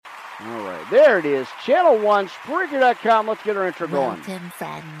All right, there it is. Channel 1, Spreaker.com. Let's get our intro going. Welcome,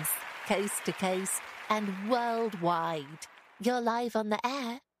 friends, coast to coast and worldwide. You're live on the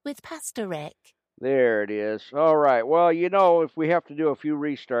air with Pastor Rick. There it is. All right. Well, you know, if we have to do a few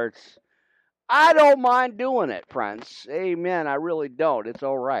restarts, I don't mind doing it, friends. Amen. I really don't. It's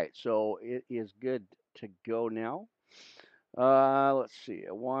all right. So it is good to go now. Let's see.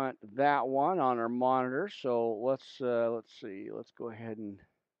 I want that one on our monitor. So let's see. Let's go ahead and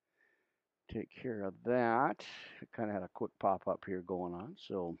take care of that. I kind of had a quick pop up here going on.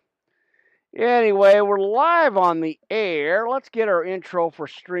 So anyway, we're live on the air. Let's get our intro for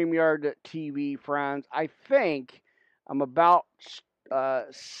StreamYard TV, friends. I think I'm about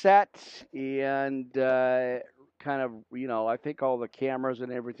set and kind of, you know, I think all the cameras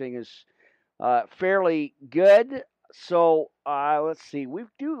and everything is fairly good. So let's see. We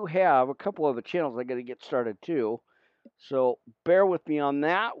do have a couple of the channels I got to get started too. So bear with me on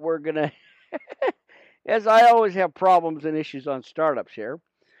that. We're going to, as I always have problems and issues on startups here.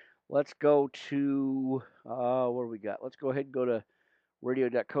 Let's go to, what do we got? Let's go ahead and go to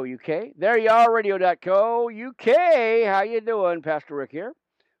radio.co.uk. There you are, radio.co.uk. How you doing? Pastor Rick here.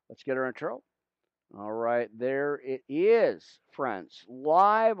 Let's get our intro. All right, there it is, friends.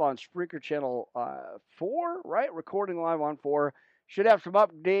 Live on Spreaker Channel 4, right? Recording live on 4. Should have some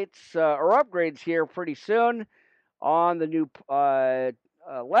updates or upgrades here pretty soon on the new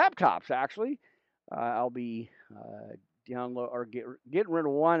laptops, actually. I'll be download or getting rid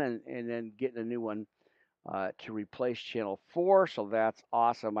of one and then getting a new one to replace Channel 4. So that's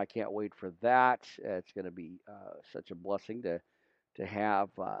awesome. I can't wait for that. It's going to be such a blessing to have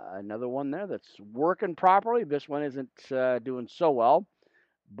another one there that's working properly. This one isn't doing so well,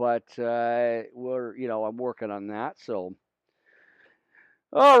 but I'm working on that. So,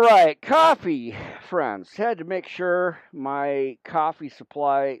 all right, coffee, friends. Had to make sure my coffee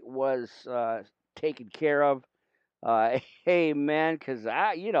supply was taken care of. Amen, because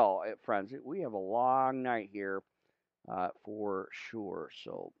friends, we have a long night here for sure.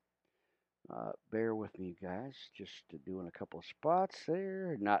 So bear with me, guys. Just doing a couple of spots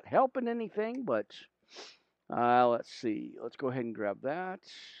there. Not helping anything, but let's see. Let's go ahead and grab that.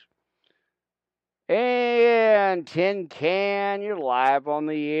 And Tin Can, you're live on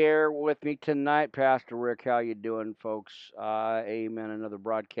the air with me tonight. Pastor Rick, how you doing, folks? Amen. Another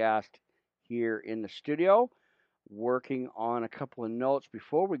broadcast here in the studio. Working on a couple of notes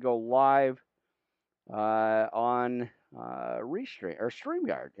before we go live on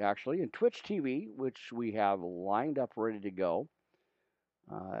StreamYard, actually, and Twitch TV, which we have lined up ready to go.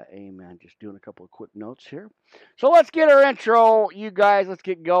 Amen. Just doing a couple of quick notes here. So let's get our intro, you guys. Let's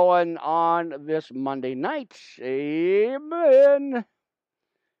get going on this Monday night. Amen.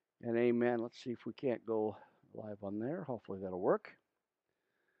 And amen. Let's see if we can't go live on there. Hopefully that'll work.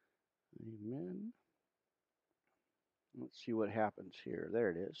 Amen. Let's see what happens here. There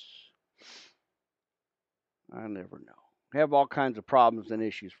it is. I never know. Have all kinds of problems and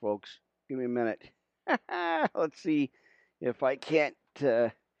issues, folks. Give me a minute. Let's see if I can't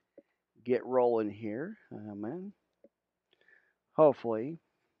get rolling here. Amen. Hopefully.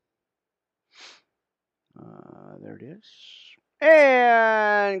 There it is.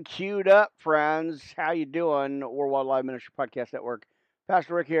 And queued up, friends. How you doing? Worldwide Live Ministry Podcast Network.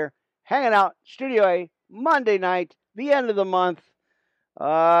 Pastor Rick here. Hanging out. Studio A. Monday night. The end of the month.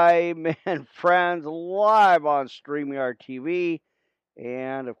 Amen, friends, live on StreamYard TV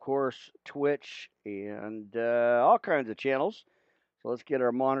and, of course, Twitch and all kinds of channels. So let's get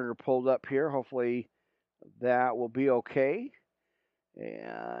our monitor pulled up here. Hopefully that will be okay.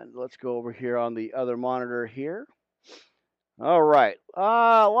 And let's go over here on the other monitor here. All right.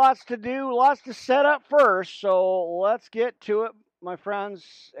 Lots to do, lots to set up first. So let's get to it, my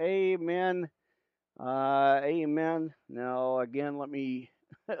friends. Amen. Amen. Now, again, let me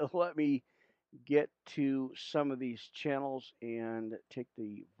get to some of these channels and take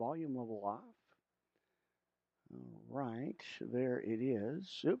the volume level off. All right, there it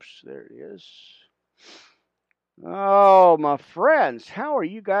is. Oops, there it is. Oh, my friends, how are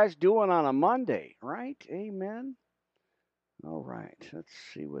you guys doing on a Monday, right? Amen. All right, let's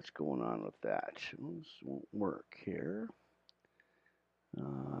see what's going on with that. This won't work here.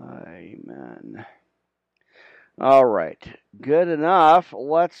 Amen. All right, good enough.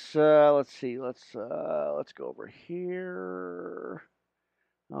 Let's see. Let's go over here.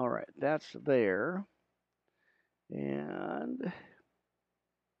 All right, that's there. And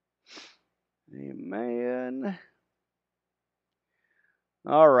amen.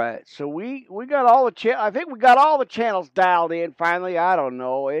 All right, so we got all the I think we got all the channels dialed in finally. I don't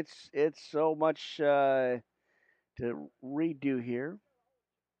know. It's so much to redo here.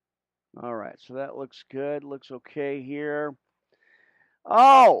 All right, so that looks good. Looks okay here.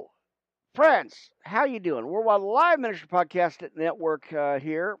 Oh, friends, how you doing? We're on the Live Ministry Podcast Network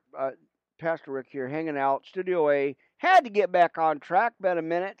here. Pastor Rick here, hanging out, Studio A. Had to get back on track. Been a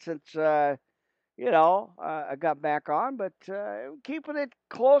minute since I got back on, but keeping it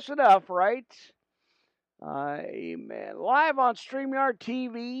close enough, right? Amen. Live on StreamYard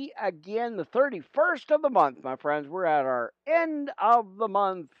TV again, the 31st of the month, my friends. We're at our end of the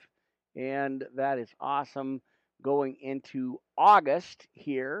month, and that is awesome. Going into August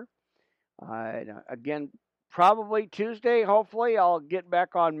here. Again, probably Tuesday. Hopefully, I'll get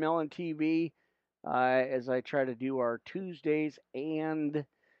back on Mellon TV as I try to do our Tuesdays and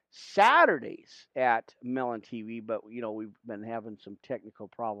Saturdays at Mellon TV. But we've been having some technical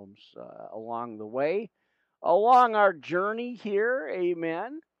problems along the way, along our journey here.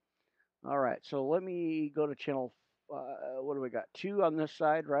 Amen. All right, so let me go to channel. What do we got? Two on this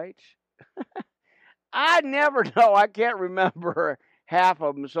side, right? I never know. I can't remember half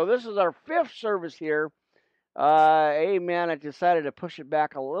of them. So this is our fifth service here. Amen. I decided to push it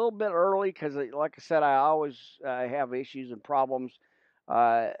back a little bit early because, like I said, I always have issues and problems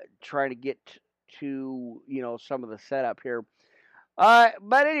trying to get to some of the setup here.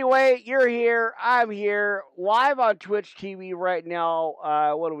 But anyway, you're here. I'm here live on Twitch TV right now.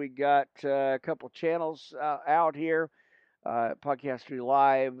 What do we got? A couple channels out here. Podcast 3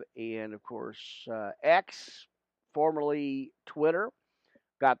 Live, and of course, X, formerly Twitter.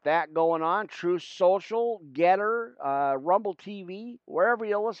 Got that going on. Truth Social, Getter, Rumble TV, wherever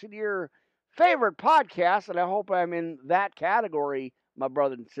you listen to your favorite podcast, and I hope I'm in that category, my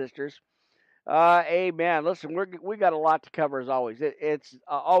brothers and sisters. Amen. Listen, we got a lot to cover as always. It's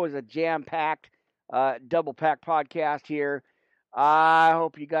always a jam-packed, double-packed podcast here. I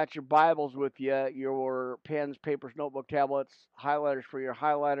hope you got your Bibles with you, your pens, papers, notebook, tablets, highlighters for your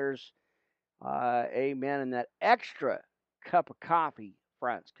highlighters. Amen. And that extra cup of coffee,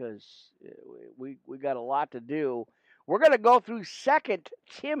 friends, because we got a lot to do. We're going to go through 2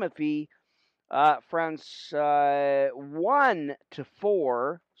 Timothy, friends, 1 to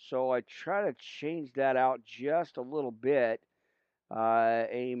 4. So I try to change that out just a little bit.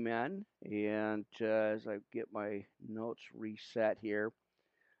 Amen. And as I get my notes reset here.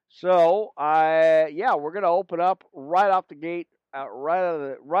 So we're gonna open up right off the gate,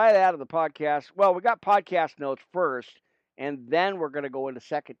 right out of the podcast. Well, we got podcast notes first, and then we're gonna go into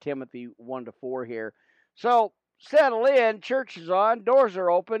 2 Timothy 1 to 4 here. So settle in, church is on, doors are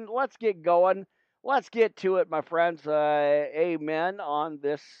open. Let's get going. Let's get to it, my friends. Amen. On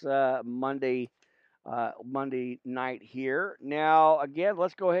this Monday night here. Now, again,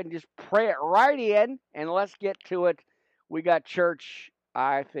 let's go ahead and just pray it right in, and let's get to it. We got church.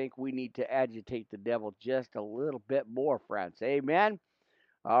 I think we need to agitate the devil just a little bit more, friends. Amen.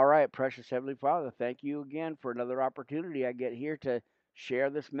 All right, precious Heavenly Father, thank you again for another opportunity I get here to share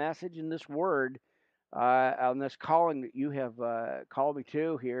this message and this word on this calling that you have called me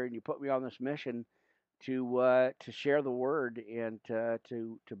to here, and you put me on this mission to share the word and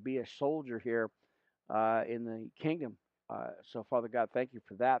to be a soldier here in the kingdom. So, Father God, thank you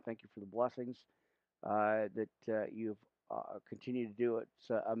for that. Thank you for the blessings that you've continued to do. It's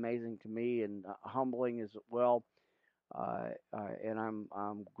amazing to me and humbling as well, and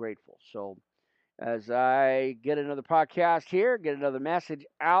I'm grateful. So, as I get another podcast here, get another message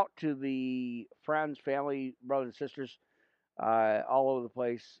out to the friends, family, brothers and sisters all over the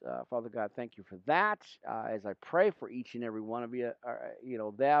place. Father God, thank you for that. As I pray for each and every one of you,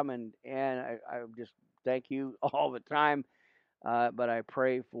 them, and I just thank you all the time. But I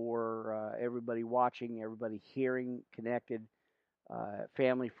pray for everybody watching, everybody hearing, connected,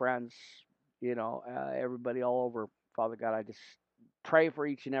 family, friends, everybody all over. Father God, I just pray for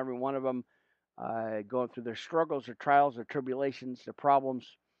each and every one of them going through their struggles, their trials, their tribulations, their problems.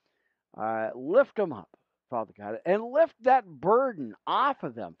 Lift them up, Father God, and lift that burden off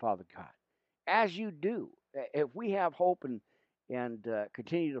of them, Father God, as you do. If we have hope and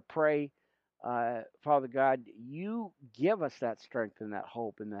continue to pray, Father God, you give us that strength and that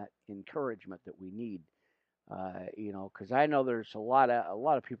hope and that encouragement that we need. Because I know there's a lot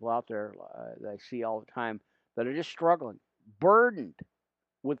of people out there that I see all the time that are just struggling, burdened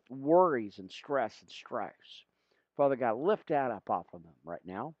with worries and stress and strifes. Father God, lift that up off of them right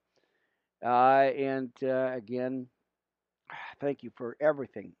now. And again, thank you for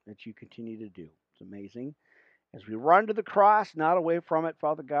everything that you continue to do. It's amazing. As we run to the cross, not away from it,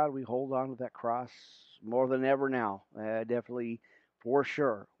 Father God, we hold on to that cross more than ever now. Definitely, for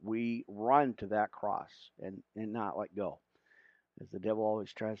sure, we run to that cross and not let go. As the devil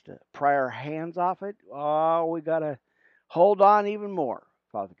always tries to pry our hands off it, oh, we got to hold on even more.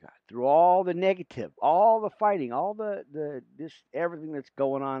 Father God, through all the negative, all the fighting, all this everything that's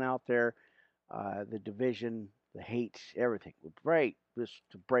going on out there, the division, the hate, everything. We pray just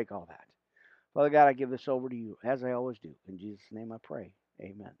to break all that. Father God, I give this over to you as I always do. In Jesus' name I pray.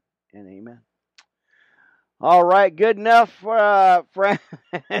 Amen and amen. All right, good enough, friends.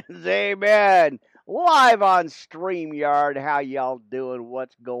 Amen. Live on StreamYard. How y'all doing?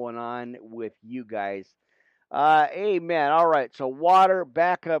 What's going on with you guys? Amen. All right, so water,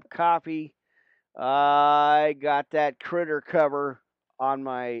 backup coffee. I got that critter cover on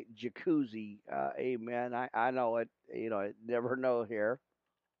my jacuzzi. Amen. I know it. I never know here.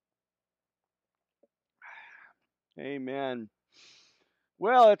 Amen.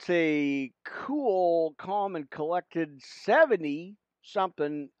 Well, it's a cool, calm, and collected 70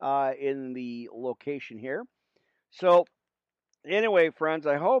 something in the location here. So, anyway, friends,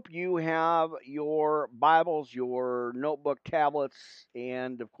 I hope you have your Bibles, your notebook tablets,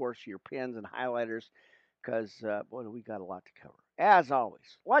 and of course your pens and highlighters because, boy, we got a lot to cover. As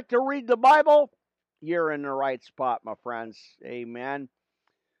always, like to read the Bible? You're in the right spot, my friends. Amen.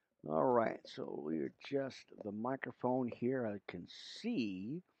 All right, so we're just the microphone here. I can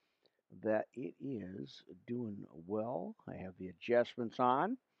see that it is doing well. I have the adjustments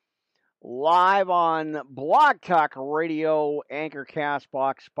on. Live on Blog Talk Radio, Anchor,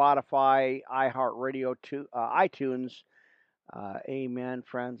 Castbox, Spotify, iHeartRadio, iTunes. Amen,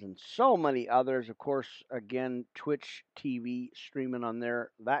 friends, and so many others. Of course, again, Twitch TV streaming on there,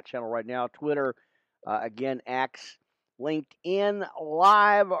 that channel right now. Twitter, again, X. LinkedIn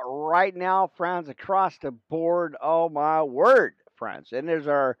live right now, friends, across the board. Oh, my word, friends. And there's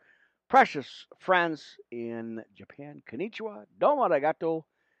our precious friends in Japan. Konnichiwa, domo arigato.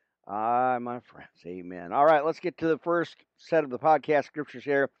 My friends. Amen. All right, let's get to the first set of the podcast scriptures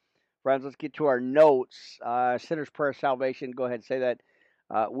here. Friends, let's get to our notes. Sinner's Prayer Salvation. Go ahead and say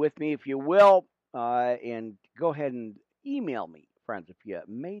that with me if you will. And go ahead and email me, friends, if you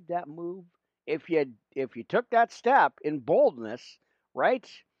made that move. If you took that step in boldness, right?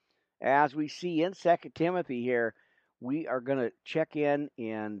 As we see in 2 Timothy here, we are going to check in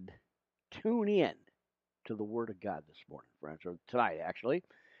and tune in to the Word of God this morning, friends, or tonight, actually.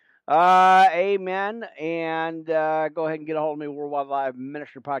 Amen. And go ahead and get a hold of me, Worldwide Live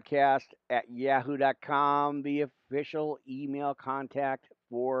Ministry Podcast at yahoo.com, the official email contact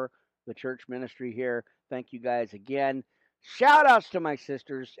for the church ministry here. Thank you guys again. Shout outs to my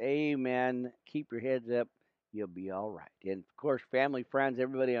sisters. Amen. Keep your heads up. You'll be all right. And of course, family, friends,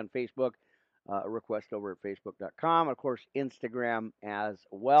 everybody on Facebook, request over at facebook.com. Of course, Instagram as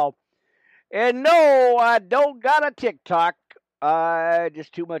well. And no, I don't got a TikTok.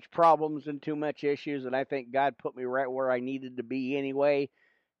 Just too much problems and too much issues, and I think God put me right where I needed to be anyway.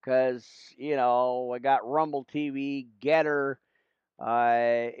 Because I got Rumble TV, Getter,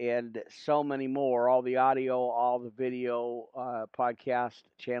 and so many more. All the audio, all the video, podcast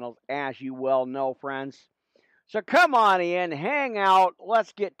channels, as you well know, friends. So come on in, hang out.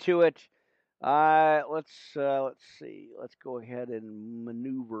 Let's get to it. Let's see. Let's go ahead and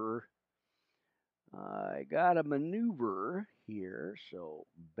maneuver. I got a maneuver here, so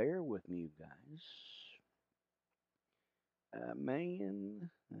bear with me, you guys. Amen.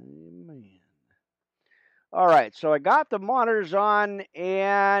 All right, so I got the monitors on,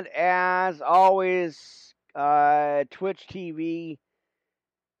 and as always, Twitch TV.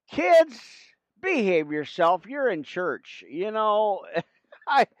 Kids, behave yourself. You're in church.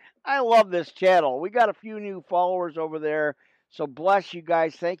 I I love this channel. We got a few new followers over there. So bless you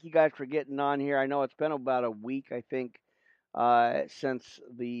guys. Thank you guys for getting on here. I know it's been about a week, I think, since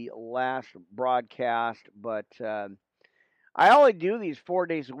the last broadcast, but I only do these 4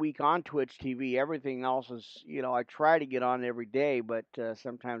 days a week on Twitch TV. Everything else is, I try to get on every day, but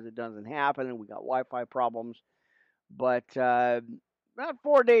sometimes it doesn't happen, and we got Wi-Fi problems. But about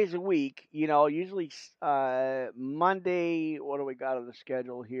 4 days a week, usually Monday. What do we got on the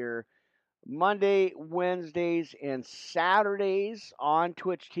schedule here? Monday, Wednesdays, and Saturdays on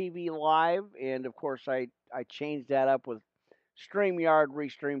Twitch TV Live. And of course, I changed that up with StreamYard,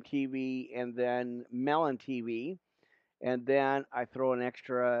 Restream TV, and then Melon TV. And then I throw an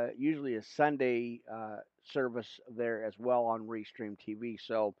extra, usually a Sunday service there as well on Restream TV.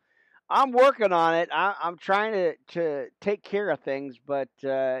 So I'm working on it. I'm trying to take care of things, but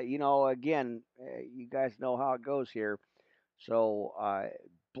again, you guys know how it goes here. So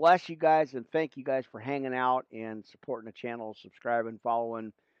bless you guys and thank you guys for hanging out and supporting the channel, subscribing,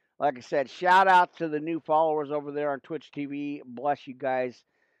 following. Like I said, shout out to the new followers over there on Twitch TV. Bless you guys.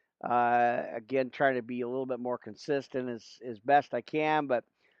 Again, trying to be a little bit more consistent as best I can, but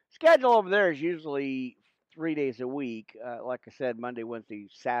schedule over there is usually 3 days a week. Like I said, Monday, Wednesday,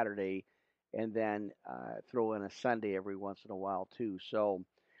 Saturday, and then throw in a Sunday every once in a while too. So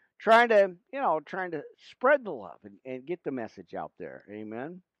trying to spread the love and get the message out there.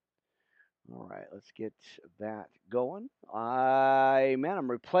 Amen. All right, let's get that going. Amen. I'm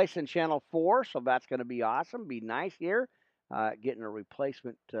replacing channel 4, so that's going to be awesome. Be nice here. Getting a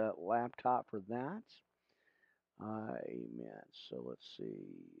replacement laptop for that. Amen. So let's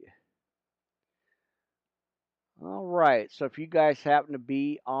see. All right. So if you guys happen to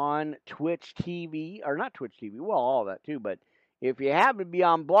be on Twitch TV, or not Twitch TV, well, all that too, but if you happen to be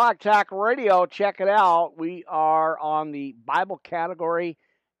on Blog Talk Radio, check it out. We are on the Bible category,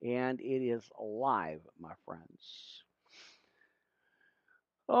 and it is live, my friends.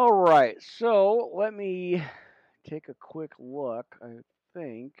 All right. So let me take a quick look. I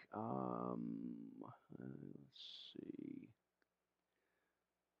think. Let's see.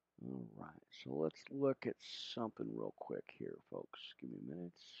 All right, so let's look at something real quick here, folks. Give me a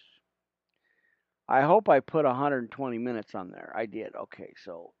minute. I hope I put 120 minutes on there. I did. Okay,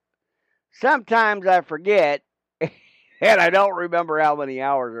 so sometimes I forget and I don't remember how many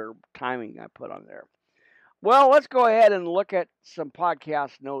hours or timing I put on there. Well, let's go ahead and look at some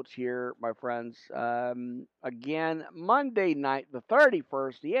podcast notes here, my friends. Again, Monday night, the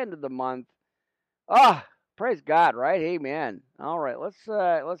 31st, the end of the month. Ah, praise God, right? Amen. All right, let's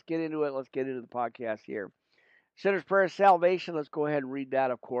get into it. Let's get into the podcast here. Sinner's Prayer of Salvation. Let's go ahead and read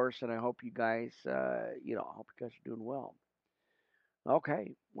that, of course, and I hope you guys, I hope you guys are doing well.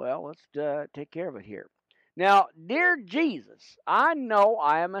 Okay, well, let's take care of it here. Now, dear Jesus, I know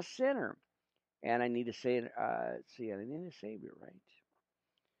I am a sinner, and I need to say, I need a Savior, right?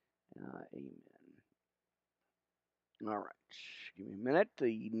 Amen. All right, give me a minute.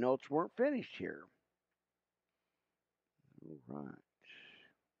 The notes weren't finished here. All right.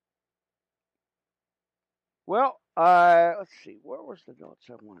 Well, let's see. Where was the notes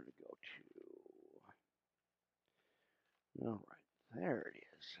I wanted to go to? All right, there it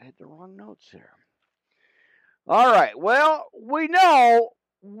is. I had the wrong notes there. All right. Well, we know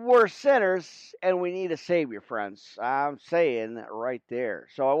we're sinners and we need a Savior, friends. I'm saying that right there.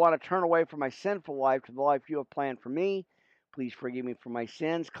 So I want to turn away from my sinful life to the life you have planned for me. Please forgive me for my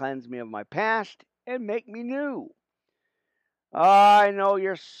sins, cleanse me of my past, and make me new. I know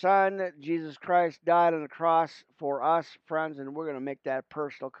your Son, Jesus Christ, died on the cross for us, friends, and we're going to make that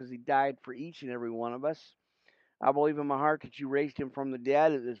personal because he died for each and every one of us. I believe in my heart that you raised him from the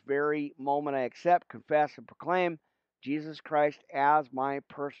dead. At this very moment, I accept, confess, and proclaim Jesus Christ as my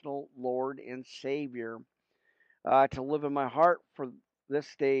personal Lord and Savior. To live in my heart for this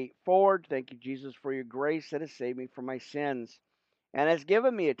day forward. Thank you, Jesus, for your grace that has saved me from my sins and has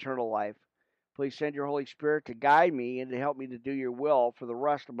given me eternal life. Please send your Holy Spirit to guide me and to help me to do your will for the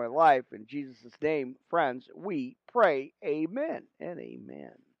rest of my life. In Jesus' name, friends, we pray. Amen and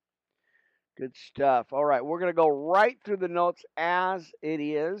amen. Good stuff. All right, we're going to go right through the notes as it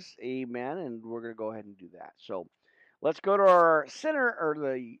is. Amen. And we're going to go ahead and do that. So let's go to our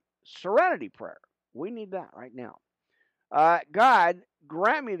the serenity prayer. We need that right now. God,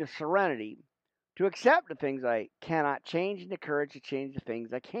 grant me the serenity to accept the things I cannot change and the courage to change the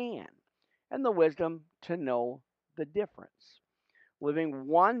things I can, and the wisdom to know the difference. Living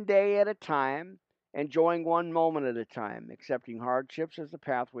one day at a time, enjoying one moment at a time, accepting hardships as the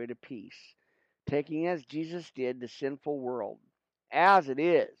pathway to peace, taking as Jesus did the sinful world, as it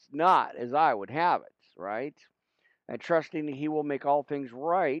is, not as I would have it, right? And trusting that he will make all things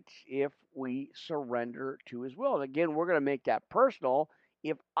right if we surrender to his will. And again, we're going to make that personal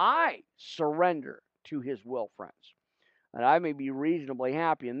if I surrender to his will, friends. And I may be reasonably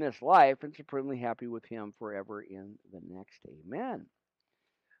happy in this life and supremely happy with him forever in the next. Amen.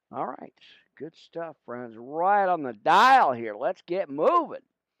 All right. Good stuff, friends. Right on the dial here. Let's get moving.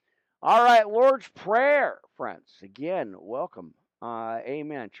 All right. Lord's Prayer, friends. Again, welcome.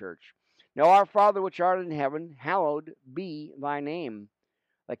 Amen, church. Now, our Father which art in heaven, hallowed be thy name.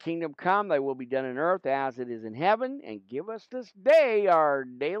 Thy kingdom come, thy will be done in earth as it is in heaven. And give us this day our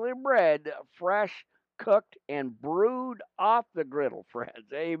daily bread, fresh, cooked, and brewed off the griddle,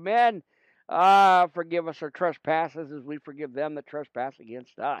 friends. Amen. Forgive us our trespasses as we forgive them that trespass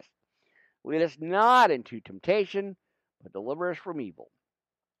against us. Lead us not into temptation, but deliver us from evil.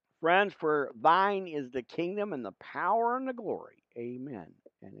 Friends, for thine is the kingdom and the power and the glory. Amen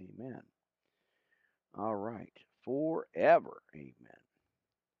and amen. All right. Forever. Amen.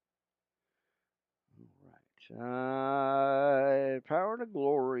 All right. Power to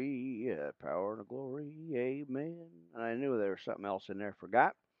glory. Power to glory. Amen. I knew there was something else in there.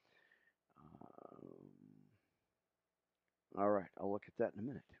 Forgot. All right. I'll look at that in a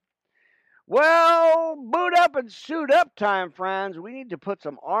minute. Well, boot up and suit up time, friends. We need to put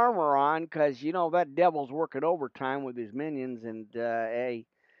some armor on because, that devil's working overtime with his minions. And, hey,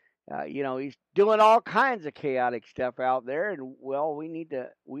 he's doing all kinds of chaotic stuff out there. And, well, we need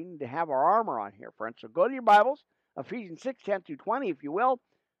to have our armor on here, friends. So go to your Bibles, Ephesians 6:10-20, if you will.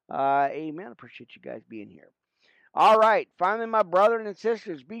 Amen. Appreciate you guys being here. All right. Finally, my brethren and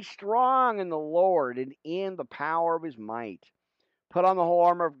sisters, be strong in the Lord and in the power of his might. Put on the whole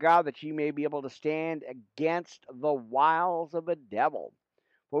armor of God that ye may be able to stand against the wiles of the devil.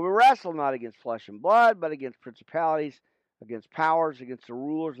 For we wrestle not against flesh and blood, but against principalities, against powers, against the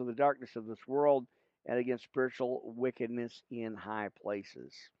rulers of the darkness of this world, and against spiritual wickedness in high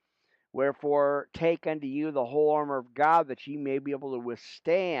places. Wherefore, take unto you the whole armor of God that ye may be able to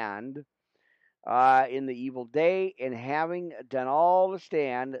withstand in the evil day, and having done all to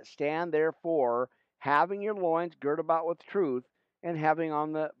stand, stand therefore, having your loins girt about with truth, and having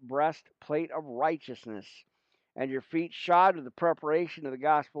on the breastplate of righteousness, and your feet shod with the preparation of the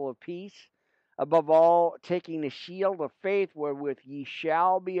gospel of peace. Above all, taking the shield of faith, wherewith ye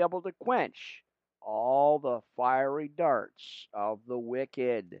shall be able to quench all the fiery darts of the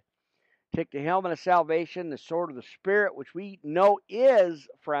wicked. Take the helmet of salvation, the sword of the Spirit, which we know is,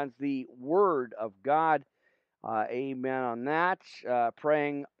 friends, the Word of God. Amen on that.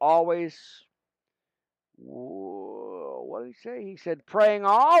 Praying always. What did he say? He said, praying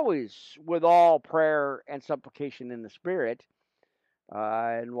always with all prayer and supplication in the Spirit,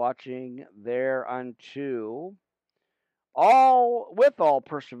 and watching thereunto all with all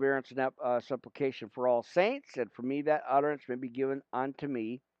perseverance and supplication for all saints, and for me that utterance may be given unto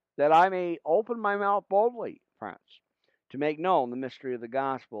me, that I may open my mouth boldly, friends, to make known the mystery of the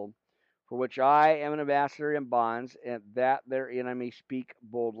gospel, for which I am an ambassador in bonds, and that therein I may speak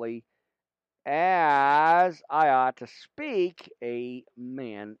boldly, as I ought to speak.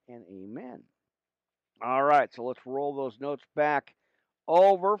 Amen and amen. All right, so let's roll those notes back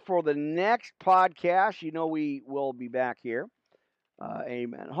over for the next podcast. We will be back here.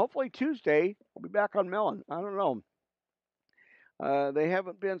 Amen. Hopefully Tuesday we'll be back on Melon. I don't know. They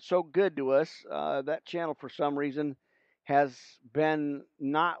haven't been so good to us. That channel, for some reason, has been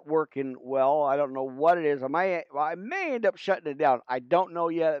not working well. I don't know what it is. I may end up shutting it down. I don't know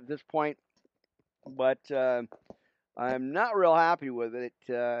yet at this point, but I'm not real happy with it.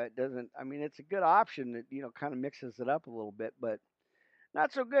 It doesn't. I mean, it's a good option that kind of mixes it up a little bit, but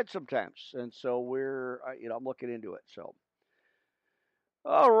not so good sometimes. And so I'm looking into it. So.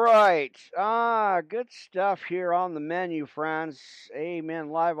 All right. Good stuff here on the menu, friends.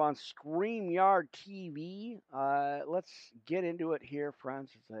 Amen. Live on StreamYard TV. Let's get into it here, friends,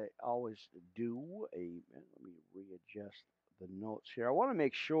 as I always do. Amen. Let me readjust the notes here. I want to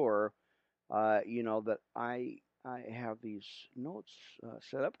make sure, that I have these notes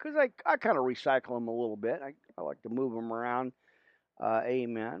set up because I kind of recycle them a little bit. I like to move them around.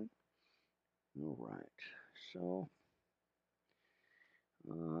 Amen. All right. So.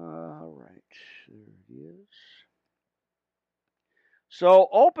 All right, there it is. So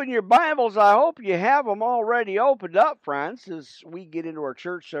open your Bibles. I hope you have them already opened up, friends, as we get into our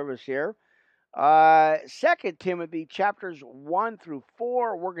church service here. 2 Timothy chapters 1-4.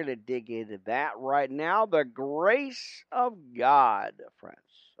 We're going to dig into that right now. The grace of God, friends.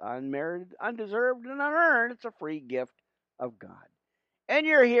 Unmerited, undeserved, and unearned. It's a free gift of God. And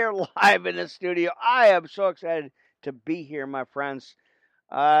you're here live in the studio. I am so excited to be here, my friends.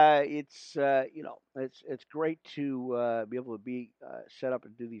 It's it's great to be able to be set up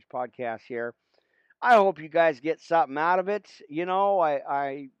and do these podcasts here. I hope you guys get something out of it.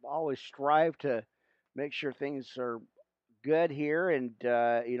 I always strive to make sure things are good here, and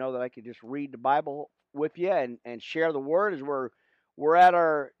that I can just read the Bible with you and share the word as we're at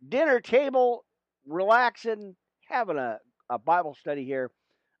our dinner table, relaxing, having a Bible study here.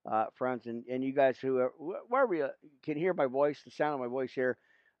 Friends, and you guys wherever you can hear my voice, the sound of my voice here,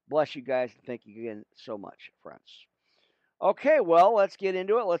 bless you guys, and thank you again so much, friends. Okay, well, let's get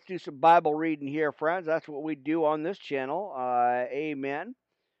into it. Let's do some Bible reading here, friends. That's what we do on this channel. Amen.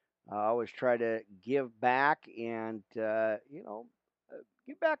 I always try to give back and,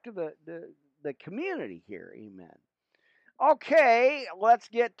 give back to the community here. Amen. Okay, let's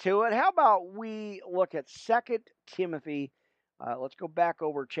get to it. How about we look at 2 Timothy? Let's go back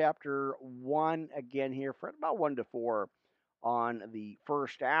over chapter 1 again here, friend, about 1-4 on the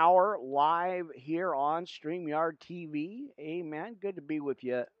first hour, live here on StreamYard TV. Amen. Good to be with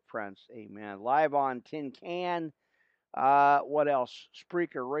you, friends. Amen. Live on Tin Can. What else?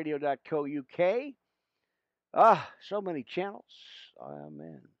 Spreaker, radio.co.uk. So many channels.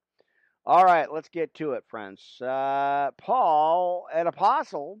 Amen. All right, let's get to it, friends. Paul, an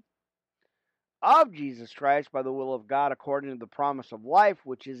apostle, of Jesus Christ by the will of God according to the promise of life,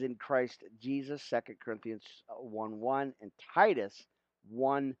 which is in Christ Jesus, 2 Corinthians 1:1, and Titus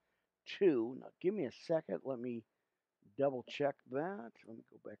 1:2. Now, give me a second. Let me double check that. Let me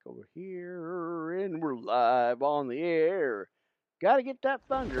go back over here, and we're live on the air. Got to get that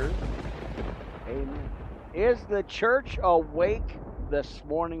thunder. Amen. Is the church awake this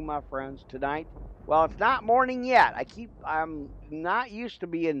morning, my friends, tonight? Well, it's not morning yet. I'm not used to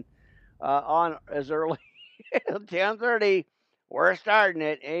being on as early as 10:30. We're starting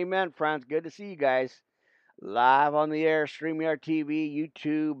it. Amen, friends. Good to see you guys. Live on the air, StreamYard TV,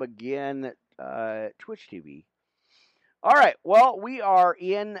 YouTube, again, Twitch TV. All right. Well, we are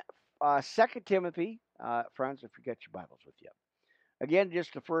in 2 Timothy, friends, if you got your Bibles with you. Again,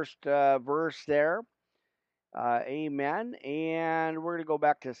 just the first verse there. Amen. And we're going to go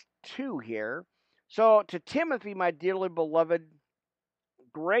back to 2 here. So, to Timothy, my dearly beloved,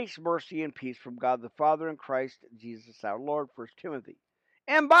 grace, mercy, and peace from God the Father and Christ Jesus our Lord. 1 Timothy.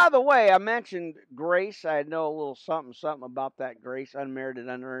 And by the way, I mentioned grace. I know a little something about that grace, unmerited,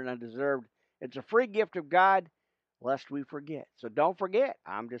 unearned, undeserved. It's a free gift of God, lest we forget. So don't forget.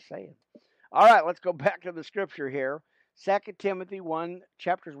 I'm just saying. All right, let's go back to the scripture here. 2 Timothy 1,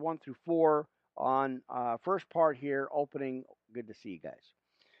 chapters 1 through 4 on first part here, opening. Good to see you guys.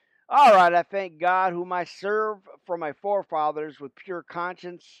 All right, I thank God, whom I serve from my forefathers with pure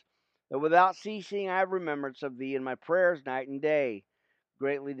conscience, that without ceasing I have remembrance of thee in my prayers night and day,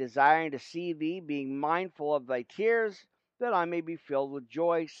 greatly desiring to see thee, being mindful of thy tears, that I may be filled with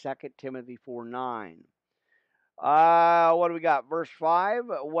joy. 2 Timothy 4:9. What do we got? Verse 5,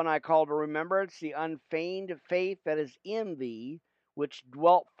 when I call to remembrance the unfeigned faith that is in thee, which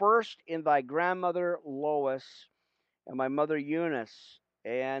dwelt first in thy grandmother Lois and my mother Eunice,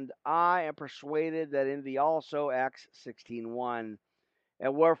 and I am persuaded that in thee also. Acts 16:1.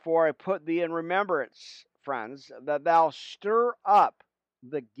 And wherefore I put thee in remembrance, friends, that thou stir up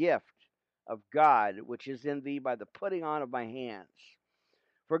the gift of God which is in thee by the putting on of my hands.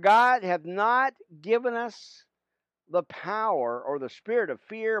 For God hath not given us the power or the spirit of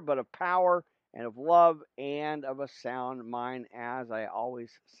fear, but of power and of love and of a sound mind, as I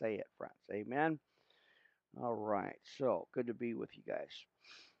always say it, friends. Amen. All right. So good to be with you guys.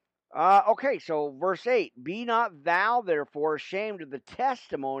 Okay, so verse 8. Be not thou therefore ashamed of the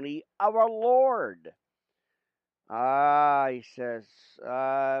testimony of our Lord. He says,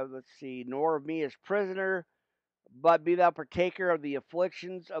 let's see, nor of me as prisoner, but be thou partaker of the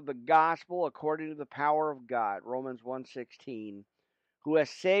afflictions of the gospel according to the power of God. Romans 1:16. Who has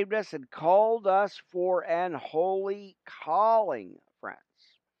saved us and called us for an holy calling, friends.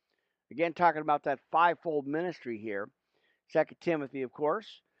 Again, talking about that fivefold ministry here. 2 Timothy, of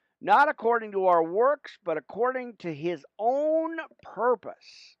course. Not according to our works, but according to his own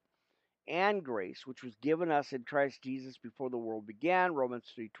purpose and grace, which was given us in Christ Jesus before the world began.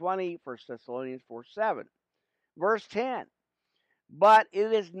 Romans 3:20, 1 Thessalonians 4:7. Verse 10. But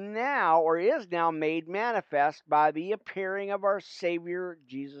it is now made manifest by the appearing of our Savior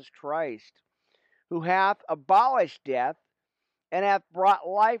Jesus Christ, who hath abolished death and hath brought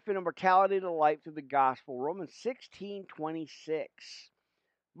life and immortality to light through the gospel. Romans 16:26.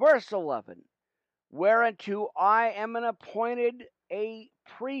 Verse 11. Whereunto I am an appointed a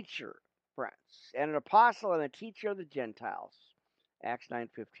preacher, friends, and an apostle and a teacher of the Gentiles. Acts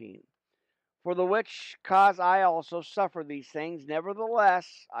 9:15. For the which cause I also suffer these things.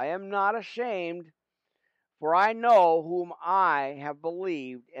 Nevertheless, I am not ashamed, for I know whom I have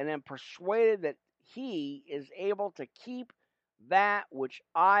believed, and am persuaded that he is able to keep that which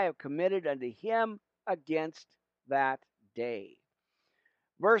I have committed unto him against that day.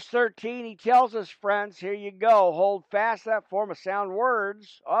 Verse 13, he tells us, friends, here you go, hold fast that form of sound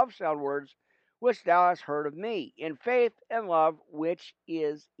words, which thou hast heard of me, in faith and love, which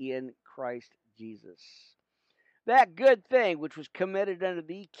is in Christ Jesus. That good thing which was committed unto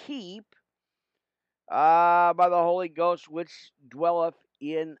thee, keep by the Holy Ghost, which dwelleth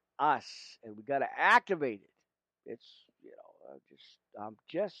in us. And we got to activate it. It's, I'm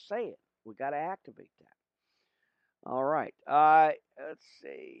just saying, we got to activate that. All right. Let's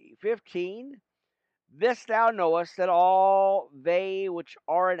see. 15. This thou knowest, that all they which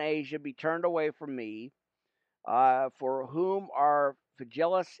are in Asia be turned away from me, for whom are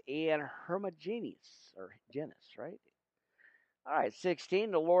Phygellus and Hermogenes, or Genis, right? All right, 16.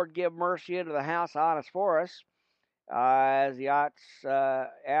 The Lord give mercy unto the house of Onesiphorus, as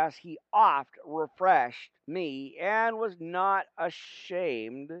he oft refreshed me, and was not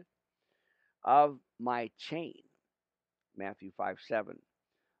ashamed of my chain. Matthew 5:7.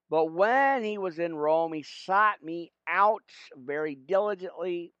 But when he was in Rome, he sought me out very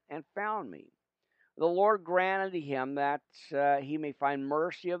diligently and found me. The Lord grant unto him that he may find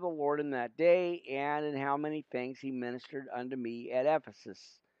mercy of the Lord in that day, and in how many things he ministered unto me at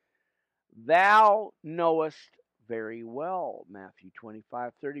Ephesus. Thou knowest very well. Matthew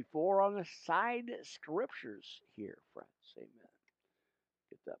 25:34 on the side scriptures here, friends. Amen.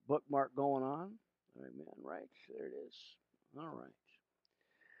 Get that bookmark going on. Amen. Right. There it is. All right.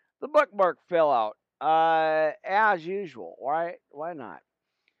 The bookmark fell out. As usual. Right? Why not?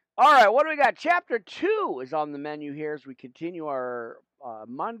 All right. What do we got? Chapter 2 is on the menu here as we continue our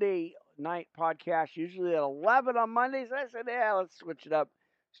Monday night podcast, usually at 11 on Mondays. I said, yeah, let's switch it up.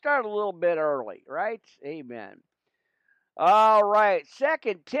 Start a little bit early, right? Amen. All right.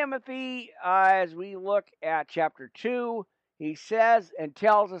 2 Timothy, as we look at chapter 2, he says and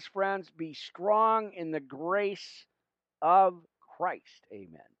tells us, friends, be strong in the grace of Christ.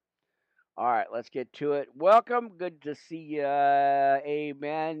 Amen. All right, let's get to it. Welcome. Good to see you.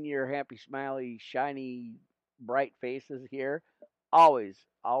 Amen. Your happy, smiley, shiny, bright faces here. Always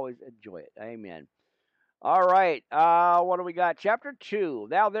enjoy it. Amen. All right. What do we got? Chapter 2.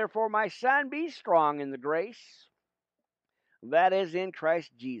 Thou therefore, my son, be strong in the grace that is in Christ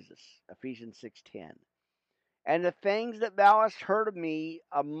Jesus. Ephesians 6:10. And the things that thou hast heard of me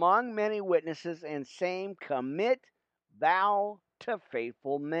among many witnesses, and same commit thou to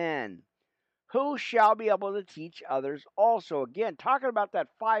faithful men, who shall be able to teach others also. Again, talking about that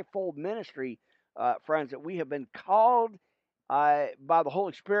fivefold ministry, friends, that we have been called by the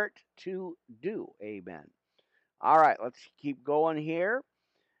Holy Spirit to do. Amen. All right, let's keep going here.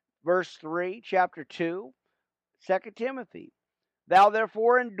 Verse 3, chapter 2, 2 Timothy. Thou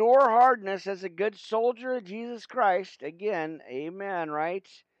therefore endure hardness as a good soldier of Jesus Christ. Again, amen, right?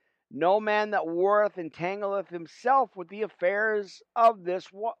 No man that warreth entangleth himself with the affairs of this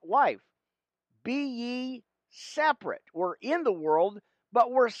life. Be ye separate. We're in the world,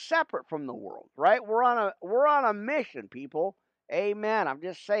 but we're separate from the world, right? We're on a mission, people. Amen. I'm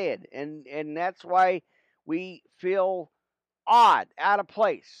just saying. And that's why we feel odd, out of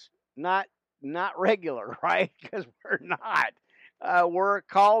place, not regular, right? Because we're not. We're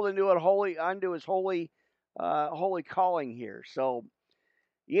called into his holy calling here. So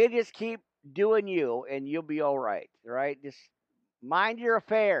you just keep doing you, and you'll be all right. Right? Just mind your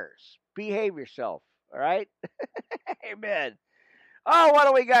affairs. Behave yourself. All right? Amen. Oh, what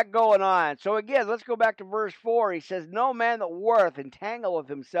do we got going on? So again, let's go back to verse 4. He says, no man that warreth entangleth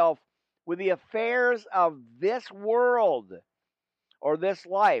himself with the affairs of this world, or this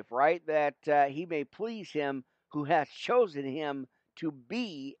life, right? That he may please him who hath chosen him to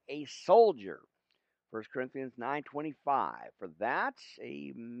be a soldier. 1 Corinthians 9:25. For that,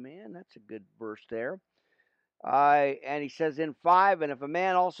 amen. That's a good verse there. And he says in 5, and if a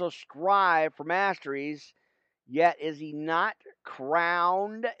man also strive for masteries, yet is he not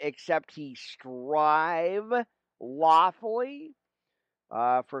crowned, except he strive lawfully.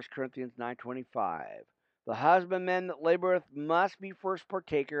 1 Corinthians 9:25. The husbandman that laboreth must be first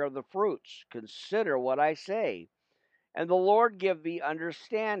partaker of the fruits. Consider what I say. And the Lord give thee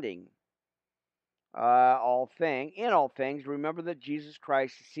understanding. In all things, remember that Jesus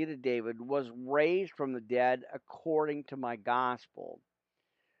Christ, the seed of David, was raised from the dead according to my gospel,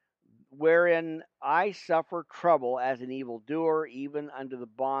 wherein I suffer trouble as an evildoer, even unto the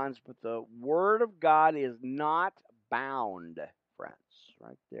bonds, but the word of God is not bound, friends.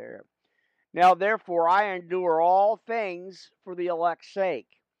 Right there. Now, therefore, I endure all things for the elect's sake,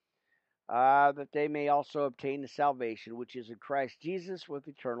 that they may also obtain the salvation which is in Christ Jesus with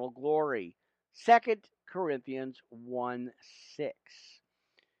eternal glory. 2 Corinthians 1:6.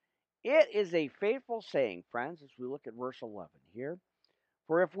 It is a faithful saying, friends, as we look at verse 11 here.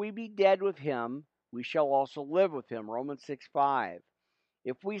 For if we be dead with him, we shall also live with him. Romans 6:5.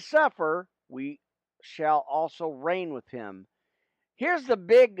 If we suffer, we shall also reign with him. Here's the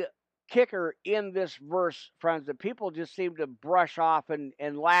big kicker in this verse, friends, that people just seem to brush off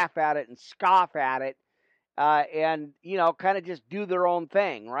and laugh at it and scoff at it, and, kind of just do their own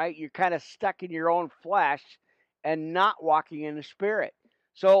thing, right? You're kind of stuck in your own flesh and not walking in the Spirit.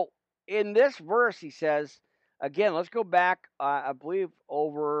 So in this verse, he says, again, let's go back, I believe,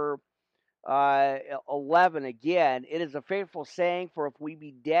 over 11 again. It is a faithful saying, for if we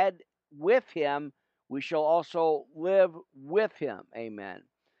be dead with him, we shall also live with him. Amen.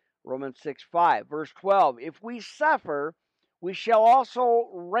 Romans 6:5. Verse 12. If we suffer, we shall also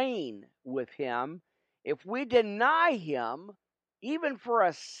reign with him. If we deny him, even for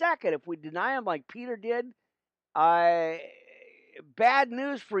a second, if we deny him like Peter did, bad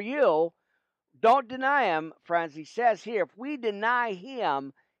news for you. Don't deny him, friends. He says here, if we deny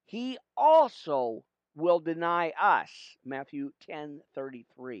him, he also will deny us. Matthew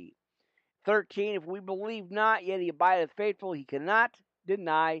 10:33. 13, if we believe not, yet he abideth faithful, he cannot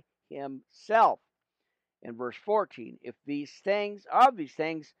deny himself. In verse 14, if these things,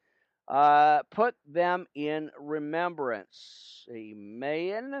 put them in remembrance.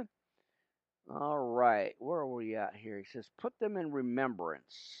 Amen. All right, where are we at here? He says, put them in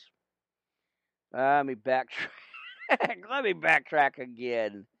remembrance. Let me backtrack. Let me backtrack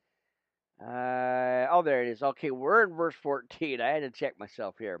again. There it is. Okay, we're in verse 14. I had to check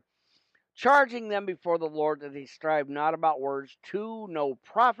myself here. Charging them before the Lord that they strive not about words to no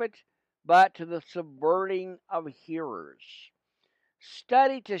profit, but to the subverting of hearers.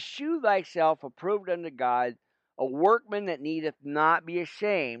 Study to shew thyself approved unto God, a workman that needeth not be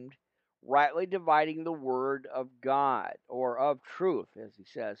ashamed, rightly dividing the word of God, or of truth, as he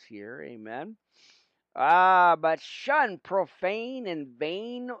says here. Amen. But shun profane and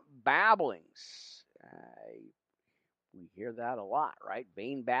vain babblings. We hear that a lot, right?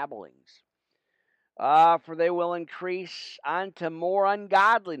 Vain babblings. For they will increase unto more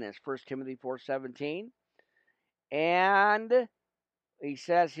ungodliness. 1 Timothy 4:17. And he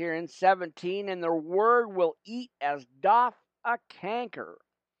says here in 17, and their word will eat as doth a canker,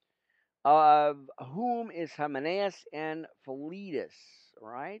 of whom is Hymenaeus and Philetus.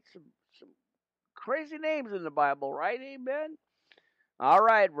 Right? Some crazy names in the Bible, right? Amen. All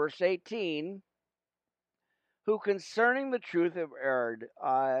right, verse 18. Who concerning the truth have erred,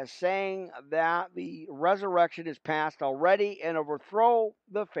 saying that the resurrection is past already, and overthrow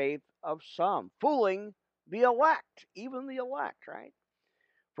the faith of some, fooling the elect, even the elect, right?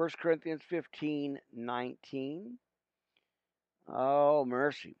 1 Corinthians 15:19. Oh,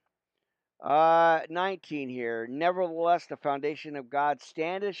 mercy. 19 here. Nevertheless, the foundation of God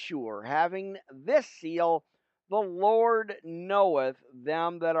standeth sure, having this seal, the Lord knoweth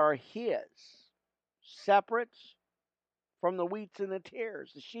them that are his. Separate from the wheats and the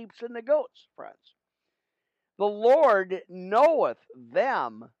tares, the sheeps and the goats, friends. The Lord knoweth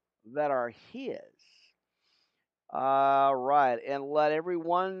them that are his. Right. And let every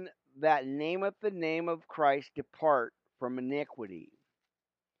one that nameth the name of Christ depart from iniquity.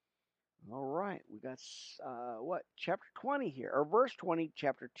 All right. We got, chapter 20 here, or verse 20,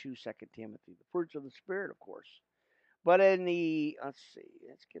 chapter 2, 2 Timothy. The fruits of the Spirit, of course. But in the, let's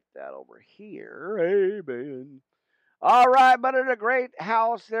get that over here. Amen. All right, but in a great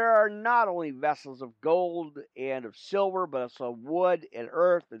house there are not only vessels of gold and of silver, but also wood and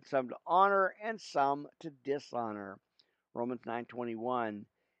earth, and some to honor and some to dishonor. Romans 9:21.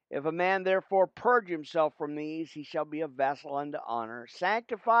 If a man therefore purge himself from these, he shall be a vessel unto honor,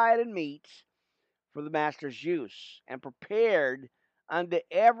 sanctified and meet for the master's use, and prepared unto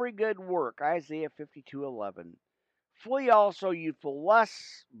every good work. Isaiah 52:11. Flee also youthful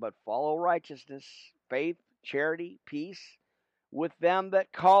lusts, but follow righteousness, faith, charity, peace, with them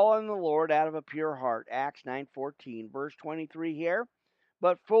that call on the Lord out of a pure heart. Acts 9:14. Verse 23 here.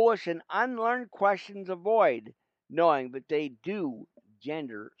 But foolish and unlearned questions avoid, knowing that they do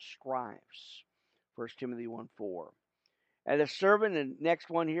gender strifes. 1 Timothy 1:4. And the servant, and next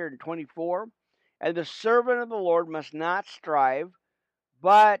one here in 24. And the servant of the Lord must not strive,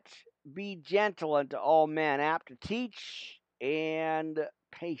 but be gentle unto all men, apt to teach, and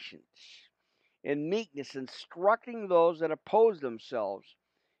patient, in meekness, instructing those that oppose themselves,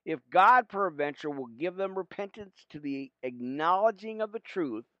 if God peradventure will give them repentance to the acknowledging of the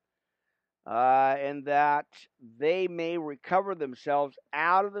truth, and that they may recover themselves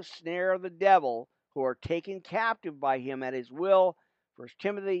out of the snare of the devil, who are taken captive by him at his will. 1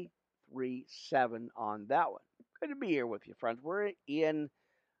 Timothy 3:7 on that one. Good to be here with you, friends. We're in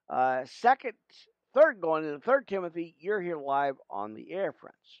going into 3 Timothy. You're here live on the air,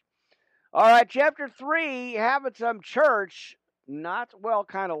 friends. All right, chapter 3, having some church.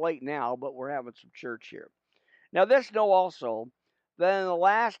 Kind of late now, but we're having some church here. Now, this know also that in the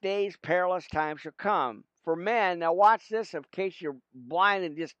last days perilous times shall come. For men, now watch this in case you're blind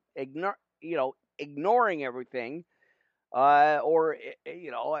and just ignoring everything, or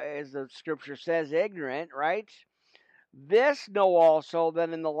as the scripture says, ignorant, right? This know also that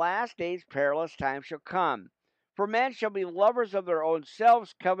in the last days perilous times shall come. For men shall be lovers of their own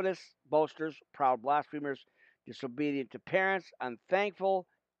selves, covetous, boasters, proud, blasphemers, disobedient to parents, unthankful,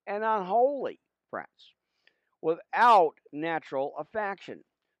 and unholy, friends, without natural affection,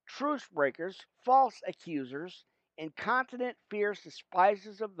 truce breakers, false accusers, incontinent, fierce,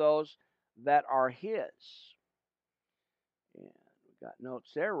 despisers of those that are his. And we got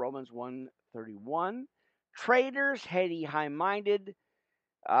notes there, Romans 1:31. Traitors, heady, high-minded,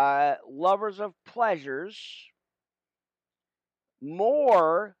 lovers of pleasures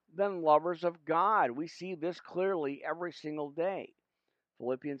more than lovers of God. We see this clearly every single day.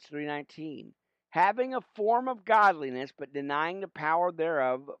 Philippians 3:19. Having a form of godliness, but denying the power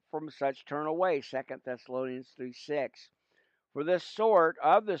thereof, from such turn away. 2 Thessalonians 3:6. For this sort,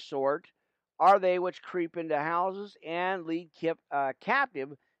 are they which creep into houses and lead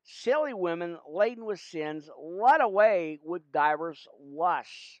captive silly women laden with sins, led away with divers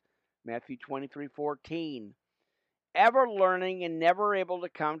lusts. Matthew 23:14. Ever learning and never able to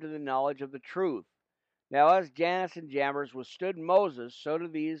come to the knowledge of the truth. Now, as Jannes and Jambres withstood Moses, so do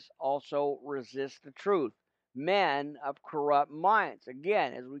these also resist the truth. Men of corrupt minds.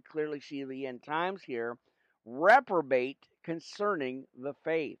 Again, as we clearly see the end times here, reprobate concerning the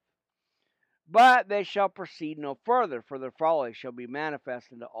faith. But they shall proceed no further, for their folly shall be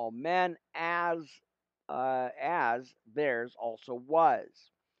manifested to all men, as theirs also was.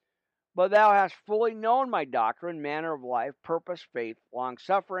 But thou hast fully known my doctrine, manner of life, purpose, faith,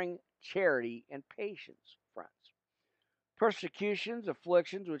 long-suffering, charity, and patience, friends. Persecutions,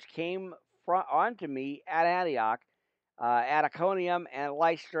 afflictions, which came unto me at Antioch, at Iconium, and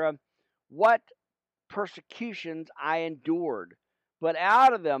Lystra, what persecutions I endured. But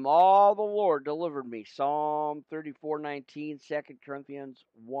out of them all the Lord delivered me. Psalm 34:19, 2 Corinthians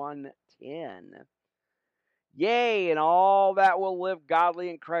 1:10. Yea, and all that will live godly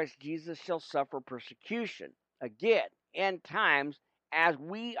in Christ Jesus shall suffer persecution. Again, end times, as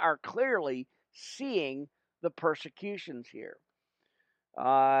we are clearly seeing the persecutions here.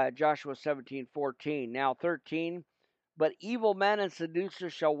 Joshua 17:14. Now 13. But evil men and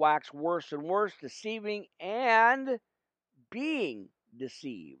seducers shall wax worse and worse, deceiving and being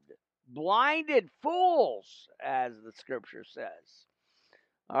deceived. Blinded fools, as the scripture says.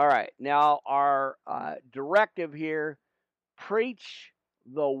 All right, now our directive here, preach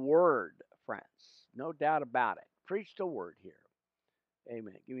the word, friends. No doubt about it. Preach the word here.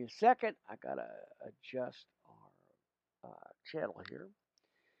 Amen. Give me a second. I got to adjust our channel here.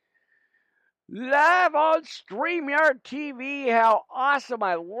 Live on StreamYard TV. How awesome.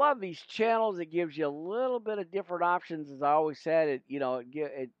 I love these channels. It gives you a little bit of different options. As I always said,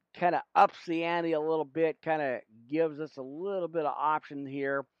 it kind of ups the ante a little bit, kind of gives us a little bit of option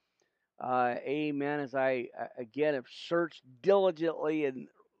here. Amen. As I, again, have searched diligently and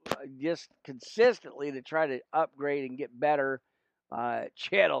just consistently to try to upgrade and get better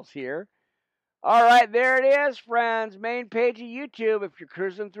channels here. All right, there it is, friends. Main page of YouTube. If you're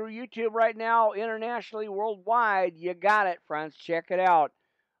cruising through YouTube right now, internationally, worldwide, you got it, friends. Check it out.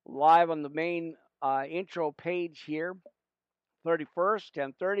 Live on the main intro page here. 31st,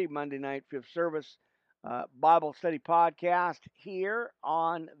 10:30, Monday night, 5th service, Bible study podcast here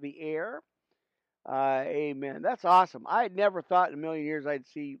on the air. Amen. That's awesome. I had never thought in a million years I'd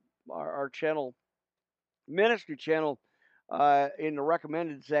see our channel, ministry channel, in the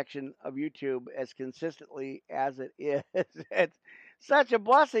recommended section of YouTube as consistently as it is. It's such a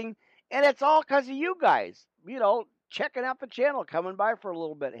blessing, and it's all because of you guys, checking out the channel, coming by for a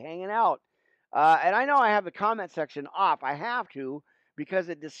little bit, hanging out. And I know I have the comment section off. I have to, because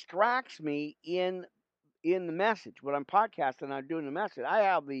it distracts me in the message. When I'm podcasting, I'm doing the message. I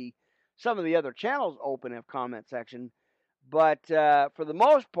have some of the other channels open have comment section, but for the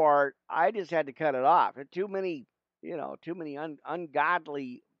most part, I just had to cut it off. Too many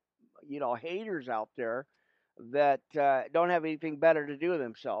ungodly, haters out there that don't have anything better to do with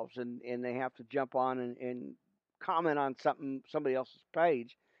themselves, and they have to jump on and comment on somebody else's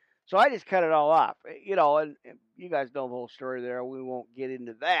page. So I just cut it all off, and you guys know the whole story there. We won't get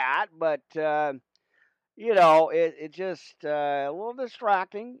into that, but it just a little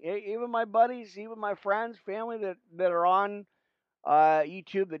distracting. Even my buddies, even my friends, family that are on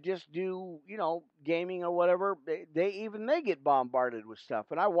YouTube that just do, gaming or whatever, they get bombarded with stuff.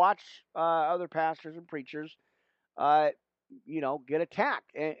 And I watch other pastors and preachers, get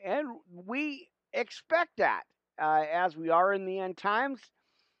attacked. And we expect that as we are in the end times.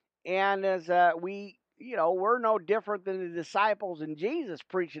 And as we're no different than the disciples and Jesus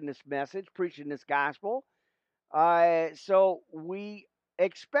preaching this message, preaching this gospel. So we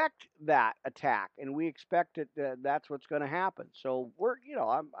expect that attack, and we expect that's what's going to happen. So we're,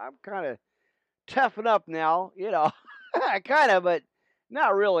 I'm kind of toughen up now, kind of, but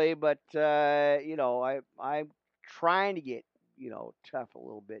not really. But I'm trying to get tough a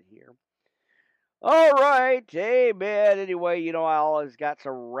little bit here. All right, amen. Anyway, I always got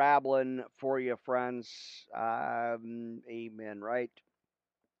some rabbling for you, friends. Amen, right?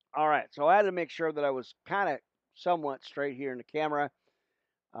 All right, so I had to make sure that I was kind of somewhat straight here in the camera.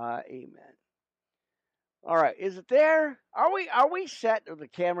 Amen. All right, is it there? Are we set with the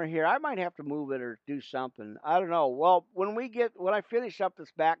camera here? I might have to move it or do something. I don't know. Well, when I finish up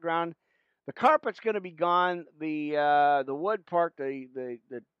this background, The carpet's going to be gone. The wood part,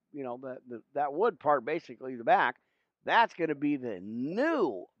 that wood part, basically the back, that's going to be the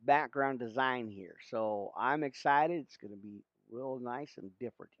new background design here. So I'm excited. It's going to be real nice and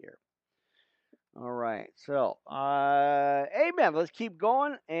different here. All right. So, amen. Let's keep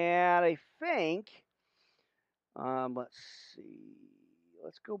going. And I think, let's see.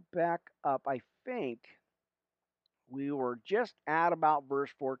 Let's go back up. I think we were just at about verse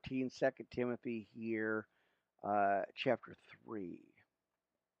 14, 2 Timothy here, chapter 3.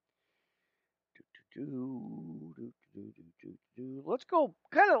 Let's go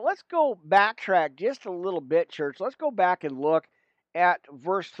backtrack just a little bit, church. Let's go back and look at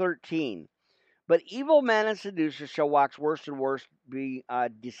verse 13. But evil men and seducers shall wax worse and worse, be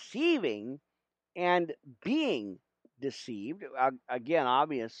deceiving and being deceived. Again,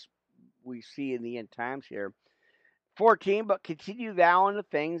 obvious, we see in the end times here. 14, but continue thou in the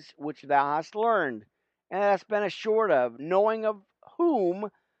things which thou hast learned, and hast been assured of, knowing of whom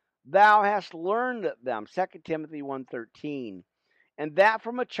thou hast learned them. 2 Timothy 1:13. And that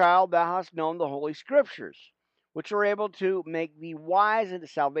from a child thou hast known the Holy Scriptures, which are able to make thee wise unto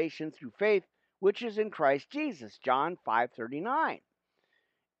salvation through faith, which is in Christ Jesus. John 5:39.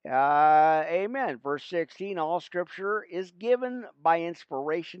 Amen. Verse 16, all Scripture is given by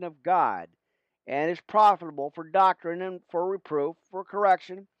inspiration of God, and is profitable for doctrine and for reproof, for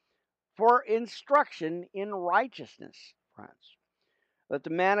correction, for instruction in righteousness, friends, that the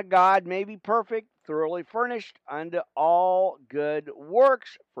man of God may be perfect, thoroughly furnished unto all good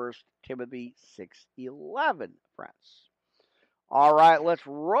works. 1 Timothy 6:11, friends. All right, let's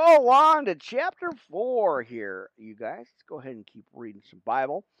roll on to chapter 4 here, you guys. Let's go ahead and keep reading some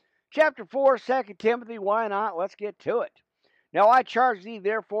Bible. Chapter 4, 2 Timothy, why not? Let's get to it. Now I charge thee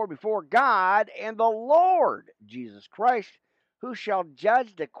therefore before God and the Lord Jesus Christ, who shall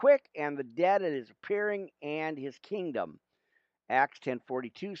judge the quick and the dead at his appearing and his kingdom. Acts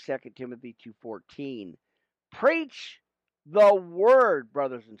 10:42, 2 Timothy 2:14. Preach the word,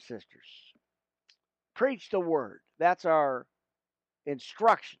 brothers and sisters. Preach the word. That's our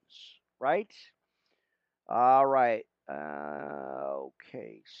instructions, right? All right.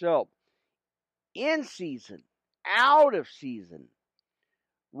 Okay. So, in season, out of season,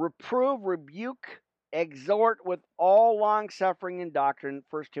 reprove, rebuke, exhort with all long suffering and doctrine.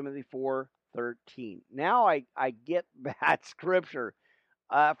 1 Timothy 4:13. Now I get that scripture.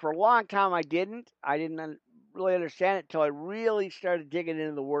 For a long time, I didn't really understand it until I really started digging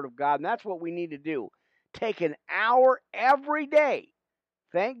into the Word of God. And that's what we need to do. Take an hour every day.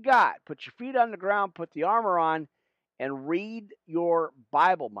 Thank God. Put your feet on the ground, put the armor on, and read your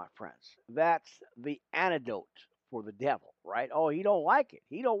Bible, my friends. That's the antidote for the devil, right? Oh, he don't like it.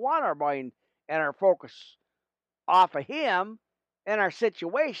 He don't want our mind and our focus off of him and our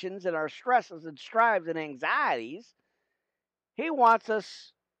situations and our stresses and strives and anxieties. He wants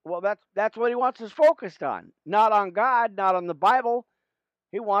us, well, that's what he wants us focused on. Not on God, not on the Bible.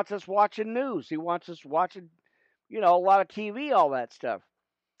 He wants us watching news. He wants us watching, a lot of TV, all that stuff.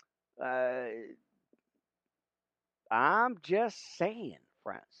 I'm just saying,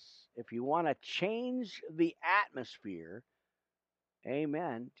 friends, if you want to change the atmosphere,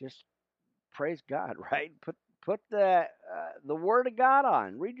 amen, just praise God, right? Put the Word of God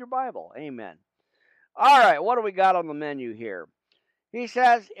on. Read your Bible. Amen. All right, what do we got on the menu here? He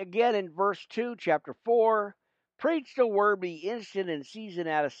says, again in verse 2, chapter 4, preach the word, be instant in season,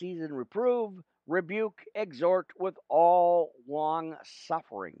 out of season, reprove, rebuke, exhort with all long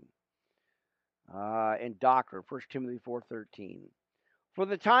suffering. In doctrine, 1 Timothy 4:13. For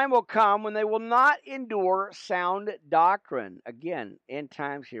the time will come when they will not endure sound doctrine. Again, end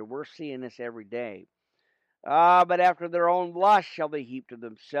times here. We're seeing this every day. But after their own lust shall they heap to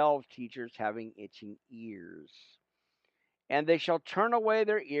themselves teachers having itching ears. And they shall turn away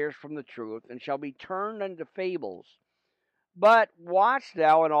their ears from the truth, and shall be turned unto fables. But watch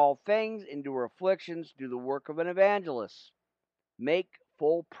thou in all things, endure afflictions, do the work of an evangelist. Make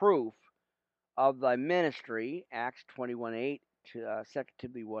full proof of thy ministry, Acts 21:8 to 2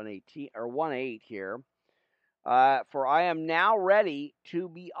 Timothy 1:18 or 1:8 here. For I am now ready to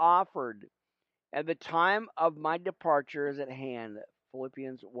be offered, and the time of my departure is at hand.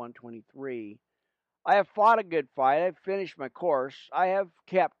 Philippians 1:23. I have fought a good fight. I have finished my course. I have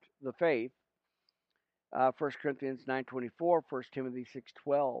kept the faith. 1 Corinthians 9:24, 1 Timothy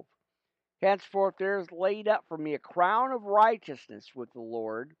 6:12. Henceforth there is laid up for me a crown of righteousness with the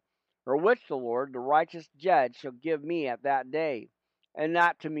Lord, or which the Lord, the righteous judge, shall give me at that day, and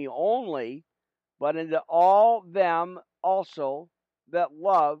not to me only, but unto all them also that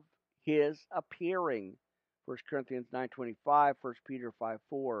love his appearing. 1 Corinthians 9:25, 1 Peter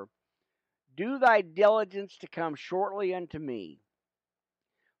 5:4. Do thy diligence to come shortly unto me.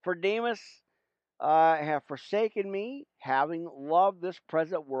 For Demas have forsaken me, having loved this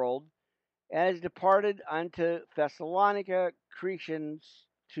present world, and is departed unto Thessalonica, Cretans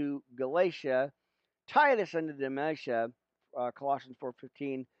to Galatia, Titus unto Dalmatia, Colossians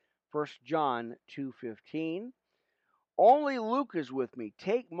 4:15, 1 John 2:15. Only Luke is with me.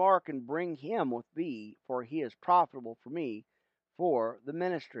 Take Mark and bring him with thee, for he is profitable for me for the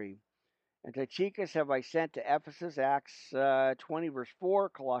ministry. And Tychicus have I sent to Ephesus, Acts 20, verse 4,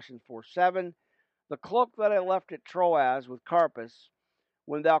 Colossians 4:7. The cloak that I left at Troas with Carpus,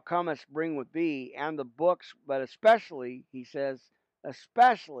 when thou comest, bring with thee, and the books, but especially, he says,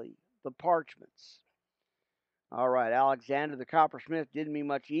 especially the parchments. All right, Alexander the coppersmith did me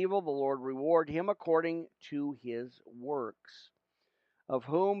much evil. The Lord reward him according to his works. Of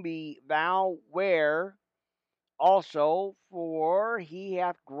whom be thou ware also, for he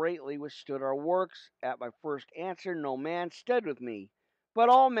hath greatly withstood our works. At my first answer no man stood with me, but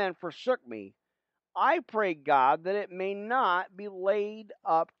all men forsook me. I pray God that it may not be laid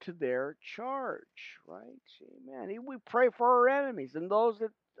up to their charge. Right? Amen. We pray for our enemies and those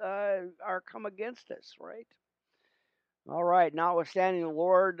that are come against us. Right? All right. Notwithstanding, the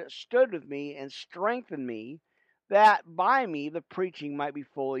Lord stood with me and strengthened me, that by me the preaching might be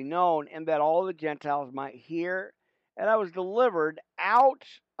fully known, and that all the Gentiles might hear. And I was delivered out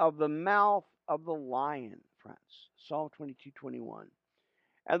of the mouth of the lion, friends. Psalm 22:21.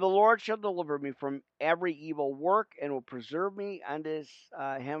 And the Lord shall deliver me from every evil work, and will preserve me unto his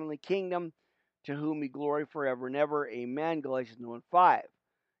heavenly kingdom, to whom be glory forever and ever. Amen. Galatians 1:5.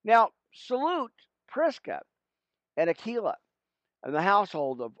 Now, salute Prisca and Aquila, and the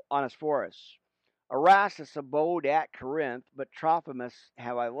household of Onesiphorus. Erastus abode at Corinth, but Trophimus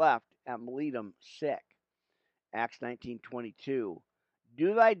have I left at Miletum sick. Acts 19:22.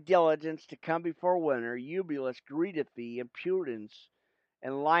 Do thy diligence to come before winter. Eubulus greeteth thee, and Pudens,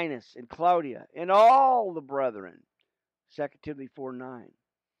 and Linus, and Claudia, and all the brethren. 2 Timothy 4:9.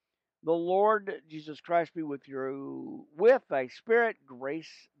 The Lord Jesus Christ be with you, with thy spirit.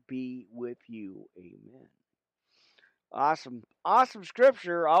 Grace be with you. Amen. Awesome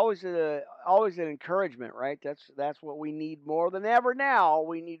scripture. Always an encouragement, right? That's what we need more than ever now.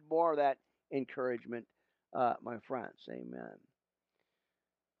 We need more of that encouragement, my friends. Amen.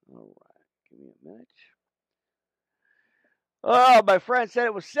 All right, give me a minute. Oh, my friend said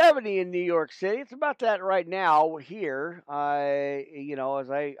it was 70 in New York City. It's about that right now here. As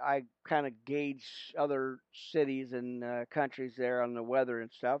I kind of gauge other cities and countries there on the weather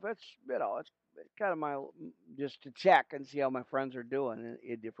and stuff. It's kind of my just to check and see how my friends are doing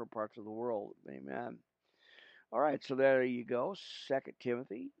in different parts of the world. Amen. All right, so there you go. 2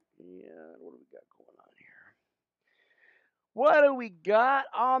 Timothy. Yeah, what do we got going on here? What do we got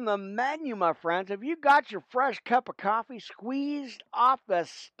on the menu, my friends? Have you got your fresh cup of coffee squeezed off the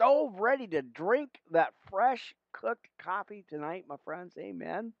stove, ready to drink that fresh cooked coffee tonight, my friends?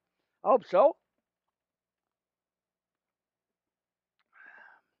 Amen. I hope so.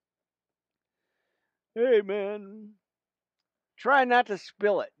 Amen. Try not to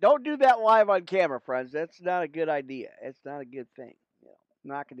spill it. Don't do that live on camera, friends. That's not a good idea. It's not a good thing.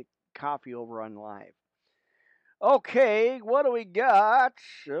 Knocking the coffee over on live. Okay, what do we got?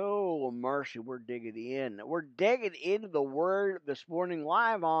 Oh, mercy, we're digging in. We're digging into the Word this morning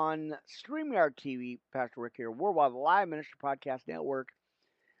live on StreamYard TV. Pastor Rick here, Worldwide Live Ministry Podcast Network.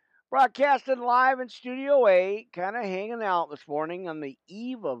 Broadcasting live in Studio A, kind of hanging out this morning on the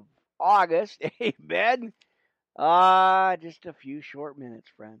eve of August. Amen. Just a few short minutes,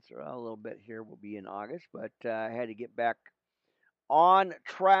 friends. A little bit here will be in August, but I had to get back on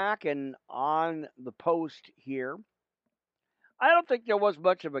track and on the post here. I don't think there was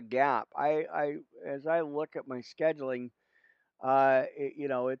much of a gap. As I look at my scheduling,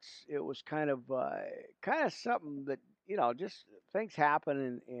 it was kind of something that just things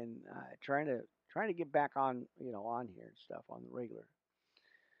happen and trying to get back on on here and stuff on the regular.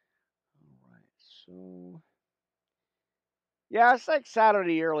 All right, so yeah, it's like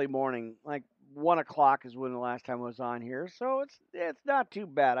Saturday early morning, like 1 o'clock is when the last time I was on here, so it's not too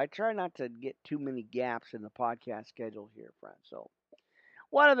bad. I try not to get too many gaps in the podcast schedule here, friends. So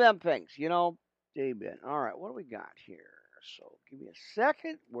one of them things, Amen. All right, what do we got here? So give me a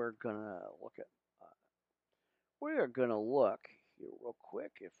second. We are gonna look here real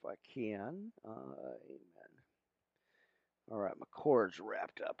quick if I can. Amen. All right, my cord's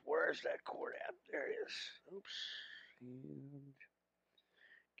wrapped up. Where's that cord at? There it is. Oops. And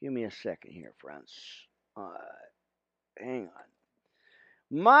give me a second here, friends. Hang on.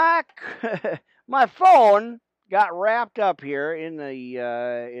 My my phone got wrapped up here in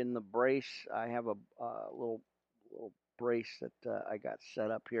the brace. I have a little brace that I got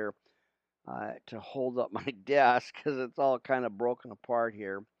set up here to hold up my desk because it's all kind of broken apart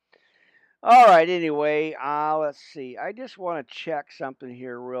here. All right. Anyway, let's see. I just want to check something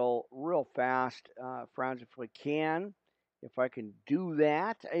here real fast, friends, if we can. If I can do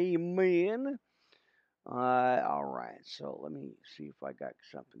that, amen. All right. So let me see if I got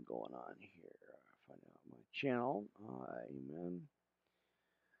something going on here. Find out my channel. Amen.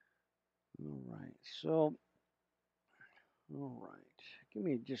 All right. So, all right. Give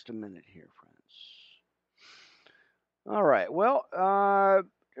me just a minute here, friends. All right. Well,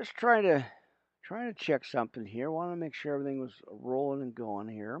 just trying to check something here. Want to make sure everything was rolling and going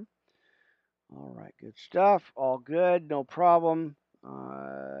here. All right, good stuff. All good, no problem.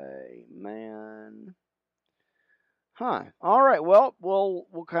 Man. Huh. All right. Well, we'll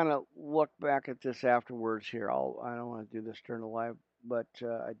kind of look back at this afterwards here. I don't want to do this during the live, but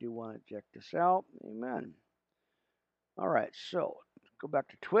I do want to check this out. Amen. All right. So go back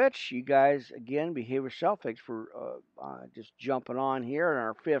to Twitch. You guys again behave yourself. Thanks for just jumping on here in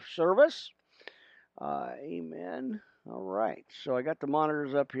our fifth service. Amen. All right. So I got the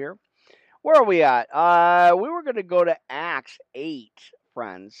monitors up here. Where are we at? We were going to go to Acts 8,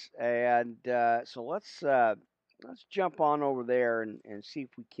 friends, and so let's jump on over there and see if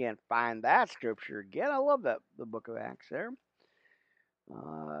we can't find that scripture again. I love the book of Acts there.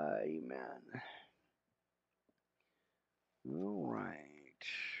 Amen. All right.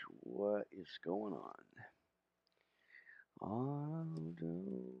 What is going on?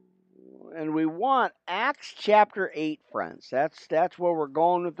 And we want Acts chapter 8, friends. That's where we're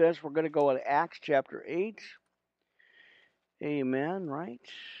going with this. We're going to go to Acts chapter 8. Amen, right?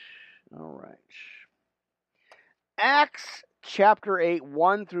 All right. Acts chapter 8,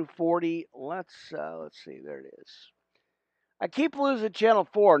 1 through 40. Let's see. There it is. I keep losing channel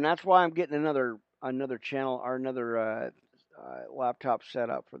 4, and that's why I'm getting another channel or another laptop set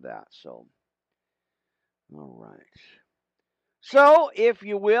up for that. So, all right. So, if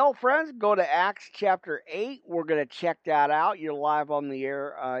you will, friends, go to Acts chapter 8. We're going to check that out. You're live on the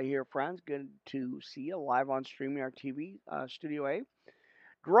air here, friends. Good to see you live on StreamYard TV, Studio A.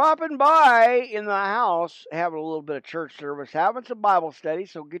 Dropping by in the house, having a little bit of church service, having some Bible study.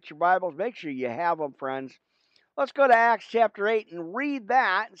 So get your Bibles. Make sure you have them, friends. Let's go to Acts chapter 8 and read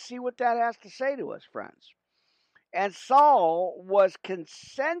that and see what that has to say to us, friends. And Saul was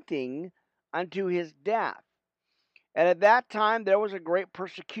consenting unto his death. And at that time there was a great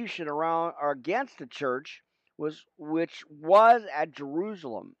persecution around or against the church, which was at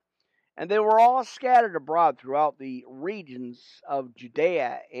Jerusalem. And they were all scattered abroad throughout the regions of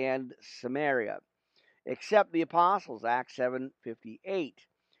Judea and Samaria, except the apostles, Acts 7:58.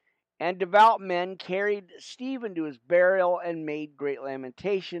 And devout men carried Stephen to his burial and made great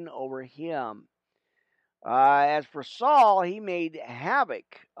lamentation over him. As for Saul, he made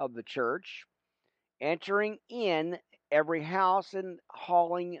havoc of the church, entering in every house and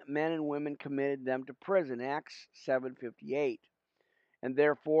hauling men and women, committed them to prison, Acts 7:58. And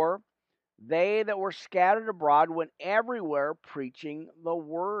therefore they that were scattered abroad went everywhere preaching the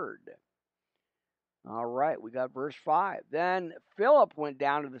word. All right, we got verse 5. Then Philip went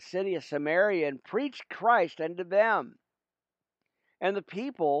down to the city of Samaria and preached Christ unto them. And the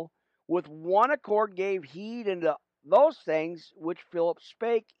people with one accord gave heed unto those things which Philip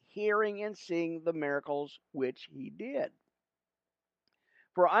spake, hearing and seeing the miracles which he did.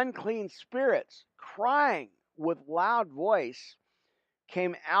 For unclean spirits, crying with loud voice,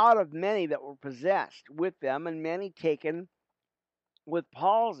 came out of many that were possessed with them, and many taken with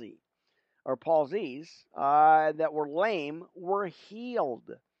palsies that were lame were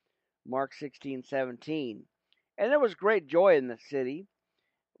healed. Mark 16:17. And there was great joy in the city.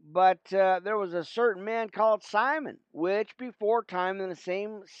 But there was a certain man called Simon, which before time in the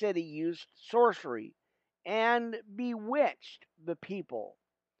same city used sorcery, and bewitched the people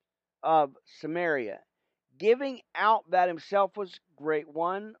of Samaria, giving out that himself was great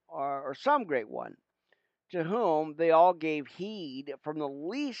one, or some great one, to whom they all gave heed, from the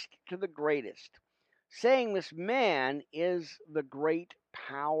least to the greatest, saying, this man is the great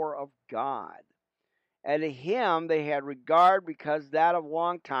power of God. And to him they had regard, because that of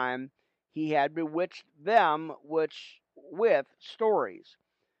long time he had bewitched them which with stories.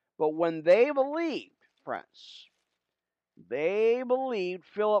 But when they believed, friends, they believed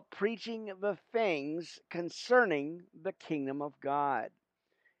Philip preaching the things concerning the kingdom of God,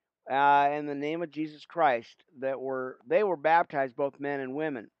 in the name of Jesus Christ, they were baptized, both men and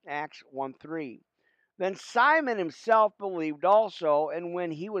women. Acts 1:3. Then Simon himself believed also, and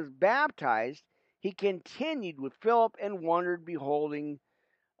when he was baptized, he continued with Philip and wondered, beholding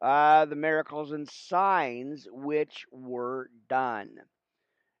the miracles and signs which were done.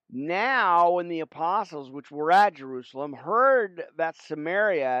 Now, when the apostles which were at Jerusalem heard that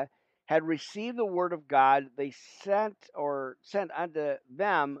Samaria had received the word of God, they sent unto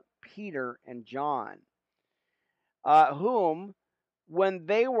them Peter and John, whom, when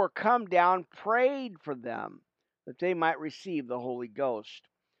they were come down, prayed for them that they might receive the Holy Ghost.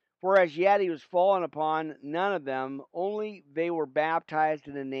 For as yet he was fallen upon none of them, only they were baptized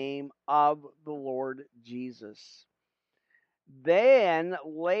in the name of the Lord Jesus. Then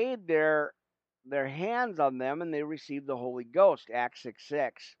laid their hands on them, and they received the Holy Ghost. Acts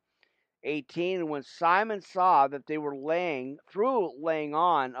 6:6. 18. And when Simon saw that they were laying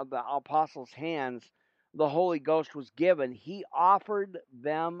on of the apostles' hands, the Holy Ghost was given, he offered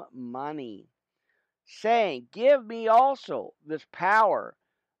them money, saying, Give me also this power,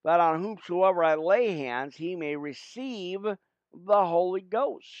 that on whomsoever I lay hands, he may receive the Holy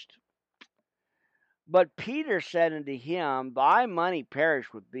Ghost. But Peter said unto him, Thy money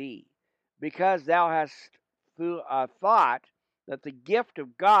perish with thee, because thou hast thought that the gift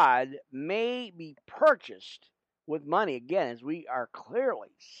of God may be purchased with money. Again, as we are clearly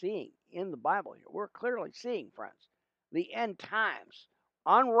seeing in the Bible here, we're clearly seeing, friends, the end times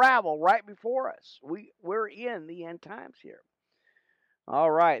unravel right before us. We're in the end times here.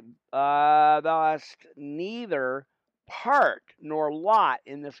 All right. Thou hast neither part nor lot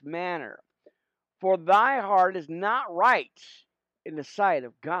in this manner, for thy heart is not right in the sight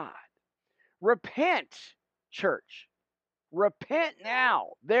of God. Repent, church. Repent now,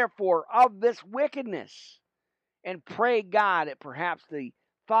 therefore, of this wickedness, and pray God that perhaps the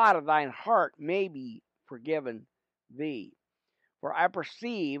thought of thine heart may be forgiven thee. For I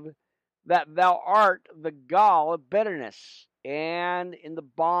perceive that thou art the gall of bitterness, and in the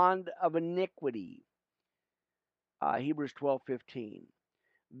bond of iniquity. Hebrews 12:15.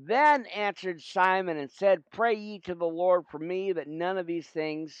 Then answered Simon and said, Pray ye to the Lord for me, that none of these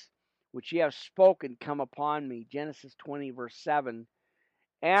things which ye have spoken come upon me. Genesis 20:7.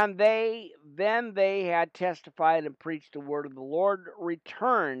 And they had testified and preached the word of the Lord,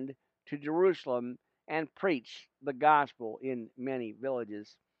 returned to Jerusalem, and preached the gospel in many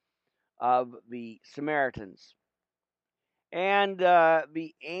villages of the Samaritans. And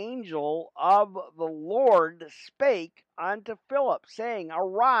the angel of the Lord spake unto Philip, saying,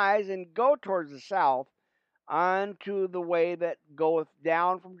 Arise and go towards the south, unto the way that goeth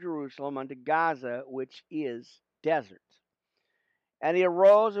down from Jerusalem unto Gaza, which is desert. And he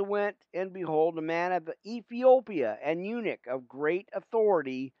arose and went, and behold, a man of Ethiopia, an eunuch of great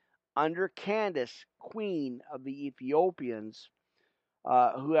authority under Candace, queen of the Ethiopians,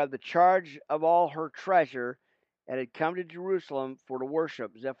 who had the charge of all her treasure, and had come to Jerusalem for to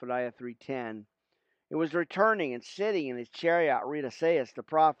worship. Zephaniah 3:10. It was returning and sitting in his chariot, read Esaias the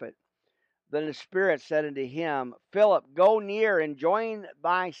prophet. Then the Spirit said unto him, Philip, go near and join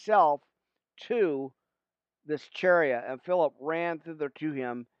thyself to this chariot. And Philip ran thither to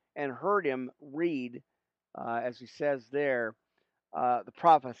him and heard him read, as he says there, the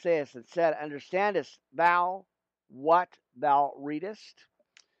prophet Esaias, and said, Understandest thou what thou readest?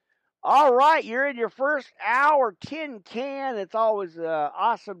 All right, you're in your first hour tin can. It's always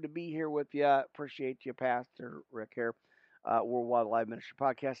awesome to be here with you. Appreciate you, Pastor Rick here. Worldwide Live Ministry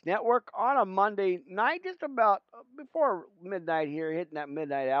Podcast Network on a Monday night, just about before midnight here, hitting that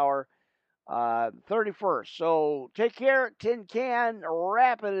midnight hour, 31st. So take care, tin can,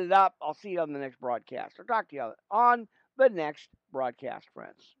 wrapping it up. I'll see you on the next broadcast, or talk to you on the next broadcast,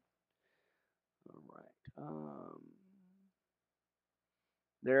 friends. All right.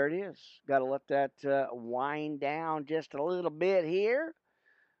 There it is. Got to let that wind down just a little bit here.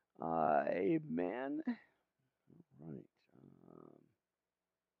 Amen. All right.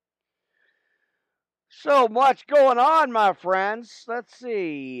 So much going on, my friends. Let's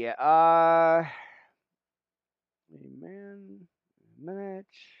see. Amen. A minute.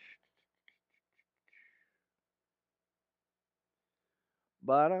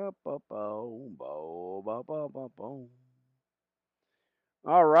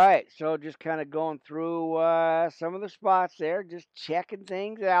 All right, so just kind of going through some of the spots there, just checking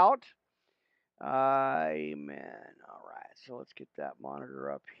things out. Amen. All right, so let's get that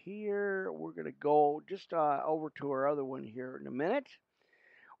monitor up here. We're going to go just over to our other one here in a minute.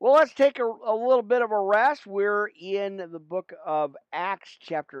 Well, let's take a little bit of a rest. We're in the book of Acts,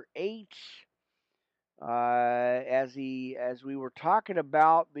 chapter 8. As we were talking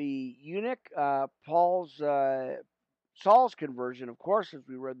about the eunuch, Saul's conversion, of course, as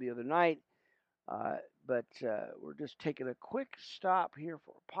we read the other night. But we're just taking a quick stop here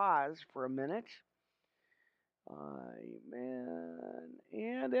for a pause for a minute. Amen.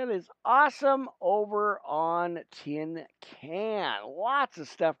 And it is awesome over on Tin Can. Lots of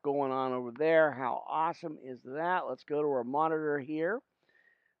stuff going on over there. How awesome is that? Let's go to our monitor here.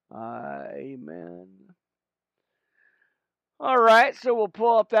 Amen. All right, so we'll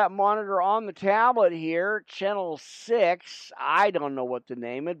pull up that monitor on the tablet here, channel 6. I don't know what to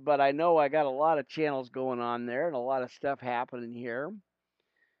name it, but I know I got a lot of channels going on there and a lot of stuff happening here.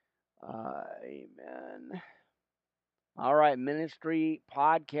 Amen. All right, ministry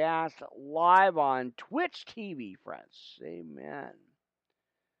podcast live on Twitch TV, friends. Amen.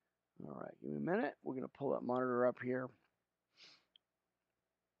 All right, give me a minute. We're going to pull that monitor up here.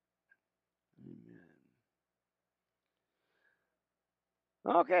 Amen.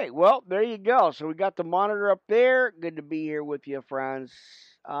 Okay, well, there you go. So we got the monitor up there. Good to be here with you, friends.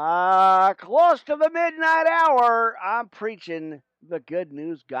 Close to the midnight hour, I'm preaching the good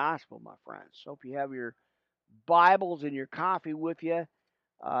news gospel, my friends. Hope you have your Bibles and your coffee with you.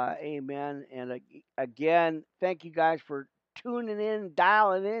 Amen. And again, thank you guys for tuning in,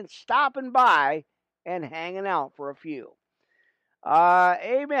 dialing in, stopping by, and hanging out for a few.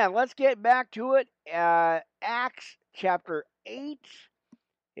 Amen. Let's get back to it. Acts chapter 8.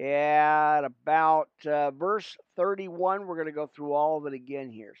 At about verse 31, we're going to go through all of it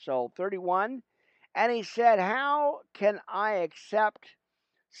again here. So 31, and he said, how can I accept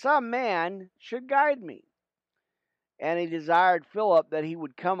some man should guide me? And he desired Philip that he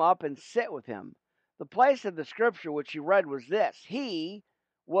would come up and sit with him. The place of the scripture which he read was this: he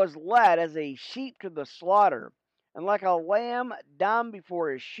was led as a sheep to the slaughter, and like a lamb dumb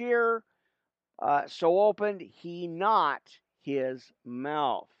before his shearer, so opened he not his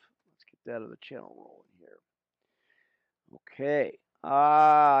mouth. Let's get that other channel rolling here. Okay.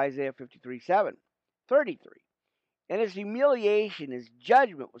 Isaiah 53:7. 33. And his humiliation, his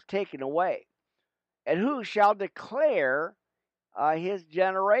judgment was taken away. And who shall declare his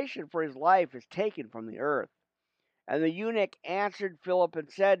generation? For his life is taken from the earth. And the eunuch answered Philip and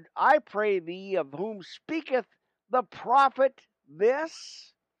said, I pray thee, of whom speaketh the prophet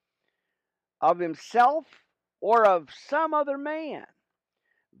this? Of himself or of some other man?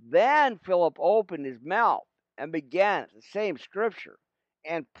 Then Philip opened his mouth and began the same scripture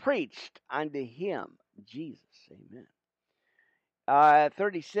and preached unto him Jesus. Amen.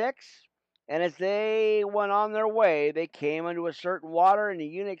 36. And as they went on their way, they came unto a certain water, and the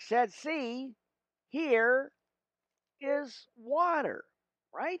eunuch said, see, here is water.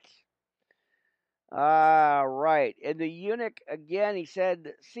 Right? Right. And the eunuch, again, he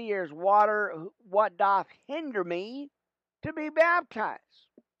said, see, here's water. What doth hinder me to be baptized?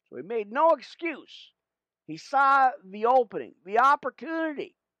 So he made no excuse. He saw the opening, the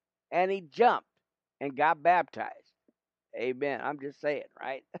opportunity, and he jumped and got baptized. Amen. I'm just saying,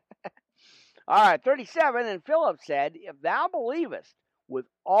 right? All right, 37. And Philip said, if thou believest with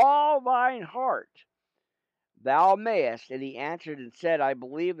all thine heart, thou mayest. And he answered and said, I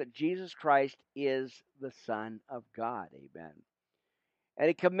believe that Jesus Christ is the Son of God. Amen. And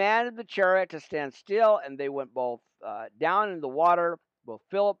he commanded the chariot to stand still, and they went both down into the water, both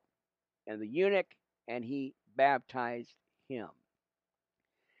Philip and the eunuch, and he baptized him.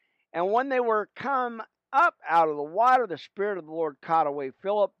 And when they were come up out of the water, the Spirit of the Lord caught away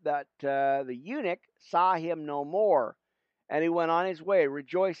Philip, that the eunuch saw him no more, and he went on his way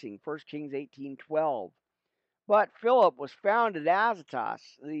rejoicing. 1 Kings 18:12. But Philip was found at Azotus.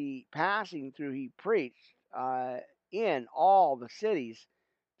 The passing through he preached in all the cities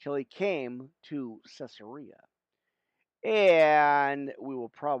till he came to Caesarea. And we will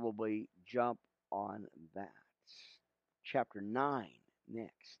probably jump on that. Chapter 9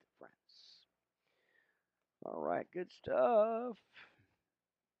 next, friends. All right, good stuff.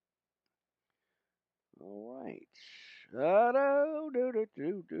 All right.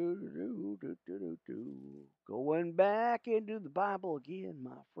 Going back into the Bible again,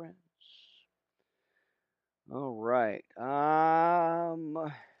 my friends. All right.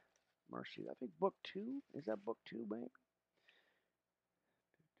 Mercy, I think book 2. Is that book 2, maybe?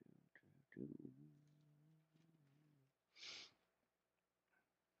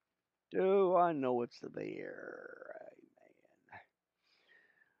 Do I know it's there?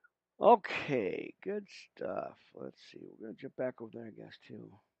 Man. Okay, good stuff. Let's see. We're gonna jump back over there, I guess,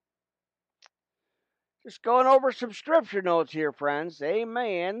 too. Just going over some scripture notes here, friends.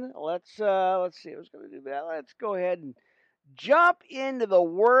 Amen. Let's see. I was gonna do that. Let's go ahead and jump into the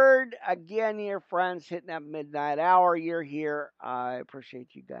Word again here, friends. Hitting that midnight hour. You're here. I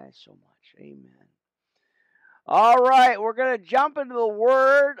appreciate you guys so much. Amen. All right, we're going to jump into the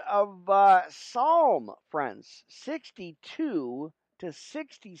Word of Psalm, friends. 62 to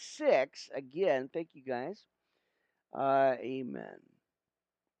 66. Again, thank you guys. Amen.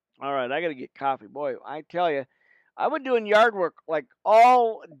 All right, I got to get coffee. Boy, I tell you, I've been doing yard work like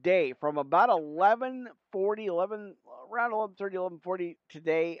all day from about 11:40, 11 around 11:30, 11:40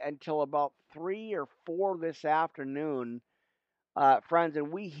 today until about 3 or 4 this afternoon, friends,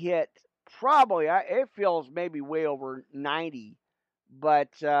 and we hit probably it feels maybe way over 90, but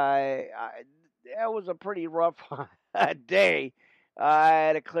it was a pretty rough day. I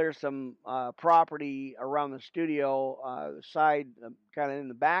had to clear some property around the studio, side, kind of in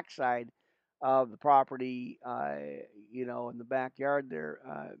the backside of the property, in the backyard there.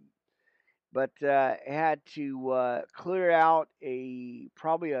 But had to clear out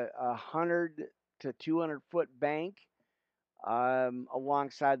probably a 100 to 200 foot bank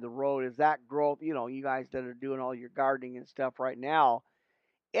alongside the road. As that growth, you guys that are doing all your gardening and stuff right now,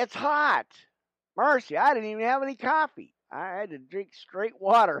 it's hot. Mercy, I didn't even have any coffee. I had to drink straight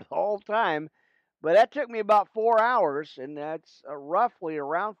water the whole time. But that took me about 4 hours, and that's roughly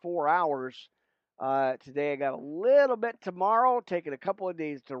around 4 hours. Today I got a little bit tomorrow, taking a couple of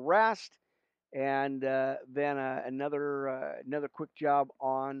days to rest, and then another quick job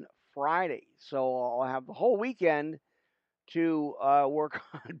on Friday. So I'll have the whole weekend to work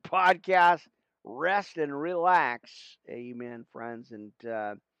on podcasts, rest and relax. Amen, friends, and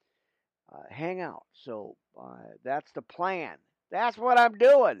hang out. So that's the plan. That's what I'm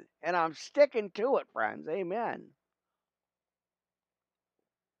doing, and I'm sticking to it, friends. Amen.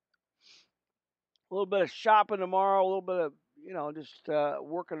 A little bit of shopping tomorrow, a little bit of just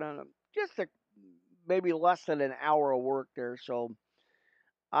working on just maybe less than an hour of work there. So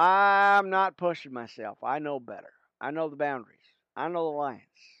I'm not pushing myself. I know better. I know the boundaries. I know the lines.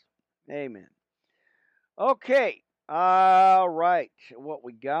 Amen. Okay. All right. What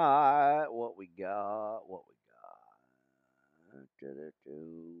we got? What we got? What we got?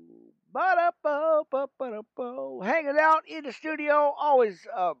 Ba-da-bo, hanging out in the studio. Always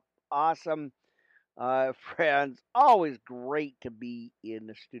awesome, friends. Always great to be in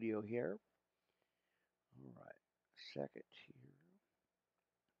the studio here. All right. Second here.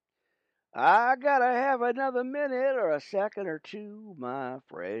 I gotta have another minute or a second or two, my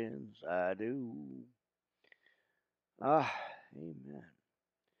friends. I do. Ah, amen.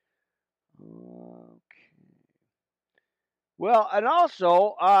 Okay. Well, and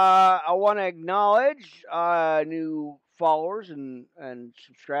also, I want to acknowledge new followers and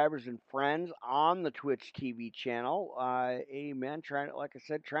subscribers and friends on the Twitch TV channel. Amen. Like I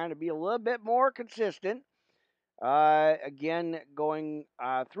said, trying to be a little bit more consistent. Again, going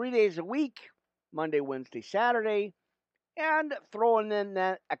 3 days a week, Monday, Wednesday, Saturday, and throwing in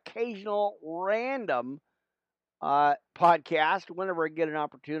that occasional random podcast whenever I get an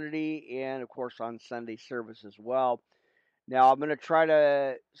opportunity, and of course on Sunday service as well. Now I'm going to try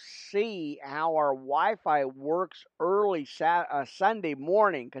to see how our Wi-Fi works early Sunday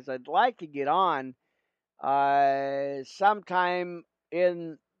morning, because I'd like to get on sometime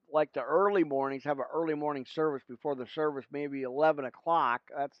in like the early mornings, have an early morning service before the service, maybe 11 o'clock.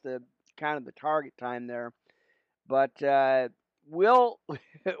 That's the kind of the target time there. But we'll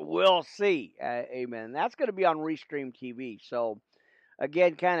we'll see. Amen. That's going to be on Restream TV. So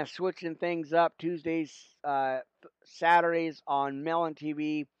again, kind of switching things up. Tuesdays, Saturdays on Melon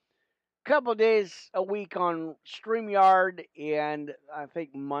TV. Couple days a week on StreamYard, and I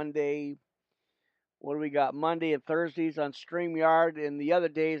think Monday. What do we got? Monday and Thursdays on StreamYard, and the other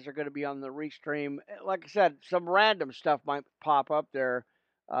days are going to be on the Restream. Like I said, some random stuff might pop up there.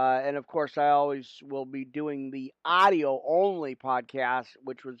 And of course, I always will be doing the audio only podcast,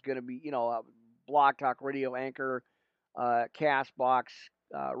 which was going to be, Blog Talk Radio, Anchor, Castbox,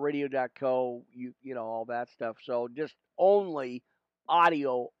 radio.co, all that stuff. So just only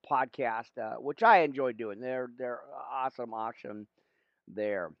audio podcast, which I enjoy doing. They're awesome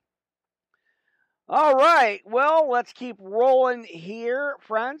there. All right. Well, let's keep rolling here,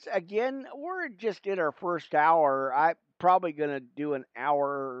 friends. Again, we're just in our first hour. I'm probably going to do an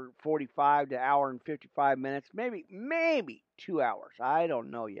hour 45 to hour and 55 minutes, maybe 2 hours. I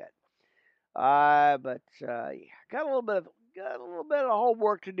don't know yet. But yeah, got a little bit of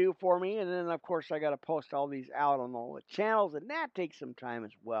homework to do for me, and then of course I got to post all these out on all the channels, and that takes some time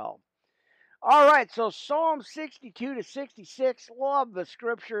as well. All right, so Psalm 62 to 66, love the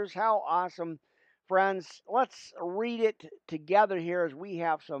scriptures. How awesome, friends. Let's read it together here as we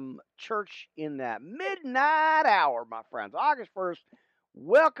have some church in that midnight hour, my friends. August 1st,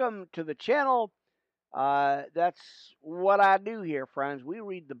 welcome to the channel. That's what I do here, friends. We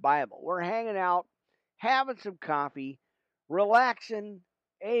read the Bible. We're hanging out, having some coffee, relaxing.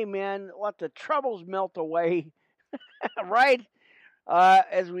 Amen. Let the troubles melt away, right?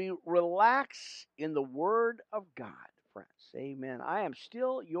 as we relax in the Word of God, friends. Amen. I am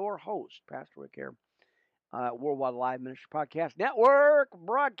still your host, Pastor Rick here, Worldwide Live Ministry Podcast Network,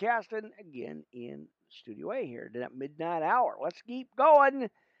 broadcasting again in Studio A here at midnight hour. Let's keep going.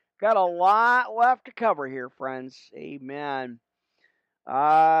 Got a lot left to cover here, friends. Amen.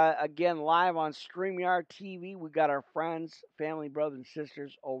 Again, live on StreamYard TV. We got our friends, family, brothers, and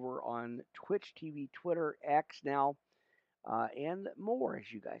sisters over on Twitch TV, Twitter, X now, and more,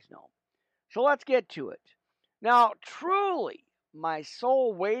 as you guys know. So let's get to it. Now, truly, my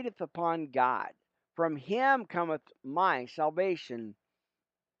soul waiteth upon God. From him cometh my salvation.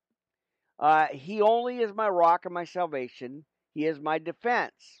 He only is my rock and my salvation. He is my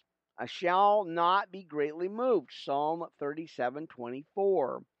defense. I shall not be greatly moved. Psalm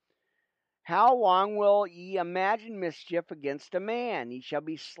 37:24. How long will ye imagine mischief against a man? Ye shall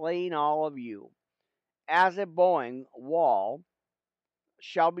be slain all of you. As a bowing wall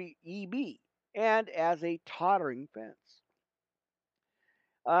shall ye be, and as a tottering fence.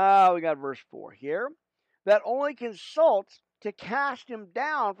 We got verse 4 here. That only consults to cast him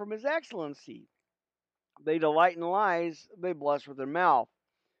down from his excellency. They delight in lies, they bless with their mouth,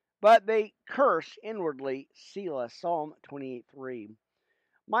 but they curse inwardly. Selah, Psalm 28:3.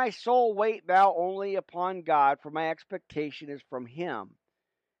 My soul, wait thou only upon God, for my expectation is from him.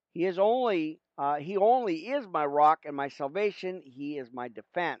 He only is my rock and my salvation. He is my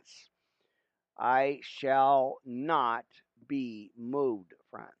defense. I shall not be moved,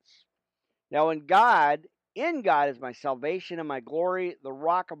 friends. Now in God is my salvation and my glory, the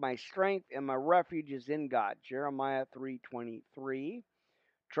rock of my strength, and my refuge is in God. Jeremiah 3:23.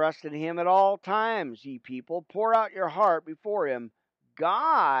 Trust in him at all times, ye people. Pour out your heart before him.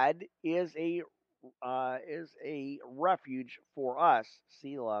 God is a refuge for us.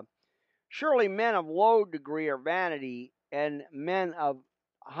 Selah. Surely men of low degree are vanity, and men of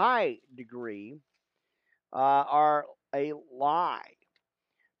high degree are a lie.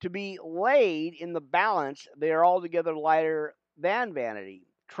 To be laid in the balance, they are altogether lighter than vanity.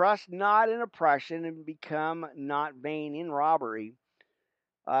 Trust not in oppression, and become not vain in robbery.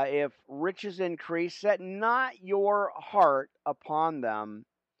 If riches increase, set not your heart upon them.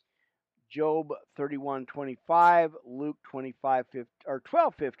 Job 31:25, Luke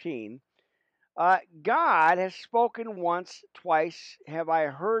 12:15. God has spoken once, twice have I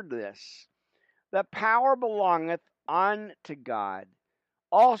heard this. The power belongeth unto God.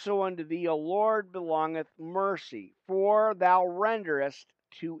 Also unto thee, O Lord, belongeth mercy, for thou renderest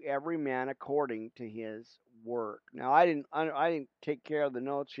to every man according to his work. Now, I didn't take care of the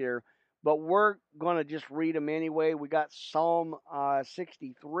notes here, but we're going to just read them anyway. We got Psalm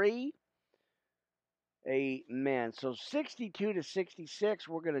 63. Amen. So 62 to 66,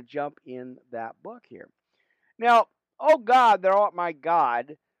 we're going to jump in that book here. Now, O God, thou art my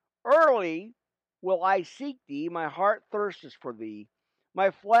God. Early will I seek thee. My heart thirsteth for thee. My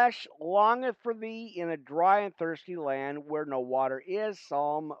flesh longeth for thee in a dry and thirsty land where no water is.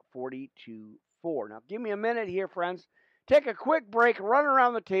 Psalm 42:4. Now, give me a minute here, friends. Take a quick break, run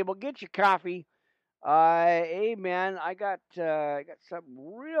around the table, get your coffee. Amen. I got something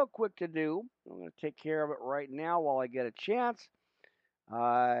real quick to do. I'm going to take care of it right now while I get a chance.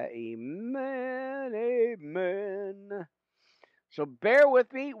 Amen. Amen. So bear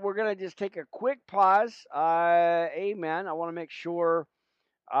with me. We're going to just take a quick pause. Amen. I want to make sure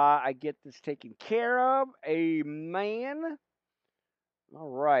I get this taken care of. Amen.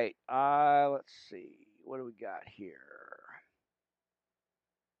 All right. Let's see. What do we got here?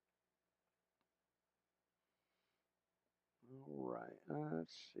 All right.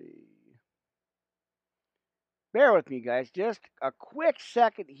 Let's see. Bear with me, guys. Just a quick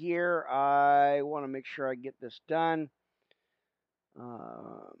second here. I want to make sure I get this done.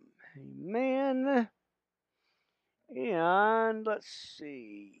 Amen. And let's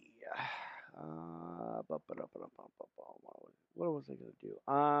see. What was I going to do?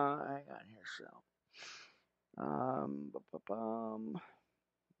 Hang on here.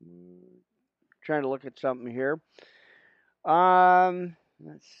 Trying to look at something here.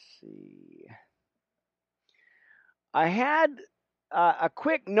 Let's see. I had a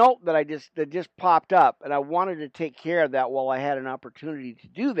quick note that just popped up, and I wanted to take care of that while I had an opportunity to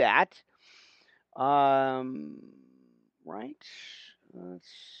do that. Right. Let's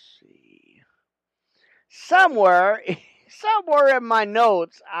see. Somewhere in my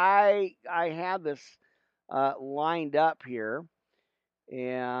notes, I had this lined up here,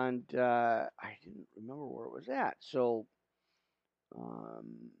 and I didn't remember where it was at. So, all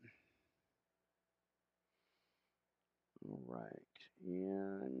right,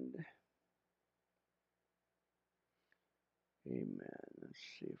 and amen.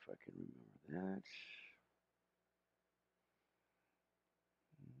 that.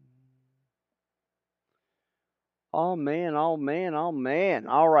 Oh man, oh man, oh man.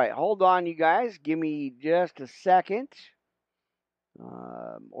 All right, hold on, you guys. Give me just a second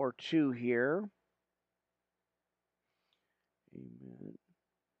or two here. Amen.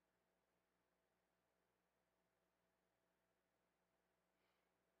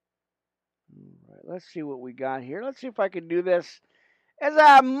 All right, let's see what we got here. Let's see if I can do this as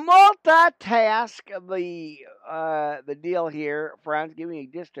a multitask. The deal here, friends. Give me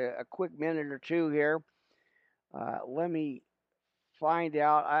just a quick minute or two here. Let me find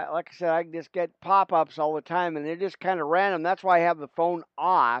out. Like I said, I just get pop-ups all the time, and they're just kind of random. That's why I have the phone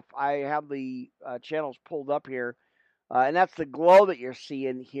off. I have the channels pulled up here, and that's the glow that you're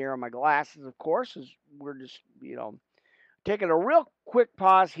seeing here on my glasses. Of course, is we're just taking a real quick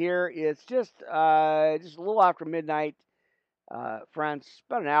pause here. It's just a little after midnight, friends.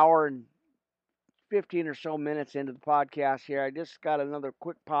 About an hour and 15 or so minutes into the podcast here. I just got another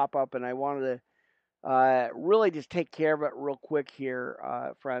quick pop-up, and I wanted to really just take care of it real quick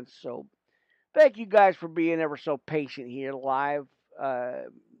here, friends. So thank you guys for being ever so patient here live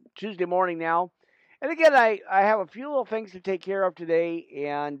Tuesday morning now. And again, I have a few little things to take care of today,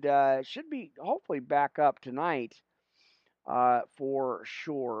 and should be hopefully back up tonight for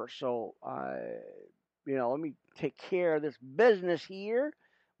sure. So, let me take care of this business here,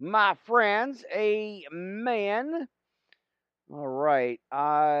 my friends. Amen. All right.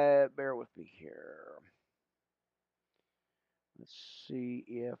 Bear with me here. Let's see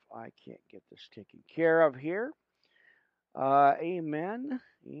if I can't get this taken care of here. Amen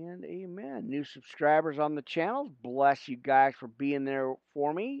and amen. New subscribers on the channel. Bless you guys for being there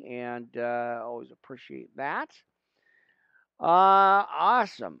for me, and always appreciate that.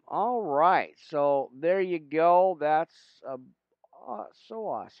 Awesome. All right. So there you go. That's so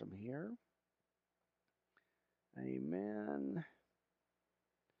awesome here. Amen.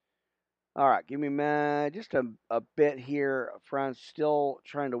 All right, give me just a bit here, friends. Still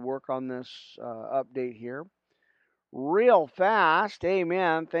trying to work on this update here. Real fast.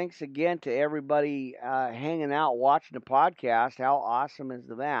 Amen. Thanks again to everybody hanging out, watching the podcast. How awesome is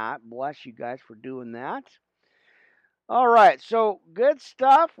that? Bless you guys for doing that. All right, so good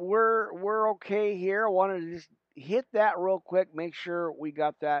stuff. We're okay here. I wanted to just hit that real quick, make sure we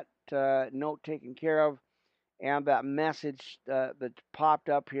got that note taken care of, and that message that popped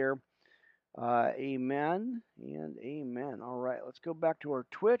up here. Amen and amen. All right, let's go back to our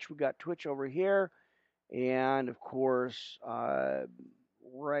Twitch. We got Twitch over here, and of course,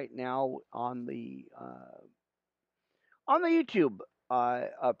 right now on the YouTube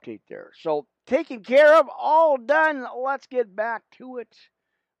update there. So taken care of, all done. Let's get back to it,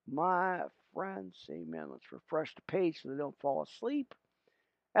 my friends. Amen. Let's refresh the page so they don't fall asleep.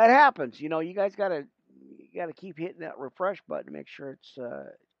 That happens. You guys gotta keep hitting that refresh button to make sure it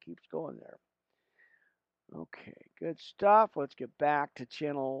keeps going there. Okay, good stuff. Let's get back to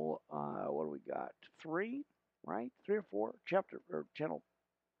channel. What do we got? 3, right? 3 or 4? Channel.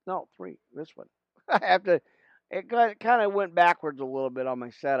 No, 3. This one. I have to. It kind of went backwards a little bit on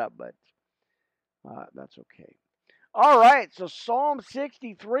my setup, but that's okay. All right, so Psalm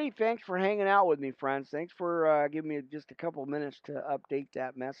 63. Thanks for hanging out with me, friends. Thanks for giving me just a couple minutes to update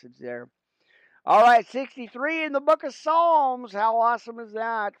that message there. All right, 63 in the book of Psalms. How awesome is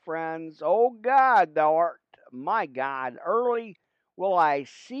that, friends? Oh God, thou art my God. Early will I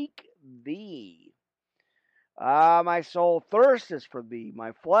seek thee. My soul thirsteth for thee.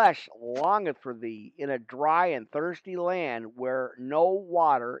 My flesh longeth for thee in a dry and thirsty land where no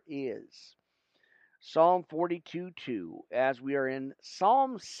water is. Psalm 42:2. As we are in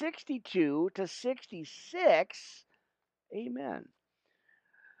Psalm 62 to 66. Amen.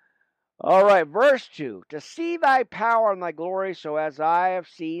 All right, verse 2. To see thy power and thy glory, so as I have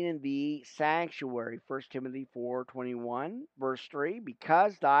seen in thee sanctuary. 1 Timothy 4:21. Verse 3.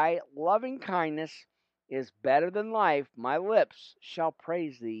 Because thy loving kindness is better than life, my lips shall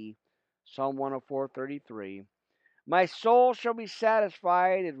praise thee. Psalm 104:33. My soul shall be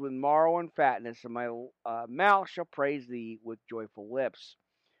satisfied as with marrow and fatness, and my mouth shall praise thee with joyful lips.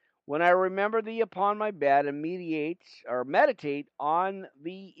 When I remember thee upon my bed and meditate on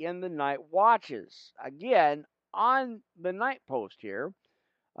thee in the night watches. Again, on the night post here,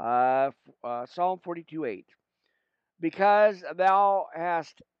 Psalm 42:8. Because thou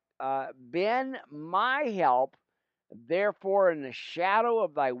hast been my help, therefore in the shadow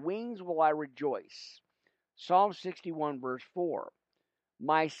of thy wings will I rejoice. Psalm 61, verse 4.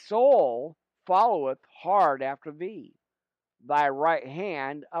 My soul followeth hard after thee. Thy right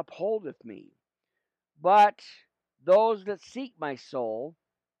hand upholdeth me. But those that seek my soul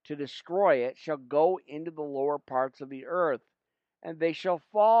to destroy it shall go into the lower parts of the earth, and they shall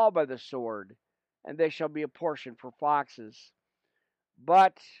fall by the sword, and they shall be a portion for foxes.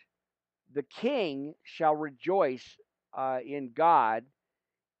 But the king shall rejoice in God.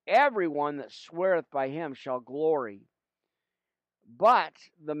 Everyone that sweareth by him shall glory. But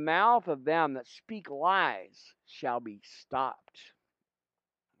the mouth of them that speak lies shall be stopped.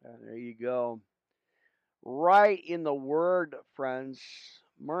 There you go. Right in the word, friends.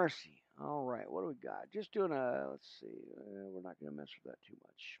 Mercy. All right, what do we got? Just doing let's see. We're not going to mess with that too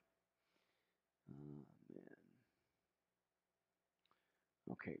much. Oh, man.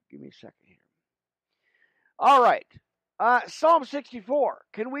 Okay, give me a second here. All right. Psalm 64.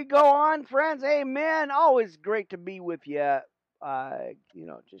 Can we go on, friends? Amen. Always great to be with you.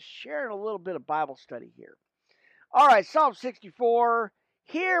 Just sharing a little bit of Bible study here. All right, Psalm 64.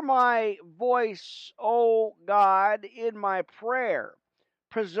 Hear my voice, O God, in my prayer.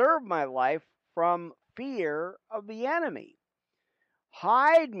 Preserve my life from fear of the enemy.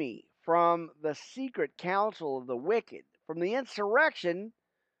 Hide me from the secret counsel of the wicked, from the insurrection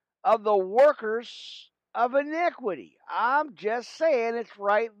of the workers of iniquity. I'm just saying it's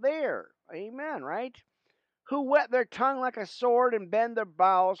right there. Amen, right? Who whet their tongue like a sword and bend their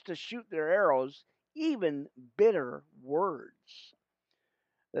bows to shoot their arrows, even bitter words,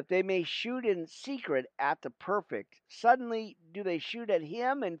 that they may shoot in secret at the perfect. Suddenly do they shoot at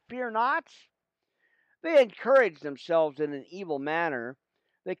him and fear not? They encourage themselves in an evil manner.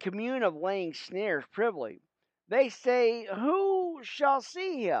 They commune of laying snares privily. They say, who shall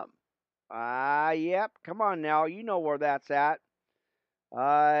see him? Yep. Come on now. You know where that's at.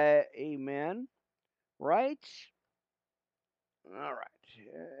 Amen. Right? All right.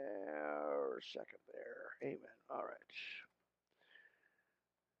 A second there. Amen. All right.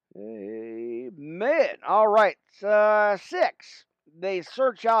 Amen. All right. 6. They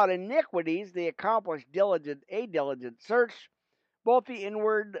search out iniquities. They accomplish a diligent search, both the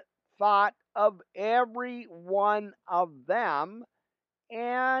inward thought of every one of them,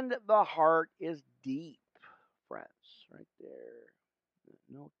 and the heart is deep, friends. Right there.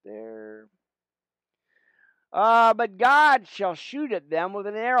 Note there. But God shall shoot at them with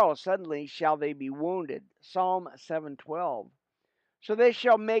an arrow. Suddenly shall they be wounded. Psalm 7:12. So they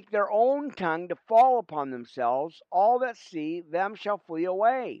shall make their own tongue to fall upon themselves. All that see them shall flee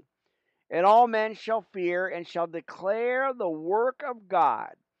away. And all men shall fear and shall declare the work of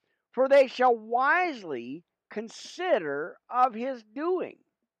God. For they shall wisely consider of his doing.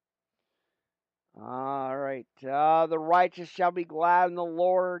 All right. The righteous shall be glad in the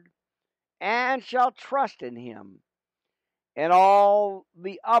Lord and shall trust in him. And all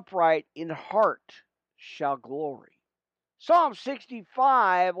the upright in heart shall glory. Psalm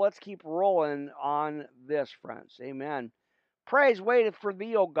 65, let's keep rolling on this, friends. Amen. Praise waiteth for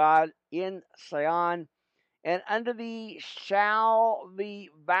thee, O God, in Sion, and unto thee shall the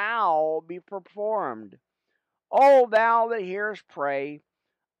vow be performed. O thou that hearest pray,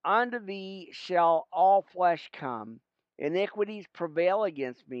 unto thee shall all flesh come. Iniquities prevail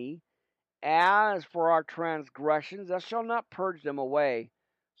against me. As for our transgressions, thou shalt not purge them away.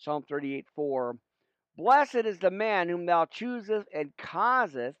 Psalm 38:4. Blessed is the man whom thou choosest and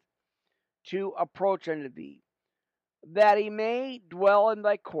causest to approach unto thee, that he may dwell in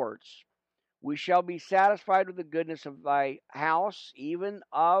thy courts. We shall be satisfied with the goodness of thy house, even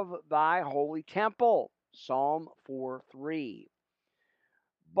of thy holy temple. Psalm 4:3.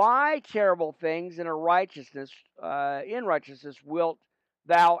 By terrible things in righteousness wilt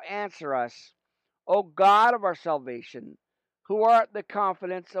thou answer us, O God of our salvation, who art the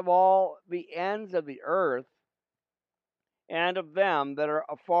confidence of all the ends of the earth, and of them that are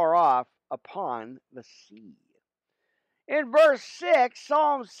afar off upon the sea. In verse 6,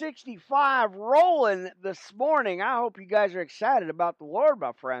 Psalm 65, rolling this morning. I hope you guys are excited about the Lord,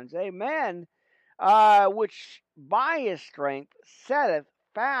 my friends. Amen. Which by his strength setteth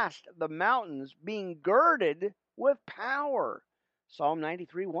fast the mountains, being girded with power. Psalm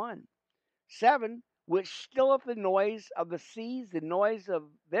 93:1. 7, which stilleth the noise of the seas, the noise of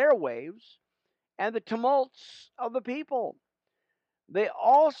their waves, and the tumults of the people. They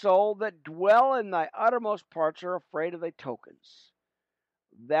also that dwell in thy uttermost parts are afraid of thy tokens.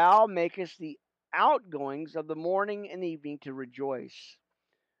 Thou makest the outgoings of the morning and evening to rejoice.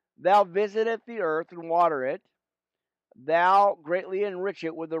 Thou visiteth the earth and water it. Thou greatly enrich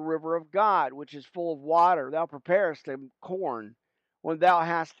it with the river of God, which is full of water. Thou preparest the corn when thou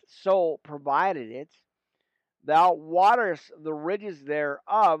hast so provided it. Thou waterest the ridges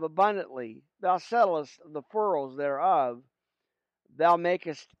thereof abundantly. Thou settlest the furrows thereof. Thou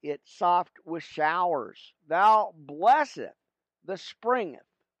makest it soft with showers. Thou blesseth the springeth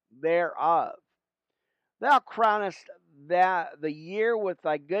thereof. Thou crownest the year with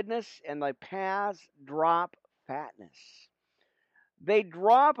thy goodness, and thy paths drop fatness. They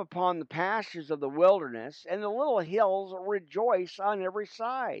drop upon the pastures of the wilderness, and the little hills rejoice on every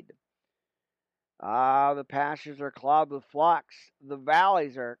side. Ah, the pastures are clogged with flocks, the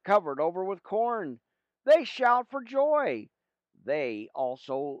valleys are covered over with corn. They shout for joy. They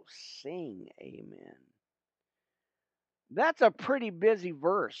also sing. Amen. That's a pretty busy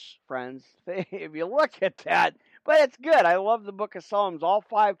verse, friends. If you look at that, but it's good. I love the Book of Psalms. All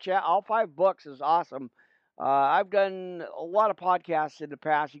five books is awesome. I've done a lot of podcasts in the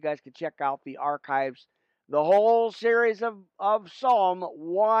past. You guys can check out the archives. The whole series of Psalm,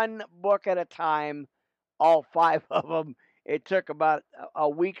 one book at a time, all five of them. It took about a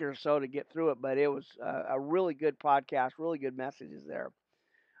week or so to get through it, but it was a really good podcast, really good messages there.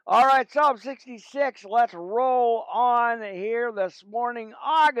 All right, Psalm 66. Let's roll on here this morning,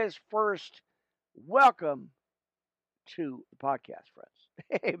 August 1st. Welcome to the podcast,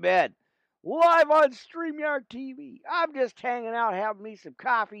 friends. Amen. Live on StreamYard TV. I'm just hanging out, having me some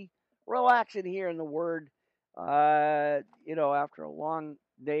coffee, relaxing here in the Word. After a long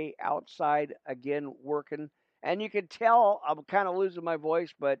day outside, again, working. And you can tell I'm kind of losing my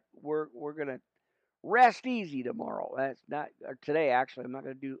voice, but we're going to rest easy tomorrow. That's not, or today, actually. I'm not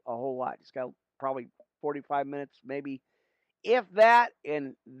going to do a whole lot. Just got probably 45 minutes, maybe, if that,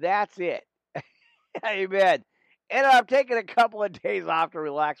 and that's it. Amen. And I'm taking a couple of days off to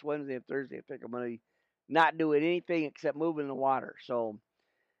relax Wednesday and Thursday. I think I'm going to be not doing anything except moving the water. So,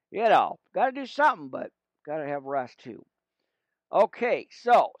 got to do something, but got to have rest too. Okay,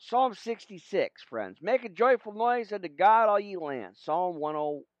 so Psalm 66, friends. Make a joyful noise unto God, all ye lands. Psalm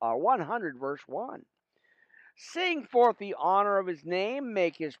 100, verse 1. Sing forth the honor of his name,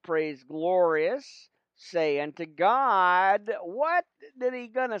 make his praise glorious. Say unto God, what did he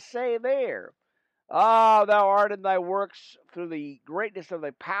gonna say there? Ah, thou art in thy works, through the greatness of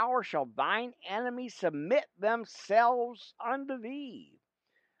thy power shall thine enemies submit themselves unto thee.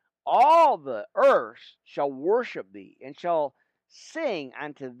 All the earth shall worship thee, and shall sing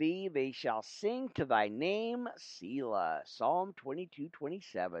unto thee. They shall sing to thy name, Selah. Psalm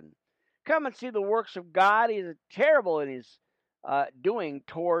 22:27. Come and see the works of God. He is terrible in his doing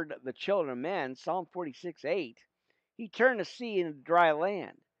toward the children of men. Psalm 46:8. He turned the sea into dry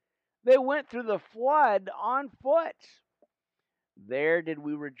land. They went through the flood on foot. There did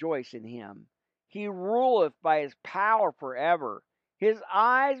we rejoice in him. He ruleth by his power forever. His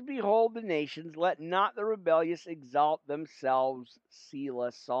eyes behold the nations. Let not the rebellious exalt themselves.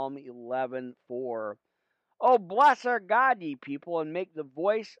 Selah. Psalm 11:4. Oh, bless our God, ye people, and make the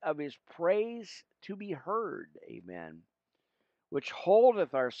voice of his praise to be heard. Amen. Which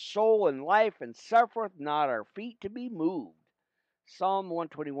holdeth our soul in life, and suffereth not our feet to be moved. Psalm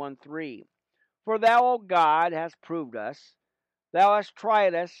 121:3. For thou, O God, hast proved us. Thou hast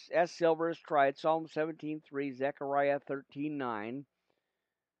tried us as silver is tried. Psalm 17:3, Zechariah 13:9.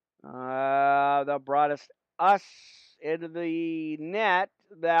 Thou broughtest us into the net.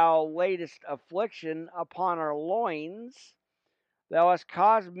 Thou laidest affliction upon our loins. Thou hast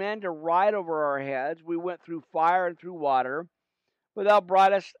caused men to ride over our heads. We went through fire and through water, but thou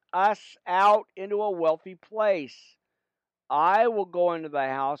broughtest us out into a wealthy place. I will go into thy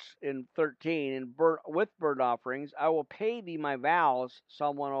house in 13 and with burnt offerings. I will pay thee my vows,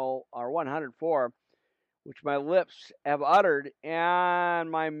 Psalm 104, which my lips have uttered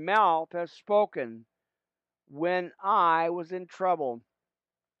and my mouth has spoken when I was in trouble.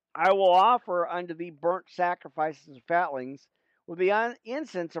 I will offer unto thee burnt sacrifices of fatlings with the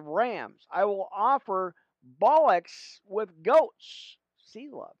incense of rams. I will offer bullocks with goats.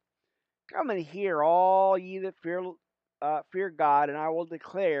 Selah. Come and hear, all ye that fear God, and I will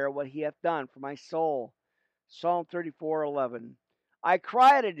declare what he hath done for my soul. Psalm 34:11. I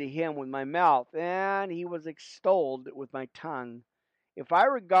cried unto him with my mouth, and he was extolled with my tongue. If I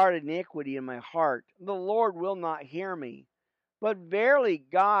regard iniquity in my heart, the Lord will not hear me. But verily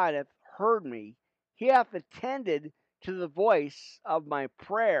God hath heard me. He hath attended to the voice of my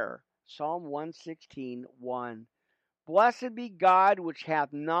prayer. Psalm 116:1. Blessed be God, which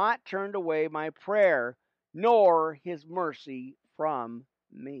hath not turned away my prayer, nor his mercy from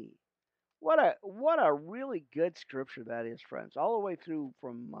me. What a really good scripture that is, friends. All the way through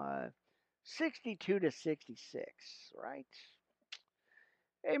from 62 to 66, right?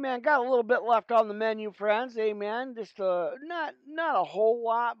 Amen. Got a little bit left on the menu, friends. Amen. Just not a whole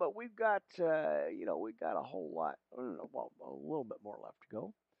lot, but we've got we got a whole lot. Well, a little bit more left to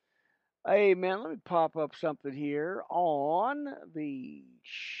go. Amen. Let me pop up something here on the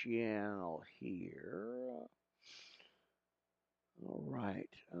channel here. All right.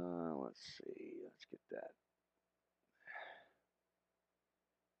 Let's see. Let's get that.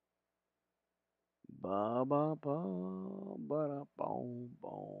 Ba ba ba ba da boom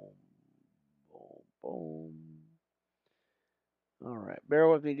boom boom boom. All right. Bear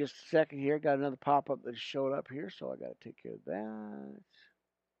with me just a second here. Got another pop up that showed up here, so I got to take care of that.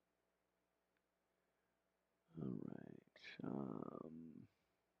 All right.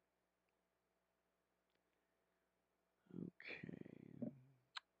 Okay.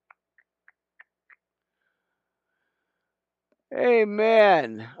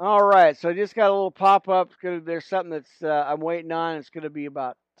 Amen. All right. So I just got a little pop up. There's something that's I'm waiting on. It's going to be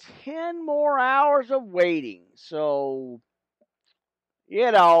about 10 more hours of waiting. So,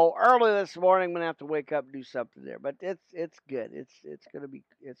 early this morning I'm going to have to wake up and do something there. But it's good. It's going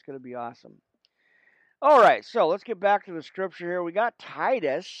to be awesome. All right. So, let's get back to the scripture here. We got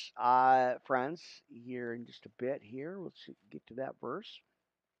Titus, friends, here in just a bit here. Let's get to that verse.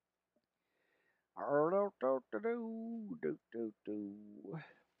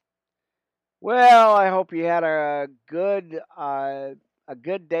 Well, I hope you had a good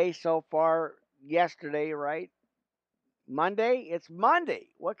day so far. Yesterday, right? Monday. It's Monday.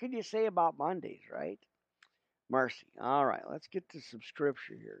 What can you say about Mondays, right? Mercy. All right, let's get to some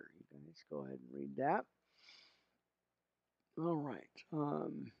scripture here. Let's go ahead and read that. All right.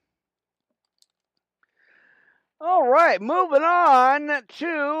 All right, moving on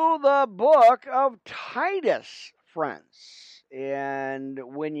to the book of Titus, friends. And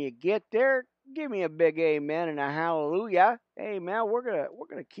when you get there, give me a big amen and a hallelujah. Amen. We're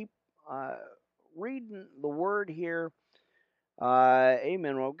gonna keep uh, reading the word here.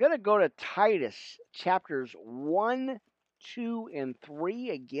 Amen. We're gonna go to Titus chapters 1, 2, and 3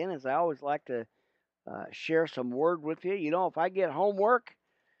 again, as I always like to share some word with you. If I get homework,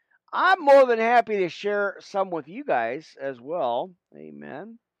 I'm more than happy to share some with you guys as well.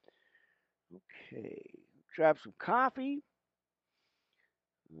 Amen. Okay. Grab some coffee.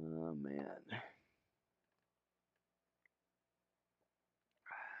 Oh, man.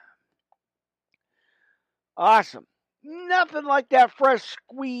 Awesome. Nothing like that fresh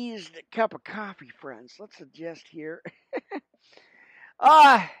squeezed cup of coffee, friends. Let's adjust here.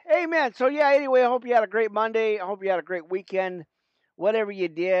 Amen. So, yeah, anyway, I hope you had a great Monday. I hope you had a great weekend. Whatever you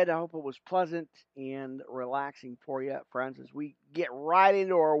did, I hope it was pleasant and relaxing for you, friends, as we get right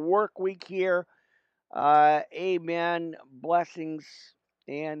into our work week here. Amen. Blessings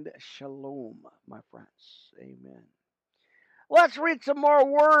and shalom, my friends. Amen. Let's read some more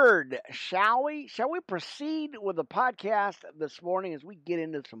word, shall we? Shall we proceed with the podcast this morning as we get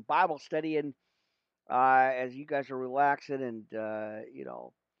into some Bible study and as you guys are relaxing and,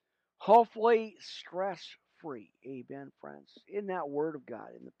 hopefully stress free. Amen, friends. In that word of God,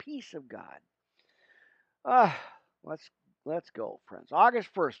 in the peace of God. Uh, let's let's go, friends.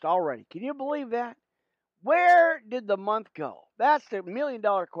 August 1st already. Can you believe that? Where did the month go? That's the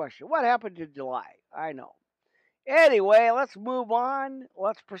 $1,000,000 question. What happened to July? I know. Anyway, let's move on.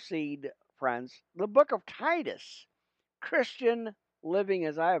 Let's proceed, friends. The book of Titus, Christian living,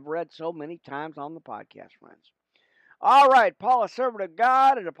 as I have read so many times on the podcast, friends. All right, Paul, a servant of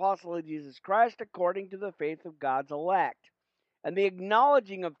God and apostle of Jesus Christ, according to the faith of God's elect, and the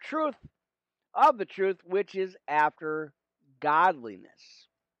acknowledging of the truth which is after godliness,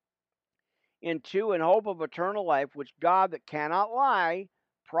 into and hope of eternal life, which God that cannot lie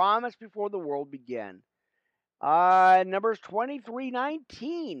promised before the world began. Numbers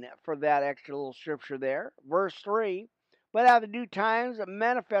 23:19 for that extra little scripture there. Verse 3, but at the due times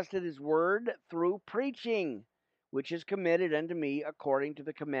manifested his word through preaching, which is committed unto me according to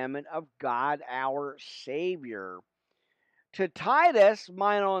the commandment of God our Savior. To Titus,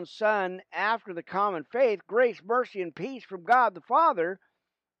 mine own son, after the common faith, grace, mercy, and peace from God the Father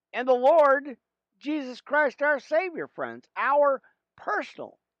and the Lord Jesus Christ our Savior, friends, our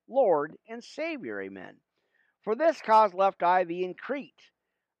personal Lord and Savior. Amen. For this cause left I thee in Crete,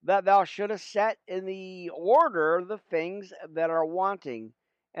 that thou shouldest set in the order the things that are wanting,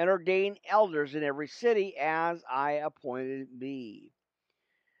 and ordain elders in every city, as I appointed thee.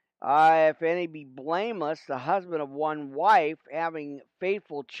 If any be blameless, the husband of one wife, having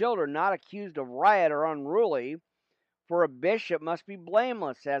faithful children, not accused of riot or unruly, for a bishop must be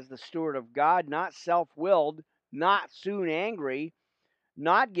blameless as the steward of God, not self-willed, not soon angry,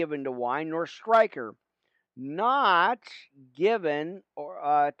 not given to wine, nor striker, not given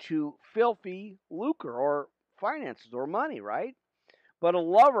to filthy lucre or finances or money, right? But a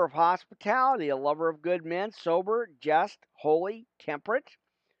lover of hospitality, a lover of good men, sober, just, holy, temperate.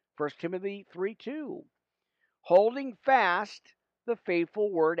 1 Timothy 3:2. Holding fast the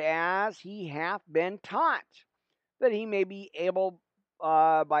faithful word as he hath been taught, that he may be able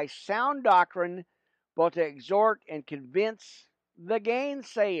by sound doctrine both to exhort and convince the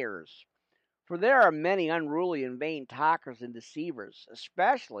gainsayers. For there are many unruly and vain talkers and deceivers,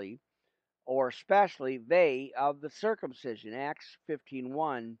 especially they of the circumcision, Acts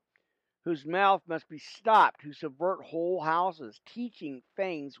 15:1, whose mouth must be stopped, who subvert whole houses, teaching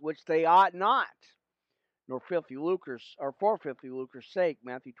things which they ought not, nor filthy lucre's, or for filthy lucre's sake,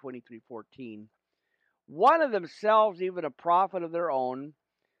 Matthew 23:14. One of themselves, even a prophet of their own,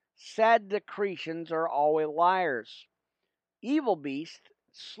 said the Cretians are always liars, evil beasts,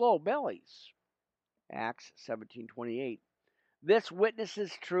 slow bellies, Acts 17:28. This witness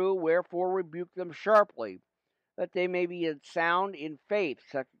is true, wherefore rebuke them sharply, that they may be sound in faith,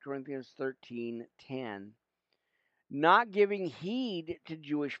 2 Corinthians 13:10. Not giving heed to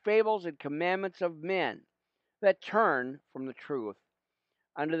Jewish fables and commandments of men that turn from the truth.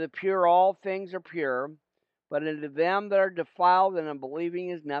 Unto the pure all things are pure, but unto them that are defiled and unbelieving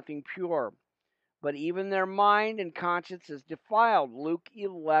is nothing pure. But even their mind and conscience is defiled. Luke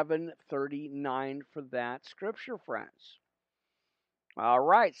 11:39 for that scripture, friends. All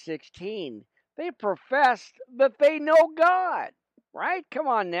right, 16. They professed that they know God, right? Come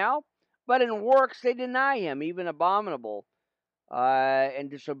on now. But in works they deny him, even abominable and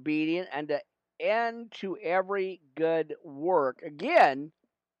disobedient, and to end to every good work. Again,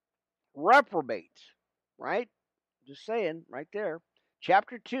 reprobates, right? Just saying, right there.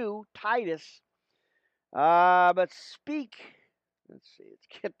 Chapter 2, Titus. But speak. Let's see,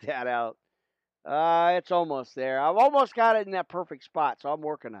 let's get that out. It's almost there. I've almost got it in that perfect spot, so I'm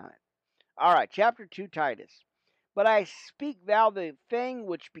working on it. All right, chapter 2, Titus. But I speak thou the thing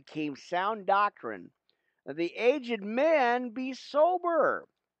which became sound doctrine, that the aged men be sober.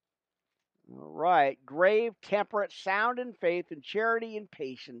 All right, grave, temperate, sound in faith and charity and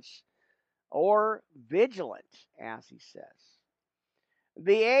patience, or vigilant, as he says.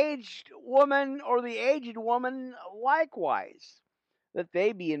 The aged woman or the aged woman likewise, that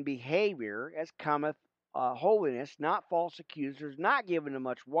they be in behavior as cometh holiness, not false accusers, not given to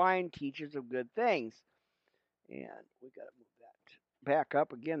much wine, teachers of good things. And we got to move that back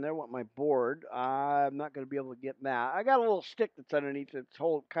up again. There went my board. I'm not going to be able to get that. I got a little stick that's underneath that's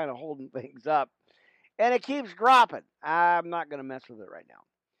kind of holding things up, and it keeps dropping. I'm not going to mess with it right now.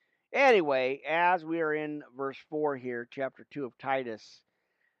 Anyway, as we are in verse 4 here, chapter 2 of Titus,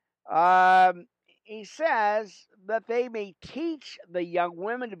 he says that they may teach the young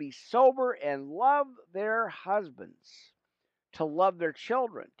women to be sober and love their husbands, to love their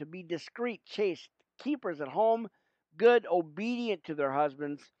children, to be discreet, chaste, keepers at home, good, obedient to their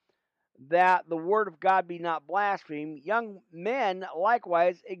husbands, that the word of God be not blasphemed. Young men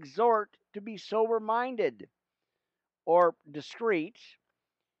likewise exhort to be sober-minded or discreet,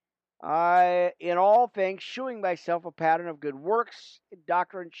 in all things, shewing thyself a pattern of good works,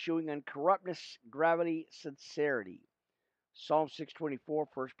 doctrine, shewing uncorruptness, gravity, sincerity. Psalm 6:24,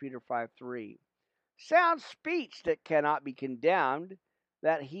 1 Peter 5:3. Sound speech that cannot be condemned,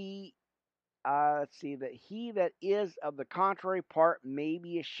 that he that is of the contrary part may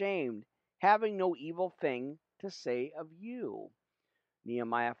be ashamed, having no evil thing to say of you.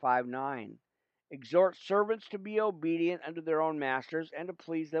 Nehemiah 5:9. Exhort servants to be obedient unto their own masters, and to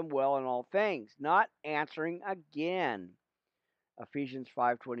please them well in all things, not answering again. Ephesians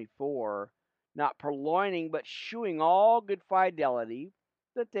 5:24. Not purloining, but shewing all good fidelity,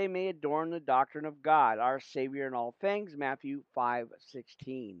 that they may adorn the doctrine of God, our Savior in all things. Matthew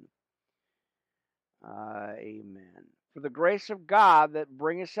 5:16. Amen. For the grace of God that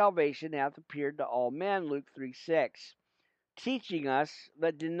bringeth salvation hath appeared to all men. Luke 3:6. Teaching us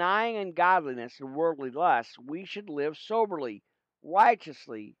that denying ungodliness and worldly lusts, we should live soberly,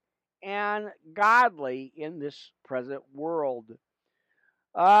 righteously, and godly in this present world.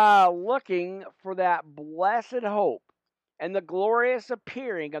 Looking for that blessed hope and the glorious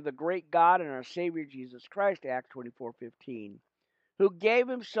appearing of the great God and our Savior Jesus Christ, Acts 24:15, who gave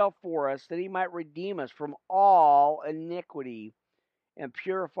himself for us that he might redeem us from all iniquity and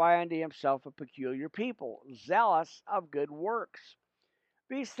purify unto himself a peculiar people, zealous of good works.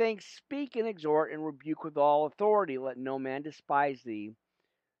 These things speak and exhort and rebuke with all authority. Let no man despise thee.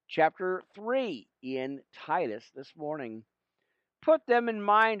 Chapter 3 in Titus this morning. Put them in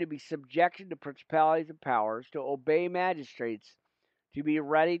mind to be subjected to principalities and powers, to obey magistrates, to be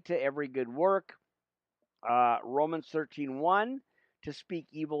ready to every good work. Romans 13:1. To speak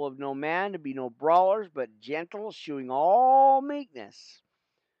evil of no man, to be no brawlers, but gentle, shewing all meekness.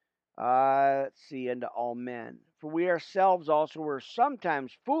 Unto all men. For we ourselves also were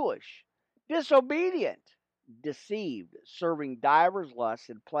sometimes foolish, disobedient, deceived, serving divers lusts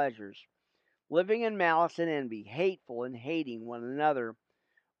and pleasures, living in malice and envy, hateful and hating one another.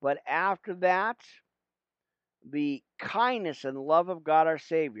 But after that, the kindness and love of God our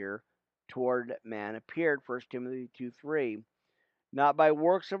Savior toward man appeared, 1 Timothy 2:3, not by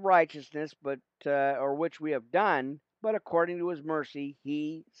works of righteousness, but or which we have done, but according to his mercy,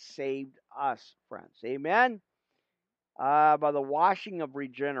 he saved us, friends. Amen? By the washing of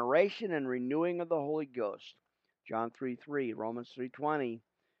regeneration and renewing of the Holy Ghost, John 3:3, Romans 3:20,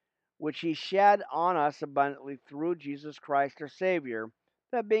 which he shed on us abundantly through Jesus Christ our Savior,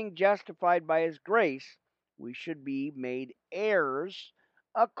 that being justified by his grace, we should be made heirs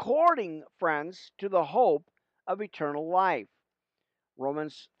according, friends, to the hope of eternal life.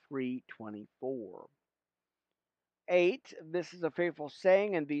 Romans 3:24. 8. This is a faithful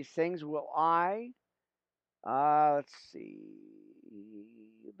saying, and these things will I, let's see,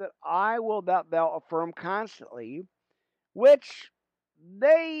 that thou affirm constantly, which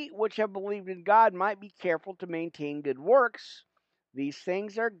they which have believed in God might be careful to maintain good works. These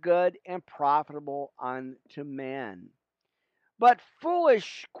things are good and profitable unto men. But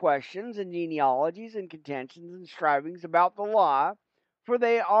foolish questions and genealogies and contentions and strivings about the law, for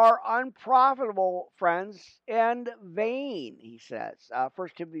they are unprofitable, friends, and vain, he says.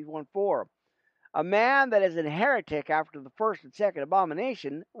 1 Timothy 1:4. A man that is an heretic after the first and second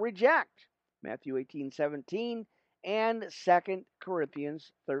abomination, reject. Matthew 18:17 and 2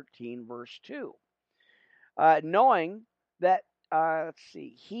 Corinthians 13, verse 2. Knowing that,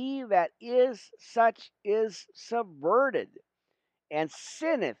 he that is such is subverted, and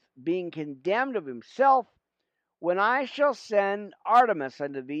sinneth, being condemned of himself, when I shall send Artemas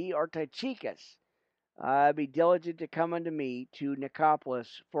unto thee, or Tychicus, be diligent to come unto me to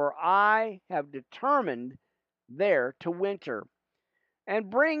Nicopolis, for I have determined there to winter, and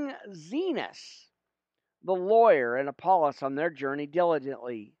bring Zenas, the lawyer, and Apollos on their journey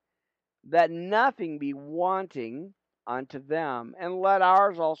diligently, that nothing be wanting unto them, and let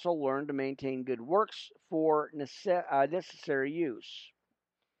ours also learn to maintain good works for necessary use.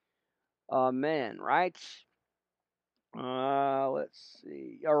 Amen, right? Let's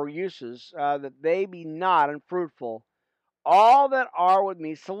see. Or uses, that they be not unfruitful. All that are with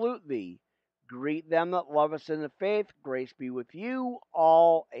me salute thee. Greet them that love us in the faith. Grace be with you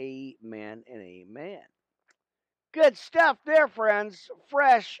all. Amen and amen. Good stuff there, friends.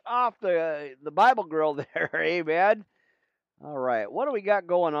 Fresh off the Bible grill there. Amen. All right. What do we got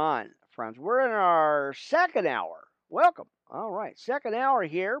going on, friends? We're in our second hour. Welcome. All right. Second hour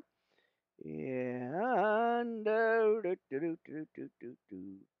here. And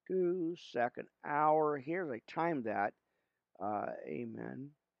second hour. Here's I timed that. Amen.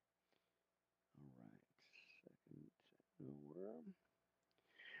 All right.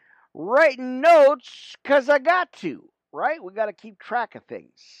 Writing notes because I got to, right? We got to keep track of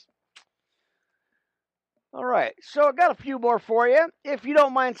things. All right, so I got a few more for you. If you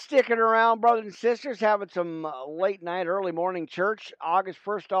don't mind sticking around, brothers and sisters, having some late night, early morning church, August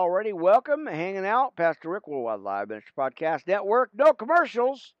 1st already. Welcome, hanging out. Pastor Rick Worldwide Live Ministry Podcast Network. No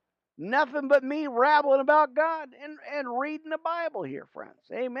commercials, nothing but me rattling about God and reading the Bible here,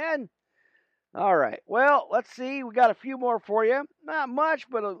 friends. Amen. All right, well, let's see. We got a few more for you. Not much,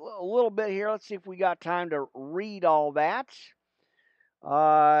 but a little bit here. Let's see if we got time to read all that.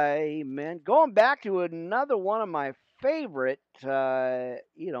 Amen. Going back to another one of my favorite, my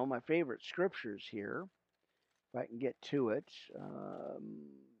favorite scriptures here. If I can get to it. All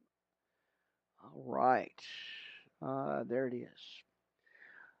right. There it is.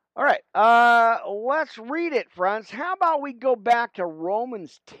 All right. Let's read it, friends. How about we go back to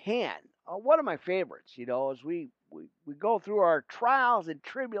Romans 10? One of my favorites, as we go through our trials and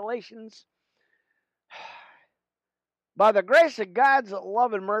tribulations. By the grace of God's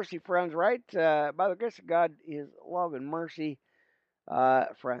love and mercy, friends, right? By the grace of God, His love and mercy,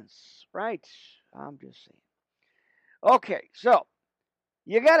 friends, right? I'm just saying. Okay, so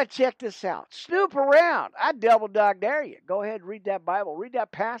you got to check this out. Snoop around. I double dog dare you. Go ahead and read that Bible. Read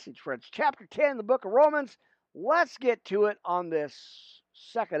that passage, friends. Chapter 10, the book of Romans. Let's get to it on this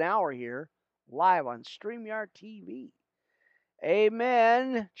second hour here, live on StreamYard TV.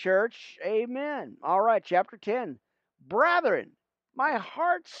 Amen, church. Amen. All right, chapter 10. Brethren, my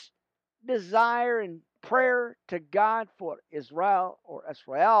heart's desire and prayer to God for Israel,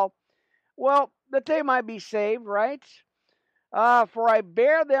 well, that they might be saved, right? For I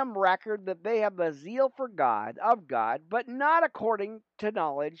bear them record that they have the zeal for God, of God, but not according to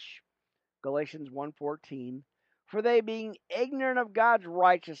knowledge. Galatians 1:14. For they being ignorant of God's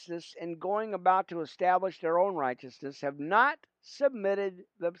righteousness and going about to establish their own righteousness, have not submitted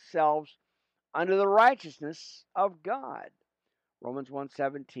themselves unto the righteousness of God. Romans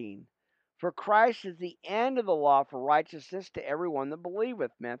 1:17. For Christ is the end of the law for righteousness to everyone that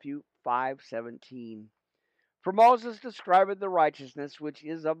believeth. Matthew 5:17. For Moses describeth the righteousness which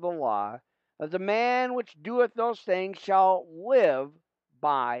is of the law, that the man which doeth those things shall live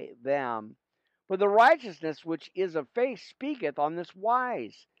by them. For the righteousness which is of faith speaketh on this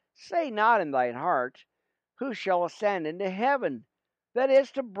wise, say not in thine heart, who shall ascend into heaven? That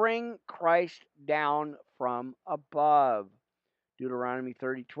is to bring Christ down from above. Deuteronomy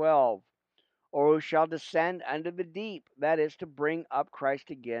 30:12. Or who shall descend unto the deep? That is to bring up Christ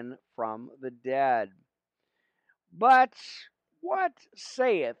again from the dead. But what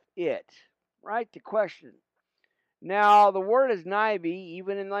saith it? Right? The question. Now the word is nigh thee,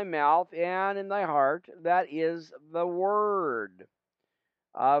 even in thy mouth and in thy heart. That is the word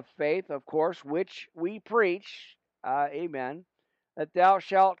of faith, of course, which we preach. Amen. That thou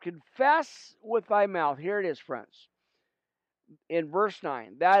shalt confess with thy mouth. Here it is, friends. In verse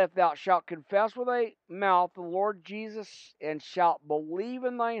 9, that if thou shalt confess with thy mouth the Lord Jesus, and shalt believe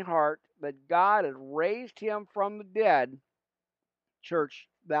in thine heart that God hath raised him from the dead, church,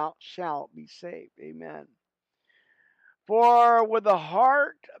 thou shalt be saved. Amen. For with the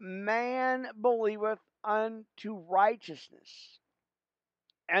heart man believeth unto righteousness,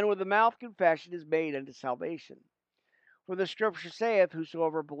 and with the mouth confession is made unto salvation. For the scripture saith,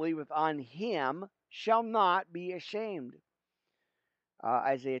 whosoever believeth on him shall not be ashamed.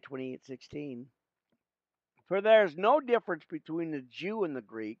 Isaiah 28:16. For there is no difference between the Jew and the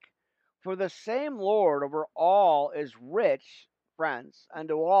Greek, for the same Lord over all is rich, friends,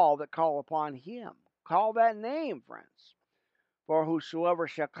 unto all that call upon him. Call that name, friends. For whosoever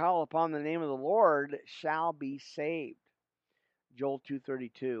shall call upon the name of the Lord shall be saved. Joel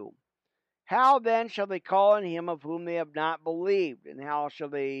 2:32. How then shall they call on him of whom they have not believed? And how shall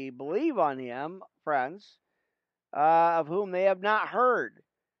they believe on him, friends, of whom they have not heard?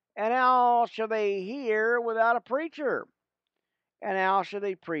 And how shall they hear without a preacher? And how shall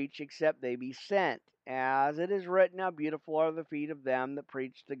they preach except they be sent? As it is written, how beautiful are the feet of them that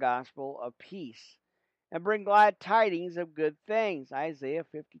preach the gospel of peace, and bring glad tidings of good things. Isaiah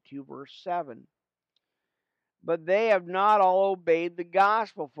 52, verse 7. But they have not all obeyed the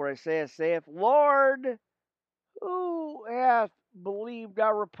gospel. For Isaiah saith, Lord, who hath believed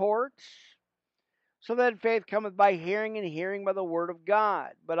our reports? So then faith cometh by hearing, and hearing by the word of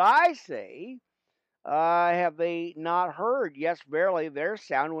God. But I say, have they not heard? Yes, verily, their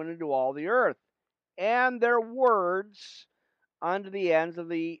sound went into all the earth, and their words unto the ends of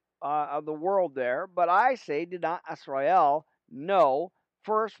the world there. But I say, did not Israel know?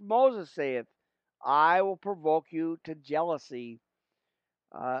 First Moses saith, I will provoke you to jealousy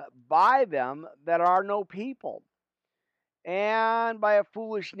by them that are no people, and by a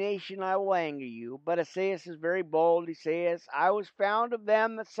foolish nation I will anger you. But Esaias is very bold. He says, I was found of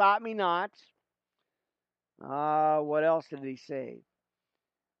them that sought me not. What else did he say?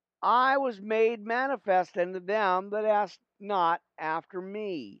 I was made manifest unto them that asked not after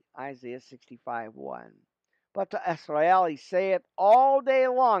me. Isaiah 65:1. But to Israel he saith, all day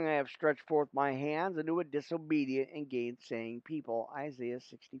long I have stretched forth my hands unto a disobedient and gainsaying people. Isaiah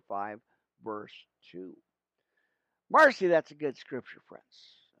 65, verse 2. Mercy, that's a good scripture,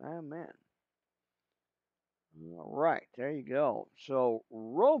 friends. Amen. All right, there you go. So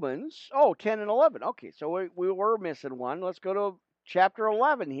Romans, 10 and 11. Okay, so we were missing one. Let's go to chapter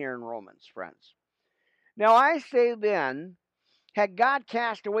 11 here in Romans, friends. Now I say then, had God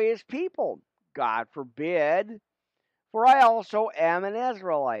cast away his people? God forbid. For I also am an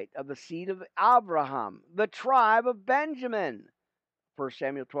Israelite of the seed of Abraham, the tribe of Benjamin. 1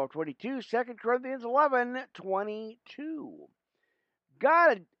 Samuel 12:22, 2 Corinthians 11:22.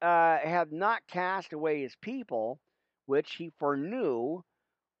 God hath not cast away his people, which he foreknew.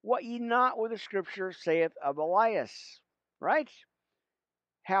 What ye not where the scripture saith of Elias, right?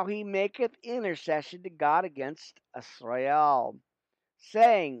 How he maketh intercession to God against Israel,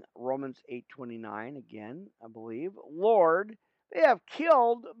 saying, Romans 8:29 again, I believe, Lord, they have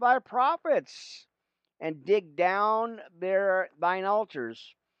killed thy prophets, and digged down thine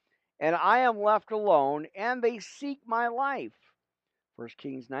altars, and I am left alone, and they seek my life. 1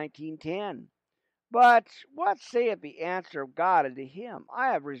 Kings 19:10. But what saith the answer of God unto him?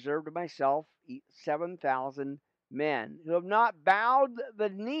 I have reserved to myself 7,000 men who have not bowed the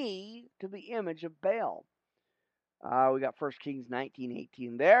knee to the image of Baal. We got 1 Kings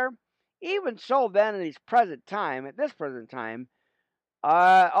 19:18 there. Even so, then, at this present time,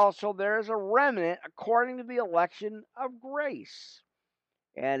 also there is a remnant according to the election of grace.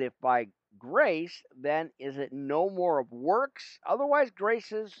 And if by grace, then is it no more of works? Otherwise,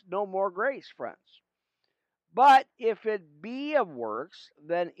 grace is no more grace, friends. But if it be of works,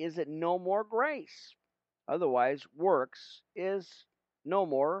 then is it no more grace? Otherwise, works is no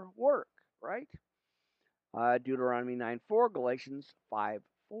more work, right? Deuteronomy 9:4, Galatians 5:4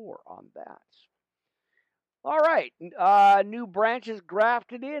 on that. All right, new branches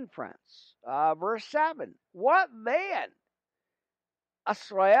grafted in, friends. Verse 7. What then?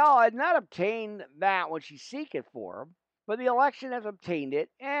 Israel had not obtained that which he seeketh for, but the election has obtained it,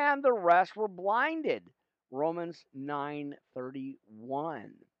 and the rest were blinded. Romans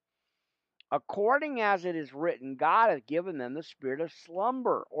 9:31. According as it is written, God hath given them the spirit of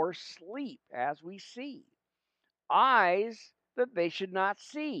slumber or sleep, as we see, eyes that they should not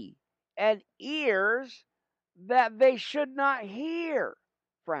see, and ears that they should not hear,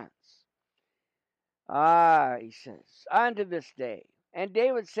 friends. He says, unto this day. And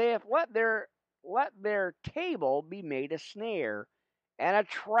David saith, let their table be made a snare, and a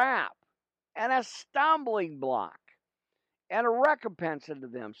trap, and a stumbling block, and a recompense unto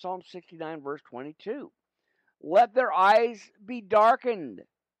them. Psalm 69, verse 22. Let their eyes be darkened,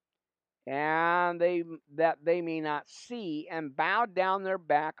 and that they may not see, and bow down their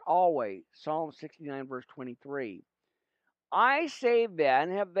back always. Psalm 69, verse 23. I say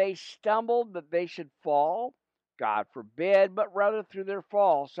then, have they stumbled that they should fall? God forbid, but rather through their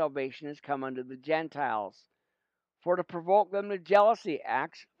fall salvation is come unto the Gentiles, for to provoke them to jealousy.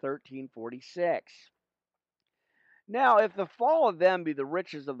 Acts 13:46. Now, if the fall of them be the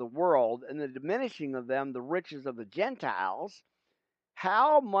riches of the world, and the diminishing of them the riches of the Gentiles,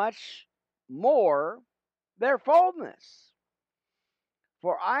 how much more their fullness?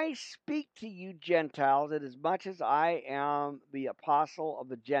 For I speak to you Gentiles, inasmuch as I am the apostle of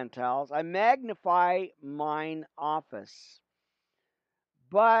the Gentiles, I magnify mine office.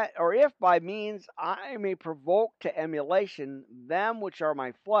 But, or if by means I may provoke to emulation them which are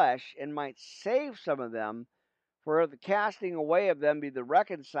my flesh, and might save some of them, for if the casting away of them be the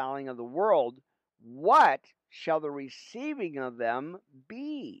reconciling of the world, what shall the receiving of them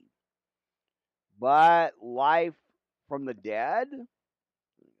be? But life from the dead?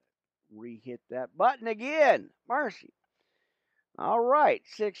 Re-hit that button again. Mercy. All right,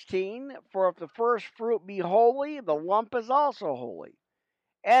 16. For if the first fruit be holy, the lump is also holy.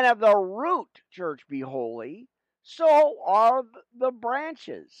 And if the root, church, be holy, so are the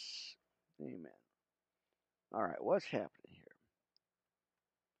branches. Amen. All right, what's happening here?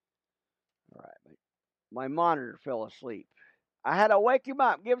 All right, my monitor fell asleep. I had to wake him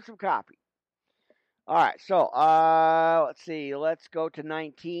up, give him some coffee. All right, so let's see. Let's go to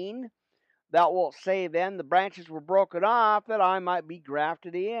 19. Thou wilt say then, the branches were broken off that I might be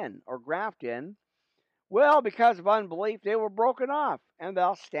grafted in, or graft in. Well, because of unbelief they were broken off, and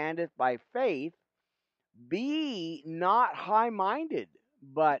thou standest by faith. Be not high-minded,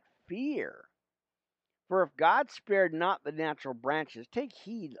 but fear. For if God spared not the natural branches, take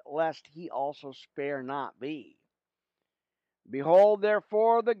heed lest he also spare not thee. Behold,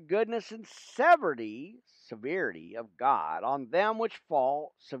 therefore, the goodness and severity of God on them which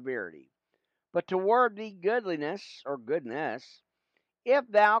fall severity. But toward thee goodliness, or goodness, if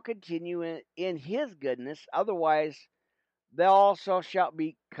thou continue in his goodness, otherwise thou also shalt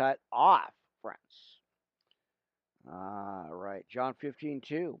be cut off, friends. Right, John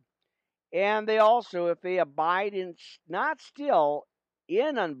 15:2. And they also, if they abide in not still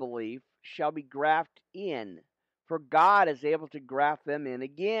in unbelief, shall be grafted in, for God is able to graft them in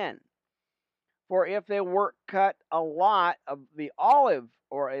again. For if they were cut a lot of the olive,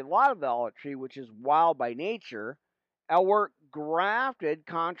 or a lot of the olive tree, which is wild by nature, and were grafted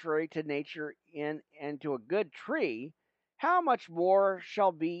contrary to nature into a good tree, how much more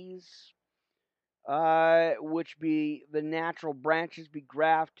shall these, which be the natural branches, be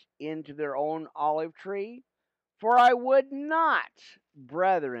grafted into their own olive tree? For I would not,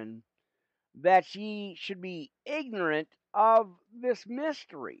 brethren, that ye should be ignorant of this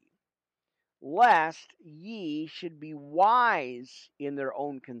mystery, lest ye should be wise in their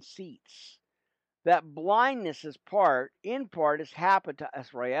own conceits, that blindness in part is happened to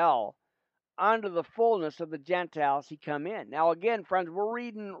Israel, unto the fullness of the Gentiles he come in. Now again, friends, we're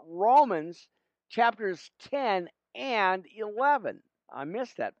reading Romans chapters 10 and 11. I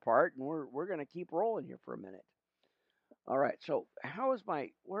missed that part, and we're going to keep rolling here for a minute. All right, so how is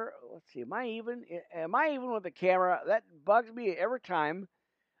let's see, am I even with the camera? That bugs me every time.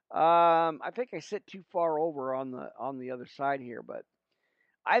 I think I sit too far over on the other side here, but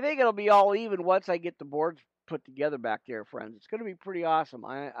I think it'll be all even once I get the boards put together back there, friends. It's going to be pretty awesome.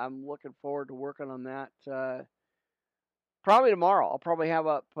 I'm looking forward to working on that. Probably tomorrow. I'll probably have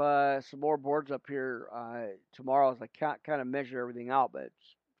up some more boards up here tomorrow as I kind of measure everything out. But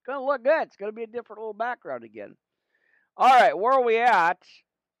it's It's going to look good. It's going to be a different little background again. All right, where are we at?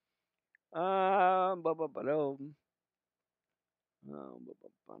 Forgot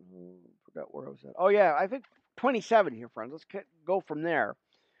where I was at. Oh, yeah, I think 27 here, friends. Let's go from there.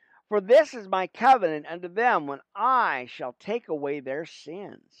 For this is my covenant unto them when I shall take away their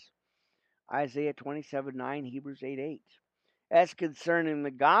sins. Isaiah 27:9, Hebrews 8:8. As concerning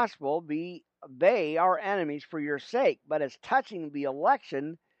the gospel, they are enemies for your sake, but as touching the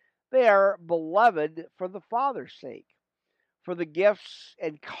election, they are beloved for the Father's sake. For the gifts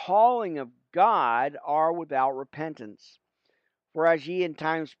and calling of God are without repentance. For as ye in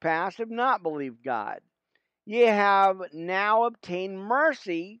times past have not believed God, ye have now obtained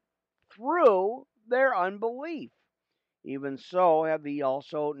mercy through their unbelief. Even so have ye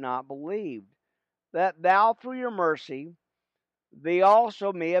also not believed, that thou through your mercy they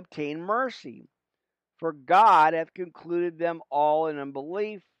also may obtain mercy. For God hath concluded them all in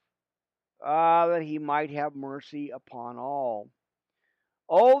unbelief, that he might have mercy upon all.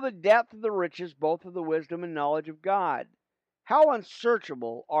 Oh, the depth of the riches, both of the wisdom and knowledge of God! How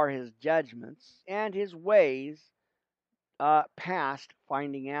unsearchable are his judgments, and his ways past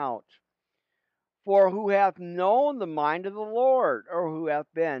finding out. For who hath known the mind of the Lord, or who hath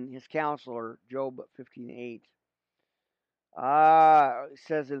been his counselor? Job 15:8. It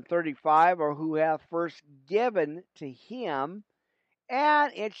says in 35, or who hath first given to him,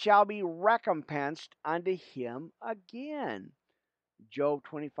 and it shall be recompensed unto him again. Job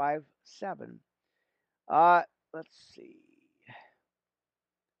 25:7. Let's see.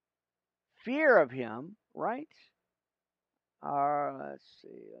 Fear of him, right? Let's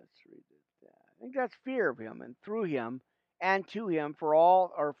see. Let's read it. I think that's fear of him, and through him, and to him for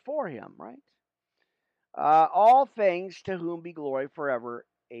all, or for him, right? All things to whom be glory forever.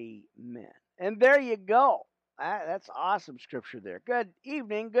 Amen. And there you go. That's awesome scripture there. Good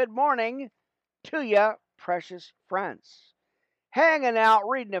evening, good morning to you, precious friends. Hanging out,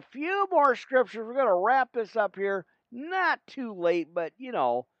 reading a few more scriptures. We're going to wrap this up here. Not too late, but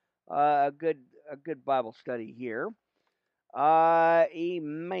a good Bible study here.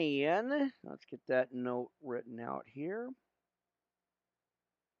 Amen. Let's get that note written out here.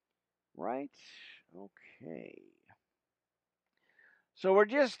 Right? Okay. So we're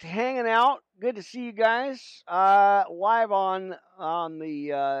just hanging out. Good to see you guys live on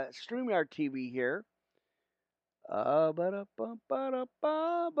the StreamYard TV here.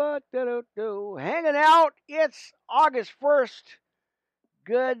 Hanging out. It's August 1st.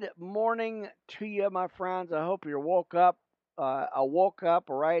 Good morning to you, my friends. I hope you're woke up, all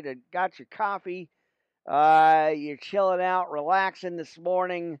right, and got your coffee. You're chilling out, relaxing this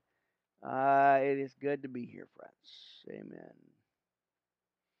morning. It is good to be here, friends. Amen.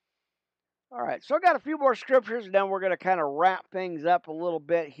 All right, so I got a few more scriptures, and then we're going to kind of wrap things up a little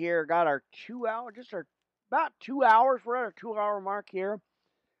bit here. Got our 2 hour, about 2 hours. We're at our 2 hour mark here.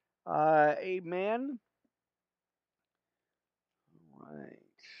 Amen. All right.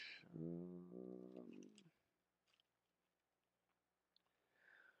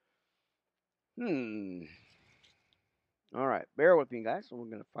 All right, bear with me, guys. So we're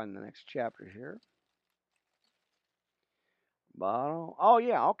going to find the next chapter here. Bottle. Oh,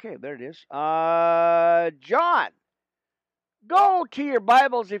 yeah, okay, there it is. John, go to your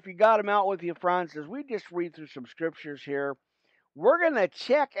Bibles if you got them out with you, friends, as we just read through some scriptures here. We're going to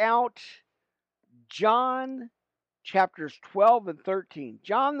check out John chapters 12 and 13.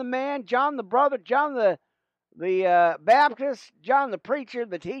 John the man, John the brother, John the Baptist, John the preacher,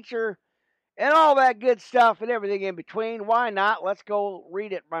 the teacher, and all that good stuff and everything in between. Why not? Let's go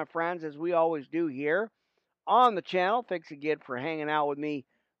read it, my friends, as we always do here on the channel. Thanks again for hanging out with me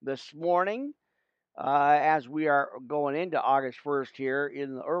this morning as we are going into August 1st here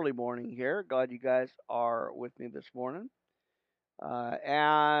in the early morning here. Glad you guys are with me this morning.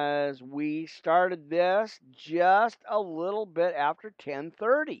 As we started this just a little bit after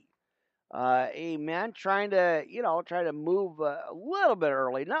 10:30. Amen. Trying to move a little bit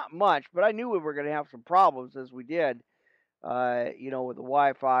early, not much, but I knew we were going to have some problems as we did, with the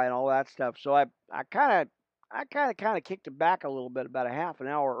Wi-Fi and all that stuff. So I kind of kicked it back a little bit, about a half an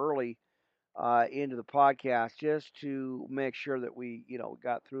hour early, into the podcast, just to make sure that we,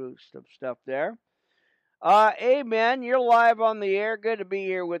 got through some stuff there. Amen. You're live on the air. Good to be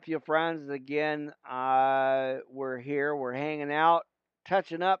here with you, friends. Again, we're here. We're hanging out,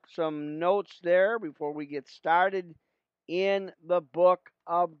 touching up some notes there before we get started in the book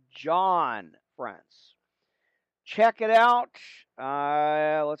of John, friends. Check it out.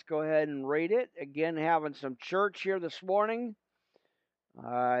 Let's go ahead and read it. Again, having some church here this morning.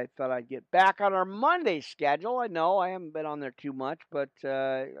 I thought I'd get back on our Monday schedule. I know I haven't been on there too much, but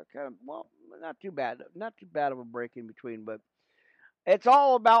not too bad. Not too bad of a break in between, but it's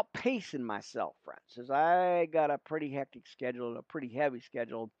all about pacing myself, friends, as I got a pretty hectic schedule and a pretty heavy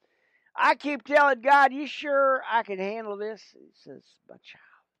schedule. I keep telling God, "You sure I can handle this?" He says, "But child,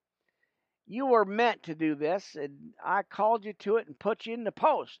 you were meant to do this, and I called you to it and put you in the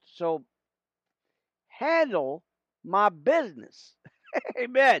post. So handle my business."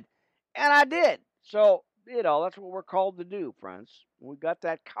 Amen. And I did. So, that's what we're called to do, friends. We got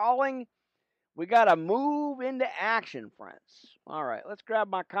that calling. We got to move into action, friends. All right, let's grab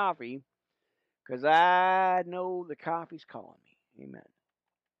my coffee because I know the coffee's calling me. Amen.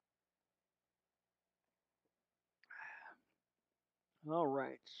 All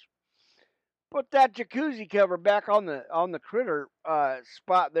right. Put that jacuzzi cover back on the critter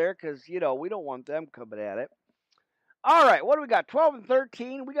spot there because we don't want them coming at it. All right, what do we got? 12 and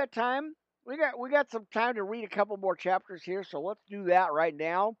 13. We got time. We got some time to read a couple more chapters here, so let's do that right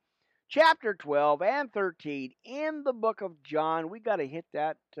now. Chapter 12 and 13 in the book of John. We got to hit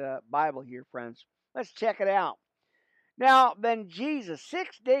that Bible here, friends. Let's check it out. Now, then Jesus,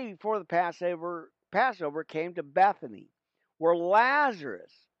 6 days before the Passover came to Bethany, where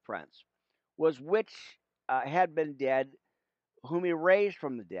Lazarus, friends, was which had been dead, whom he raised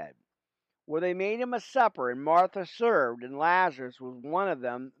from the dead. Where they made him a supper, and Martha served, and Lazarus was one of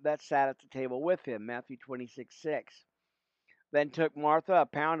them that sat at the table with him. Matthew 26:6. Then took Martha a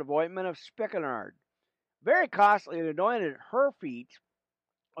pound of ointment of spikenard, very costly, and anointed her feet,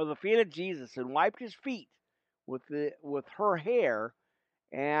 or the feet of Jesus, and wiped his feet with her hair,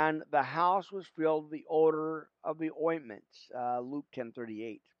 and the house was filled with the odor of the ointment. Luke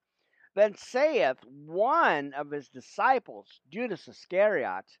 10:38. Then saith one of his disciples, Judas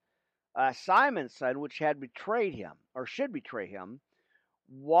Iscariot, Simon's son, which had betrayed him, or should betray him,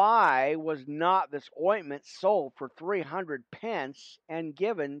 why was not this ointment sold for 300 pence and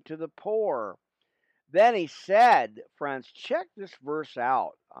given to the poor? Then he said, friends, check this verse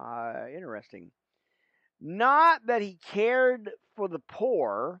out. Interesting. Not that he cared for the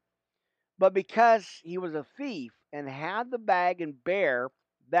poor, but because he was a thief and had the bag and bare,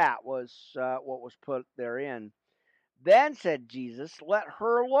 that was what was put therein. Then said Jesus, let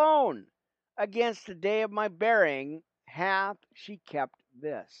her alone. Against the day of my burying hath she kept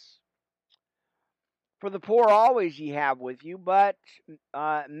this. For the poor always ye have with you, but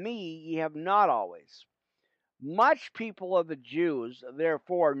me ye have not always. Much people of the Jews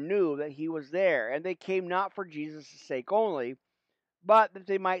therefore knew that he was there, and they came not for Jesus' sake only, but that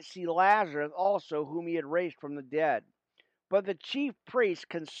they might see Lazarus also, whom he had raised from the dead. But the chief priests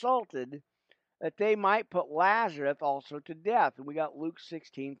consulted that they might put Lazarus also to death. And we got Luke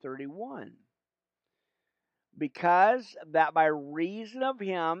 16:31. Because that by reason of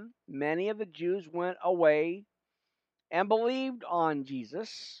him, many of the Jews went away and believed on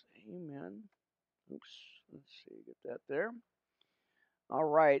Jesus. Amen. Oops. Let's see. Get that there. All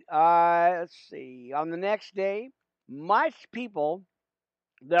right. Let's see. On the next day, much people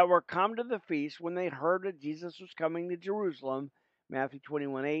that were come to the feast when they heard that Jesus was coming to Jerusalem, Matthew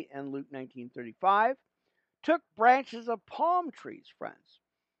 21:8 and Luke 19:35, took branches of palm trees, friends,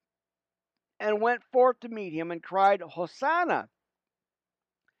 and went forth to meet him and cried, Hosanna!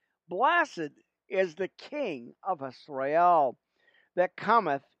 Blessed is the King of Israel that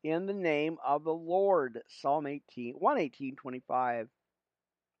cometh in the name of the Lord. Psalm 118:25.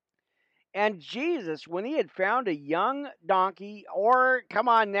 And Jesus, when he had found a young donkey, or come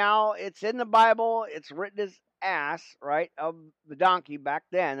on now, it's in the Bible, it's written as ass, right, of the donkey back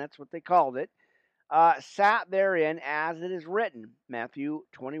then, that's what they called it, sat therein as it is written, Matthew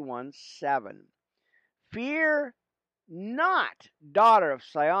 21:7. Fear not, daughter of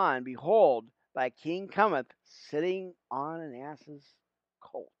Sion, behold, thy king cometh, sitting on an ass's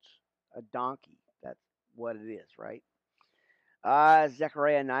colt, a donkey. That's what it is, right?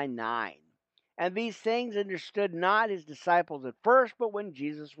 Zechariah 9:9. And these things understood not his disciples at first, but when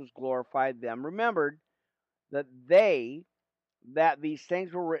Jesus was glorified, them remembered that these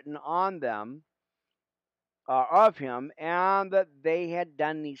things were written on them of him, and that they had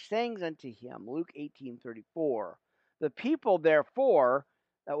done these things unto him. Luke 18:34. The people, therefore,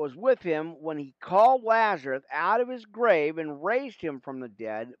 that was with him when he called Lazarus out of his grave and raised him from the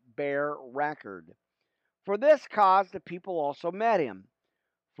dead, bear record. For this cause the people also met him.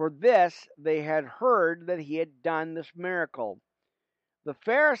 For this they had heard that he had done this miracle. The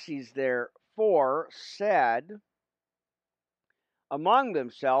Pharisees therefore said among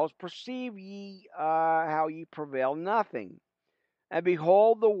themselves, perceive ye how ye prevail nothing. And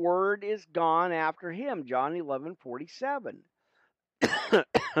behold, the word is gone after him. John 11:47.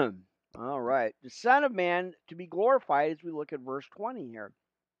 All right. The Son of Man to be glorified as we look at verse 20 here.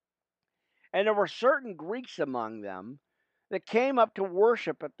 And there were certain Greeks among them that came up to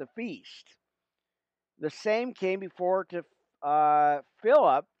worship at the feast. The same came before to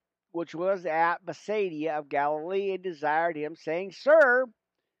Philip, which was at Bethsaida of Galilee, and desired him, saying, Sir,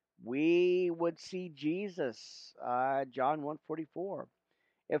 we would see Jesus. John 1:44.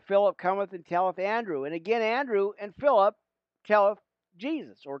 If Philip cometh and telleth Andrew, and again Andrew and Philip telleth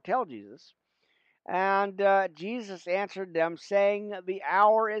Jesus, or tell Jesus. And Jesus answered them, saying, The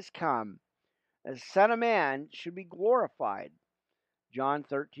hour is come, as the Son of Man should be glorified. John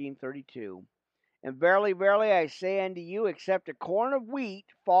 13:32. And verily, verily, I say unto you, except a corn of wheat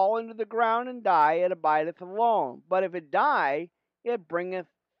fall into the ground and die, it abideth alone. But if it die, it bringeth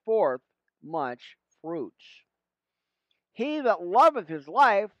forth much fruit. He that loveth his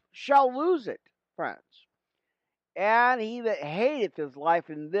life shall lose it, friends. And he that hateth his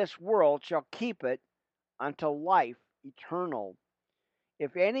life in this world shall keep it unto life eternal.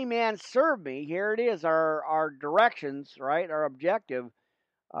 If any man serve me, here it is, our directions, right? Our objective.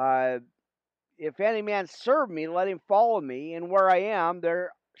 If any man serve me, let him follow me, and where I am,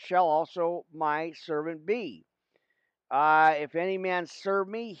 there shall also my servant be. If any man serve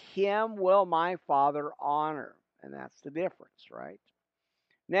me, him will my Father honor. And that's the difference, right?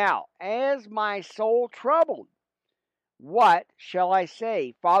 Now, as my soul troubled, what shall I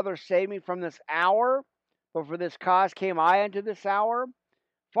say? Father, save me from this hour, for this cause came I unto this hour.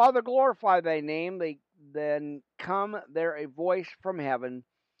 Father, glorify thy name. Then come there a voice from heaven,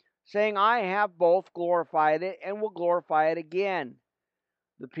 saying, I have both glorified it and will glorify it again.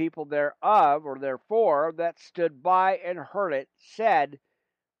 The people thereof, or therefore, that stood by and heard it, said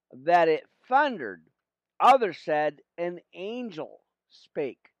that it thundered. Others said, an angel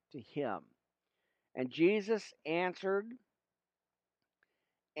spake to him. And Jesus answered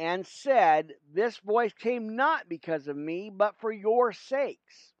and said, This voice came not because of me, but for your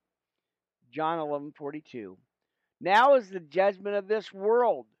sakes. John 11:42. Now is the judgment of this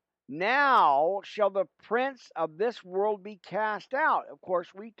world. Now shall the prince of this world be cast out. Of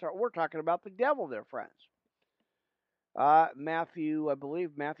course, we're talking about the devil there, friends. Matthew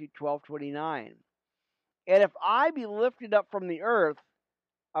 12:29. And if I be lifted up from the earth,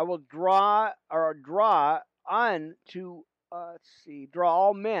 I will draw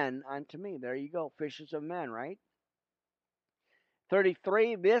all men unto me. There you go, fishers of men, right?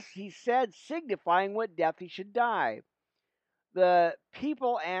 33, this he said, signifying what death he should die. The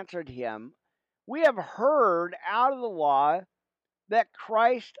people answered him, We have heard out of the law that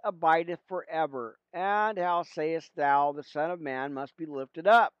Christ abideth forever. And how sayest thou, the Son of Man must be lifted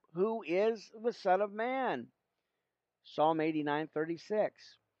up? Who is the Son of Man? Psalm 89:36.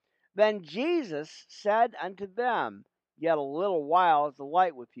 Then Jesus said unto them, Yet a little while is the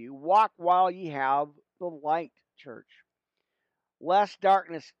light with you. Walk while ye have the light, church. Lest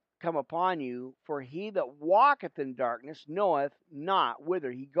darkness come upon you, for he that walketh in darkness knoweth not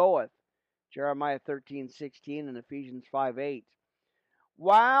whither he goeth. Jeremiah 13:16 and Ephesians 5:8.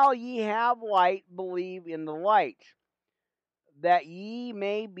 While ye have light, believe in the light, that ye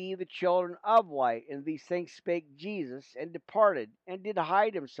may be the children of light. And these things spake Jesus, and departed, and did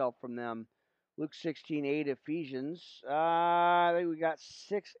hide himself from them. Luke 16:8, Ephesians. I think we got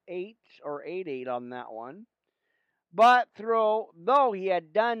 6:8 or 8:8 on that one. But though he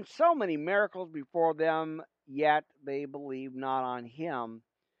had done so many miracles before them, yet they believed not on him.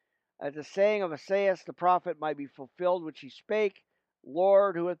 As the saying of Esaias the prophet might be fulfilled, which he spake,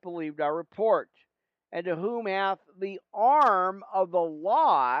 Lord, who hath believed our report? And to whom hath the arm of the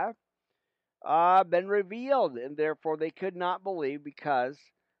law been revealed? And therefore they could not believe, because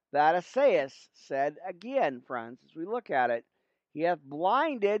that Esaias said, again, friends, as we look at it, he hath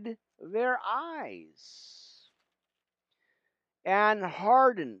blinded their eyes and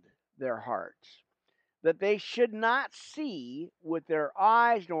hardened their hearts, that they should not see with their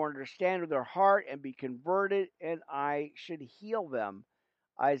eyes, nor understand with their heart, and be converted, and I should heal them.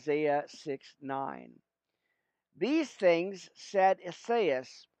 Isaiah 6:9. These things said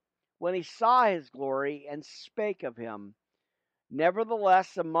Esaias when he saw his glory, and spake of him.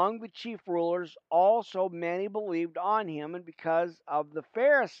 Nevertheless, among the chief rulers also many believed on him, and because of the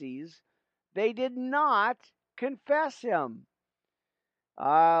Pharisees they did not confess him,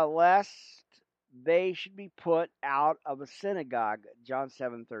 lest they should be put out of a synagogue. John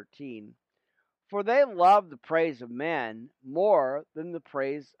 7:13. For they love the praise of men more than the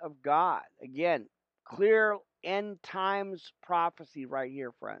praise of God. Again, clear end times prophecy right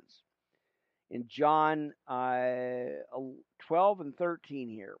here, friends. In John 12 and 13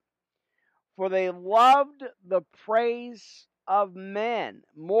 here. For they loved the praise of men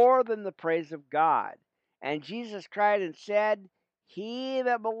more than the praise of God. And Jesus cried and said, He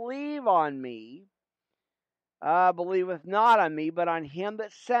that believe on me, believeth not on me, but on him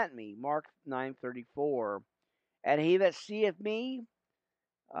that sent me. Mark 9:34. And he that seeth me,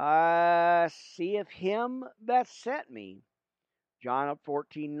 seeth him that sent me. John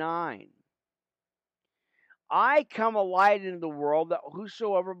 14:9. I come a light into the world, that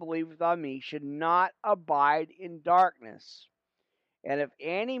whosoever believeth on me should not abide in darkness. And if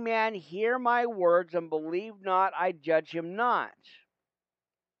any man hear my words and believe not, I judge him not.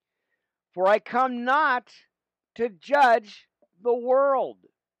 For I come not to judge the world,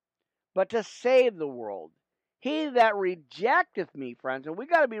 but to save the world. He that rejecteth me, friends, and we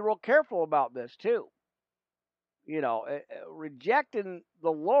got to be real careful about this too. Rejecting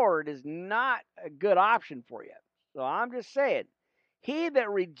the Lord is not a good option for you. So I'm just saying, he that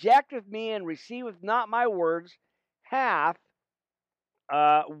rejecteth me and receiveth not my words hath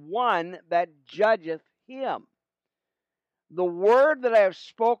one that judgeth him. The word that I have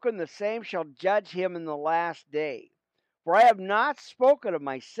spoken, the same shall judge him in the last day. For I have not spoken of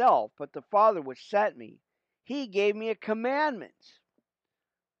myself, but the Father which sent me, he gave me a commandment.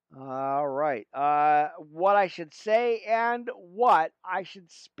 All right. What I should say and what I should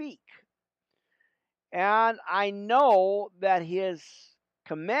speak. And I know that his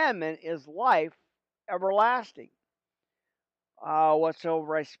commandment is life everlasting.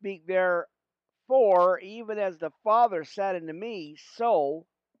 Whatsoever I speak therefore, even as the Father said unto me, so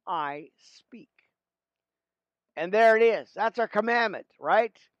I speak. And there it is. That's our commandment,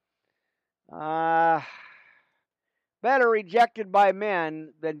 right? Better rejected by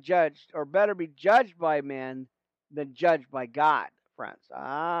men than judged, or better be judged by men than judged by God, friends.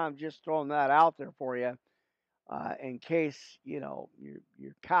 I'm just throwing that out there for you, in case you're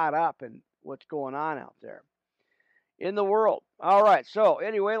caught up in what's going on out there in the world. All right. So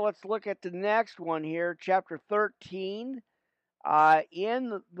anyway, let's look at the next one here, chapter 13.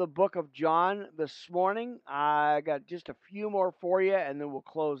 In the book of John this morning, I got just a few more for you, and then we'll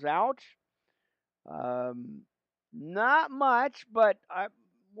close out. Not much, but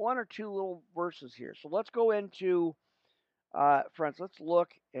one or two little verses here. So let's go into, friends, let's look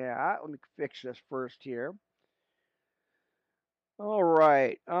at, let me fix this first here. All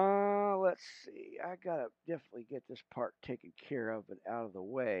right, let's see. I got to definitely get this part taken care of and out of the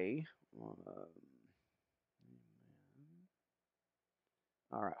way.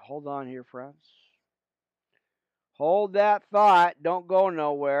 All right, hold on here, friends. Hold that thought. Don't go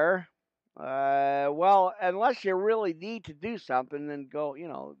nowhere. Well, unless you really need to do something, then go.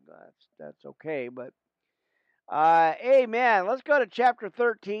 That's okay. But amen. Let's go to chapter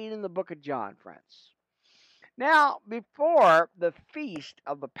 13 in the book of John, friends. Now, before the feast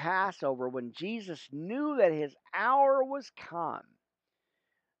of the Passover, when Jesus knew that his hour was come,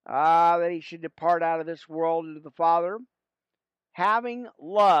 that he should depart out of this world into the Father, having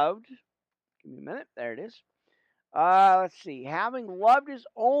loved. Give me a minute. There it is. Let's see. Having loved his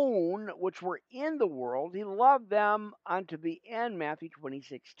own which were in the world, he loved them unto the end. Matthew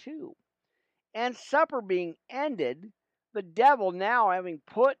 26:2. And supper being ended, the devil now having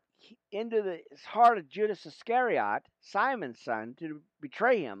put into the heart of Judas Iscariot, Simon's son, to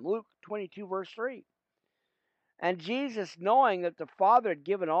betray him. Luke 22, verse 3. And Jesus, knowing that the Father had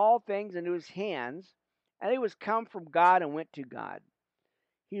given all things into his hands, and he was come from God and went to God,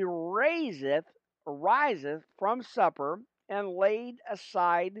 he ariseth from supper, and laid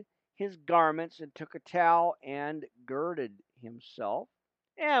aside his garments, and took a towel, and girded himself.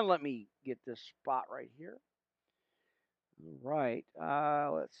 And let me get this spot right here. All right,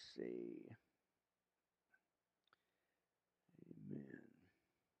 let's see. Amen.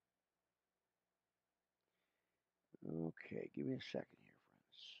 Okay, give me a second here,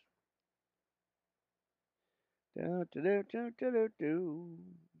 friends.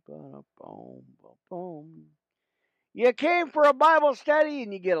 You came for a Bible study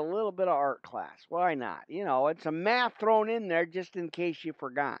and you get a little bit of art class. Why not? It's a math thrown in there just in case you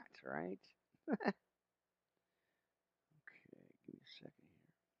forgot, right? Okay, give me a second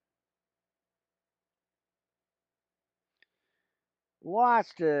here.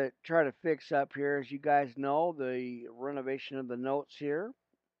 Lots to try to fix up here, as you guys know, the renovation of the notes here.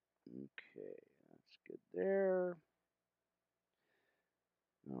 Okay, that's good there.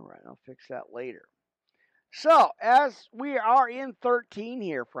 All right, I'll fix that later. So, as we are in 13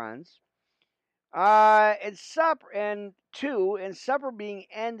 here, friends, in supper being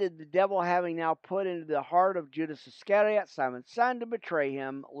ended, the devil having now put into the heart of Judas Iscariot, Simon's son, to betray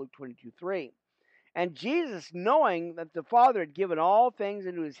him, Luke 22:3. And Jesus, knowing that the Father had given all things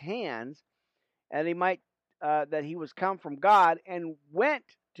into his hands, and he might that he was come from God, and went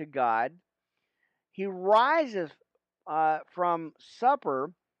to God. He riseth from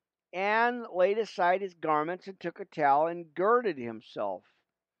supper, and laid aside his garments, and took a towel, and girded himself.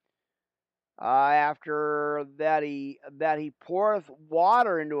 After that he poureth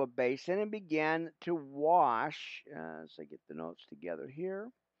water into a basin, and began to wash. As I get the notes together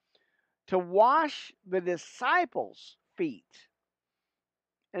here, to wash the disciples' feet,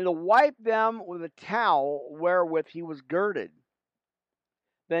 and to wipe them with a towel wherewith he was girded.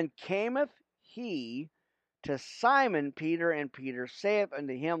 Then cameth he to Simon Peter, and Peter saith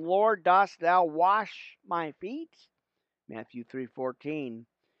unto him, Lord, dost thou wash my feet? Matthew 3:14.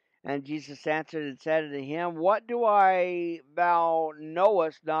 And Jesus answered and said unto him, What do I thou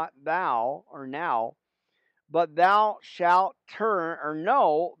knowest not thou, or now, but thou shalt turn or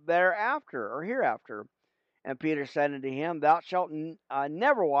know thereafter, or hereafter. And Peter said unto him, Thou shalt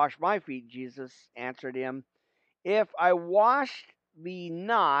never wash my feet. Jesus answered him, If I wash thee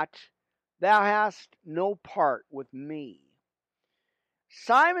not, thou hast no part with me.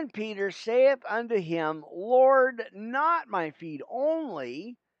 Simon Peter saith unto him, Lord, not my feet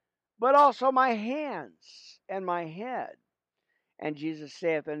only, but also my hands and my head. And Jesus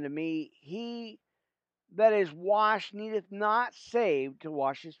saith unto me, He that is washed needeth not save to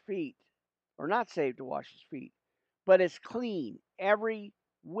wash his feet, or not save to wash his feet, but is clean every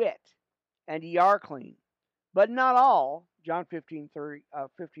whit, and ye are clean, but not all. John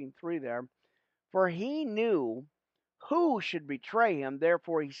 15:3 there. For he knew who should betray him,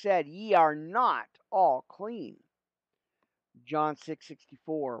 therefore he said, Ye are not all clean. John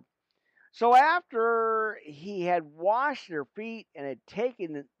 6:64. So after he had washed their feet, and had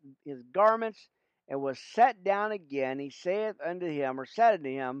taken his garments, and was set down again, he said unto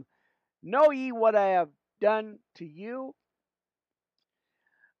him, Know ye what I have done to you?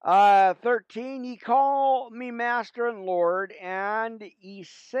 13, Ye call me Master and Lord, and ye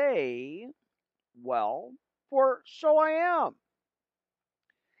say, Well, for so I am.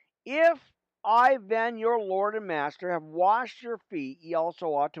 If I then, your Lord and Master, have washed your feet, ye also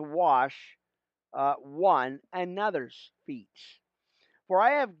ought to wash one another's feet. For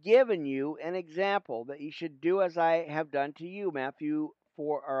I have given you an example, that ye should do as I have done to you. Matthew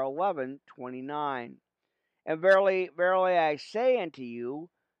 11:29. And verily, verily, I say unto you,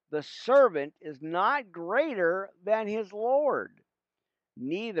 the servant is not greater than his Lord,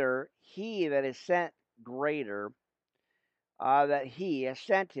 neither he that is sent greater that he has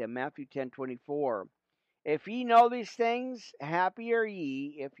sent him. Matthew 10:24. If ye know these things, happy are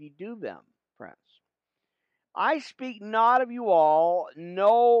ye if ye do them, friends. I speak not of you all,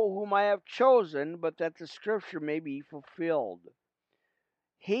 know whom I have chosen, but that the scripture may be fulfilled.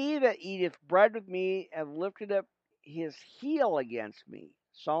 He that eateth bread with me hath lifted up his heel against me.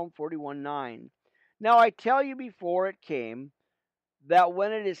 Psalm 41:9. Now I tell you before it came, that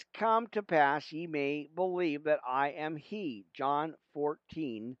when it is come to pass, ye may believe that I am he. John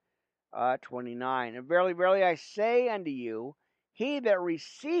 14:29. And verily, verily, I say unto you, he that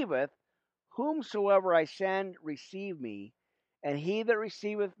receiveth whomsoever I send, receive me, and he that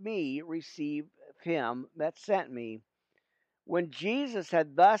receiveth me, receiveth him that sent me. When Jesus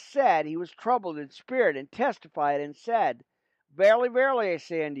had thus said, he was troubled in spirit, and testified, and said, Verily, verily, I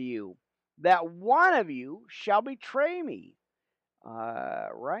say unto you, that one of you shall betray me.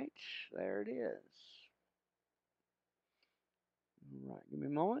 Right, there it is. All right, give me a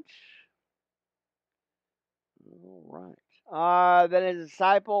moment. All right. Then the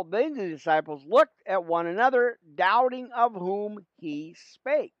disciples looked at one another, doubting of whom he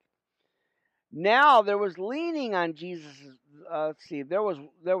spake. Now there was leaning on Jesus. There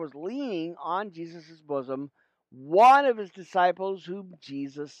was leaning on Jesus' bosom one of his disciples whom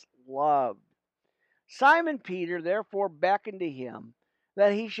Jesus loved. Simon Peter therefore beckoned to him,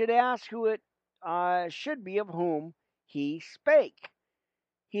 that he should ask who it should be of whom he spake.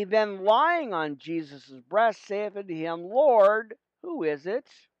 He then, lying on Jesus' breast, saith unto him, Lord, who is it?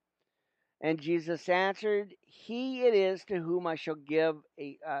 And Jesus answered, He it is to whom I shall give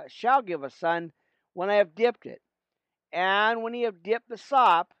a son when I have dipped it. And when he have dipped the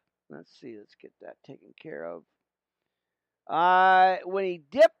sop, let's get that taken care of. When he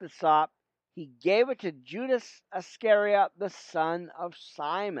dipped the sop, he gave it to Judas Iscariot, the son of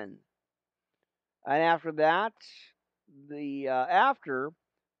Simon. And after that, after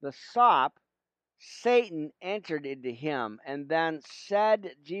the sop, Satan entered into him, and then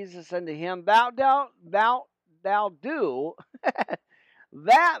said Jesus unto him, Thou do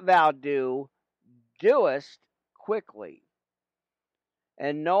that thou doest quickly.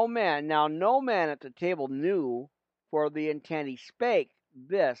 And no man at the table knew for the intent he spake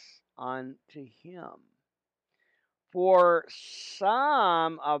this unto him. For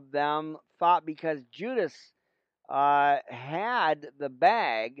some of them thought because Judas had the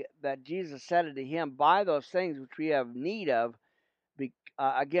bag that Jesus said unto him, buy those things which we have need of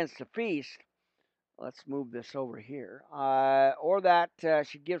against the feast. Let's move this over here. Or that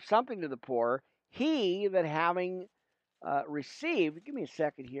should give something to the poor. He that having received, give me a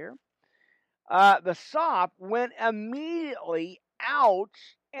second here, the sop went immediately out,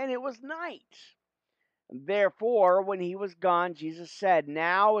 and it was night. Therefore, when he was gone, Jesus said,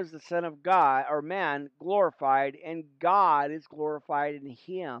 now is the Son of God, or man, glorified, and God is glorified in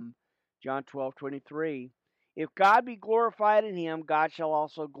him. John 12:23. If God be glorified in him, God shall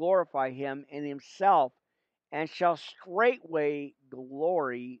also glorify him in himself, and shall straightway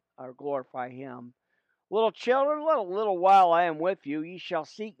glorify him. Little children, little while I am with you, ye shall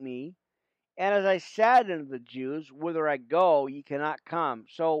seek me. And as I said unto the Jews, whither I go, ye cannot come.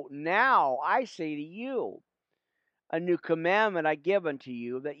 So now I say to you, a new commandment I give unto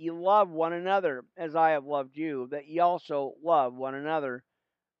you, that ye love one another, as I have loved you, that ye also love one another.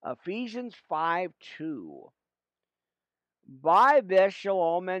 Ephesians 5:2. By this shall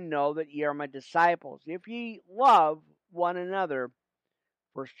all men know that ye are my disciples, if ye love one another.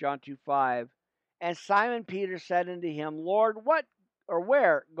 1 John 2:5. And Simon Peter said unto him, Lord, what or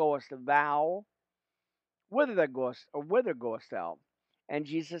where goest thou? Whither goest thou? And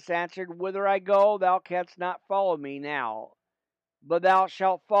Jesus answered, Whither I go, thou canst not follow me now, but thou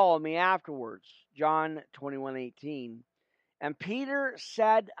shalt follow me afterwards. John 21:18. And Peter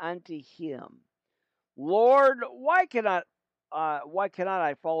said unto him, Lord, why cannot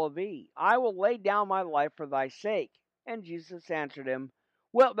I follow thee? I will lay down my life for thy sake. And Jesus answered him,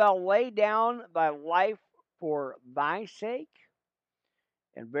 Wilt thou lay down thy life for thy sake?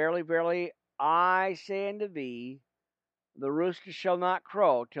 And verily, verily, I say unto thee, the rooster shall not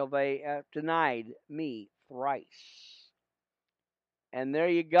crow till they have denied me thrice. And there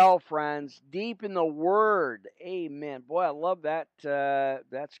you go, friends. Deep in the Word. Amen. Boy, I love that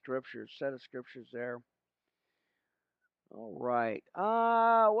scripture, set of scriptures there. All right.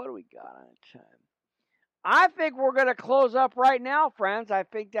 What do we got on time? I think we're going to close up right now, friends. I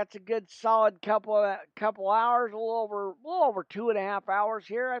think that's a good, solid couple hours, a little over 2.5 hours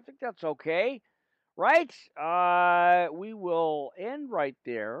here. I think that's okay, right? We will end right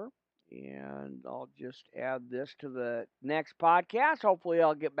there, and I'll just add this to the next podcast. Hopefully,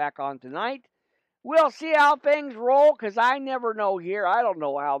 I'll get back on tonight. We'll see how things roll, because I never know here. I don't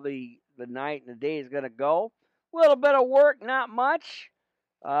know how the night and the day is going to go. A little bit of work, not much.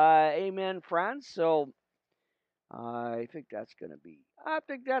 Amen, friends. So I think that's going to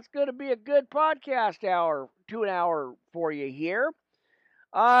be a good podcast hour, 2 hour for you here.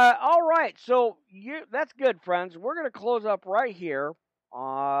 All right, so that's good, friends. We're going to close up right here.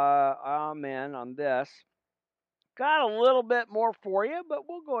 Amen on this. Got a little bit more for you, but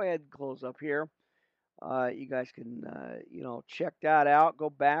we'll go ahead and close up here. You guys can, check that out. Go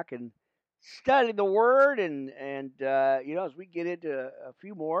back and study the Word, and as we get into a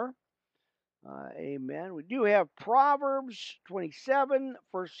few more. Amen. We do have Proverbs 27,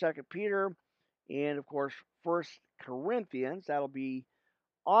 1st, 2nd Peter, and of course 1st Corinthians. That'll be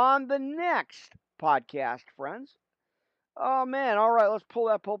on the next podcast, friends. Oh man! All right, let's pull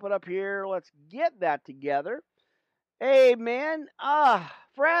that pulpit up here. Let's get that together. Amen.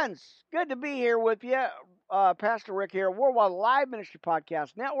 Friends, good to be here with you. Pastor Rick here, Worldwide Live Ministry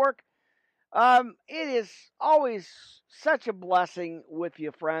Podcast Network. It is always such a blessing with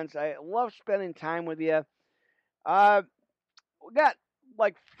you, friends. I love spending time with you. We got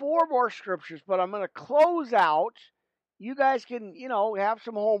like 4 more scriptures, but I'm going to close out. You guys can, have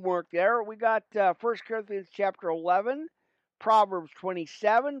some homework there. We got 1 Corinthians chapter 11, Proverbs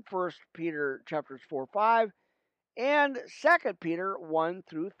 27, 1 Peter chapters 4, 5, and 2 Peter 1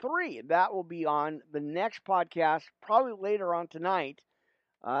 through 3. That will be on the next podcast, probably later on tonight.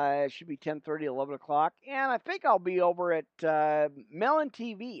 It should be 10:30, 11 o'clock. And I think I'll be over at Melon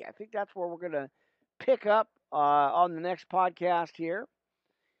TV. I think that's where we're going to pick up on the next podcast here.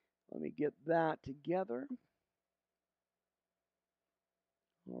 Let me get that together.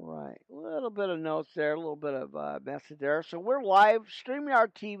 All right. A little bit of notes there, a little bit of message there. So we're live,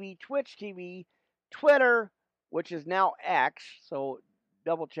 StreamYard TV, Twitch TV, Twitter, which is now X. So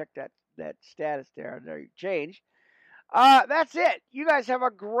double check that status there. There you change. That's it. You guys have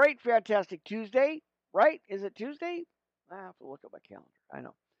a great, fantastic Tuesday, right? Is it Tuesday? I have to look at my calendar. I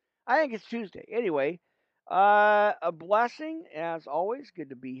know. I think it's Tuesday. Anyway, a blessing, as always. Good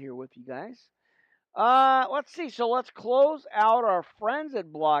to be here with you guys. Let's see. So let's close out our friends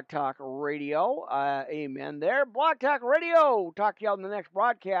at Blog Talk Radio. Amen there. Blog Talk Radio. Talk to you on the next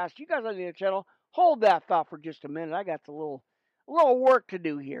broadcast. You guys on the channel. hold that thought for just a minute. I got a little work to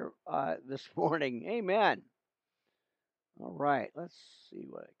do here this morning. Amen. All right, let's see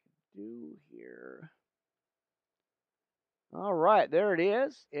what I can do here. All right, there it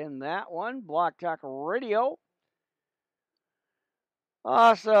is in that one, Block Talk Radio.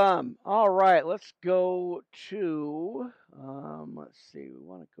 Awesome. All right, let's go to, let's see, we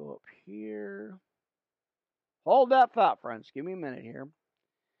want to go up here. Hold that thought, friends. Give me a minute here.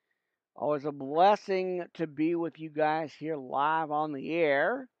 Always a blessing to be with you guys here live on the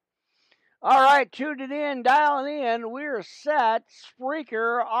air. All right, tuned it in, dialing in. We're set.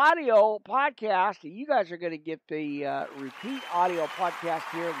 Spreaker audio podcast. You guys are going to get the repeat audio podcast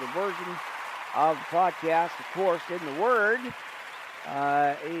here, the version of the podcast, of course, in the Word.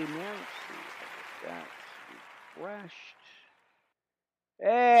 Amen. Let's see if that's refreshed.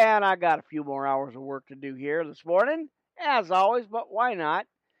 And I got a few more hours of work to do here this morning, as always, but why not?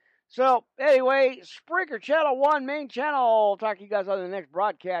 So, anyway, Spreaker Channel 1, main channel. Talk to you guys on the next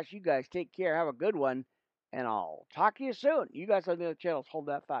broadcast. You guys take care. Have a good one. And I'll talk to you soon. You guys on the other channels, hold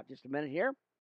that thought just a minute here.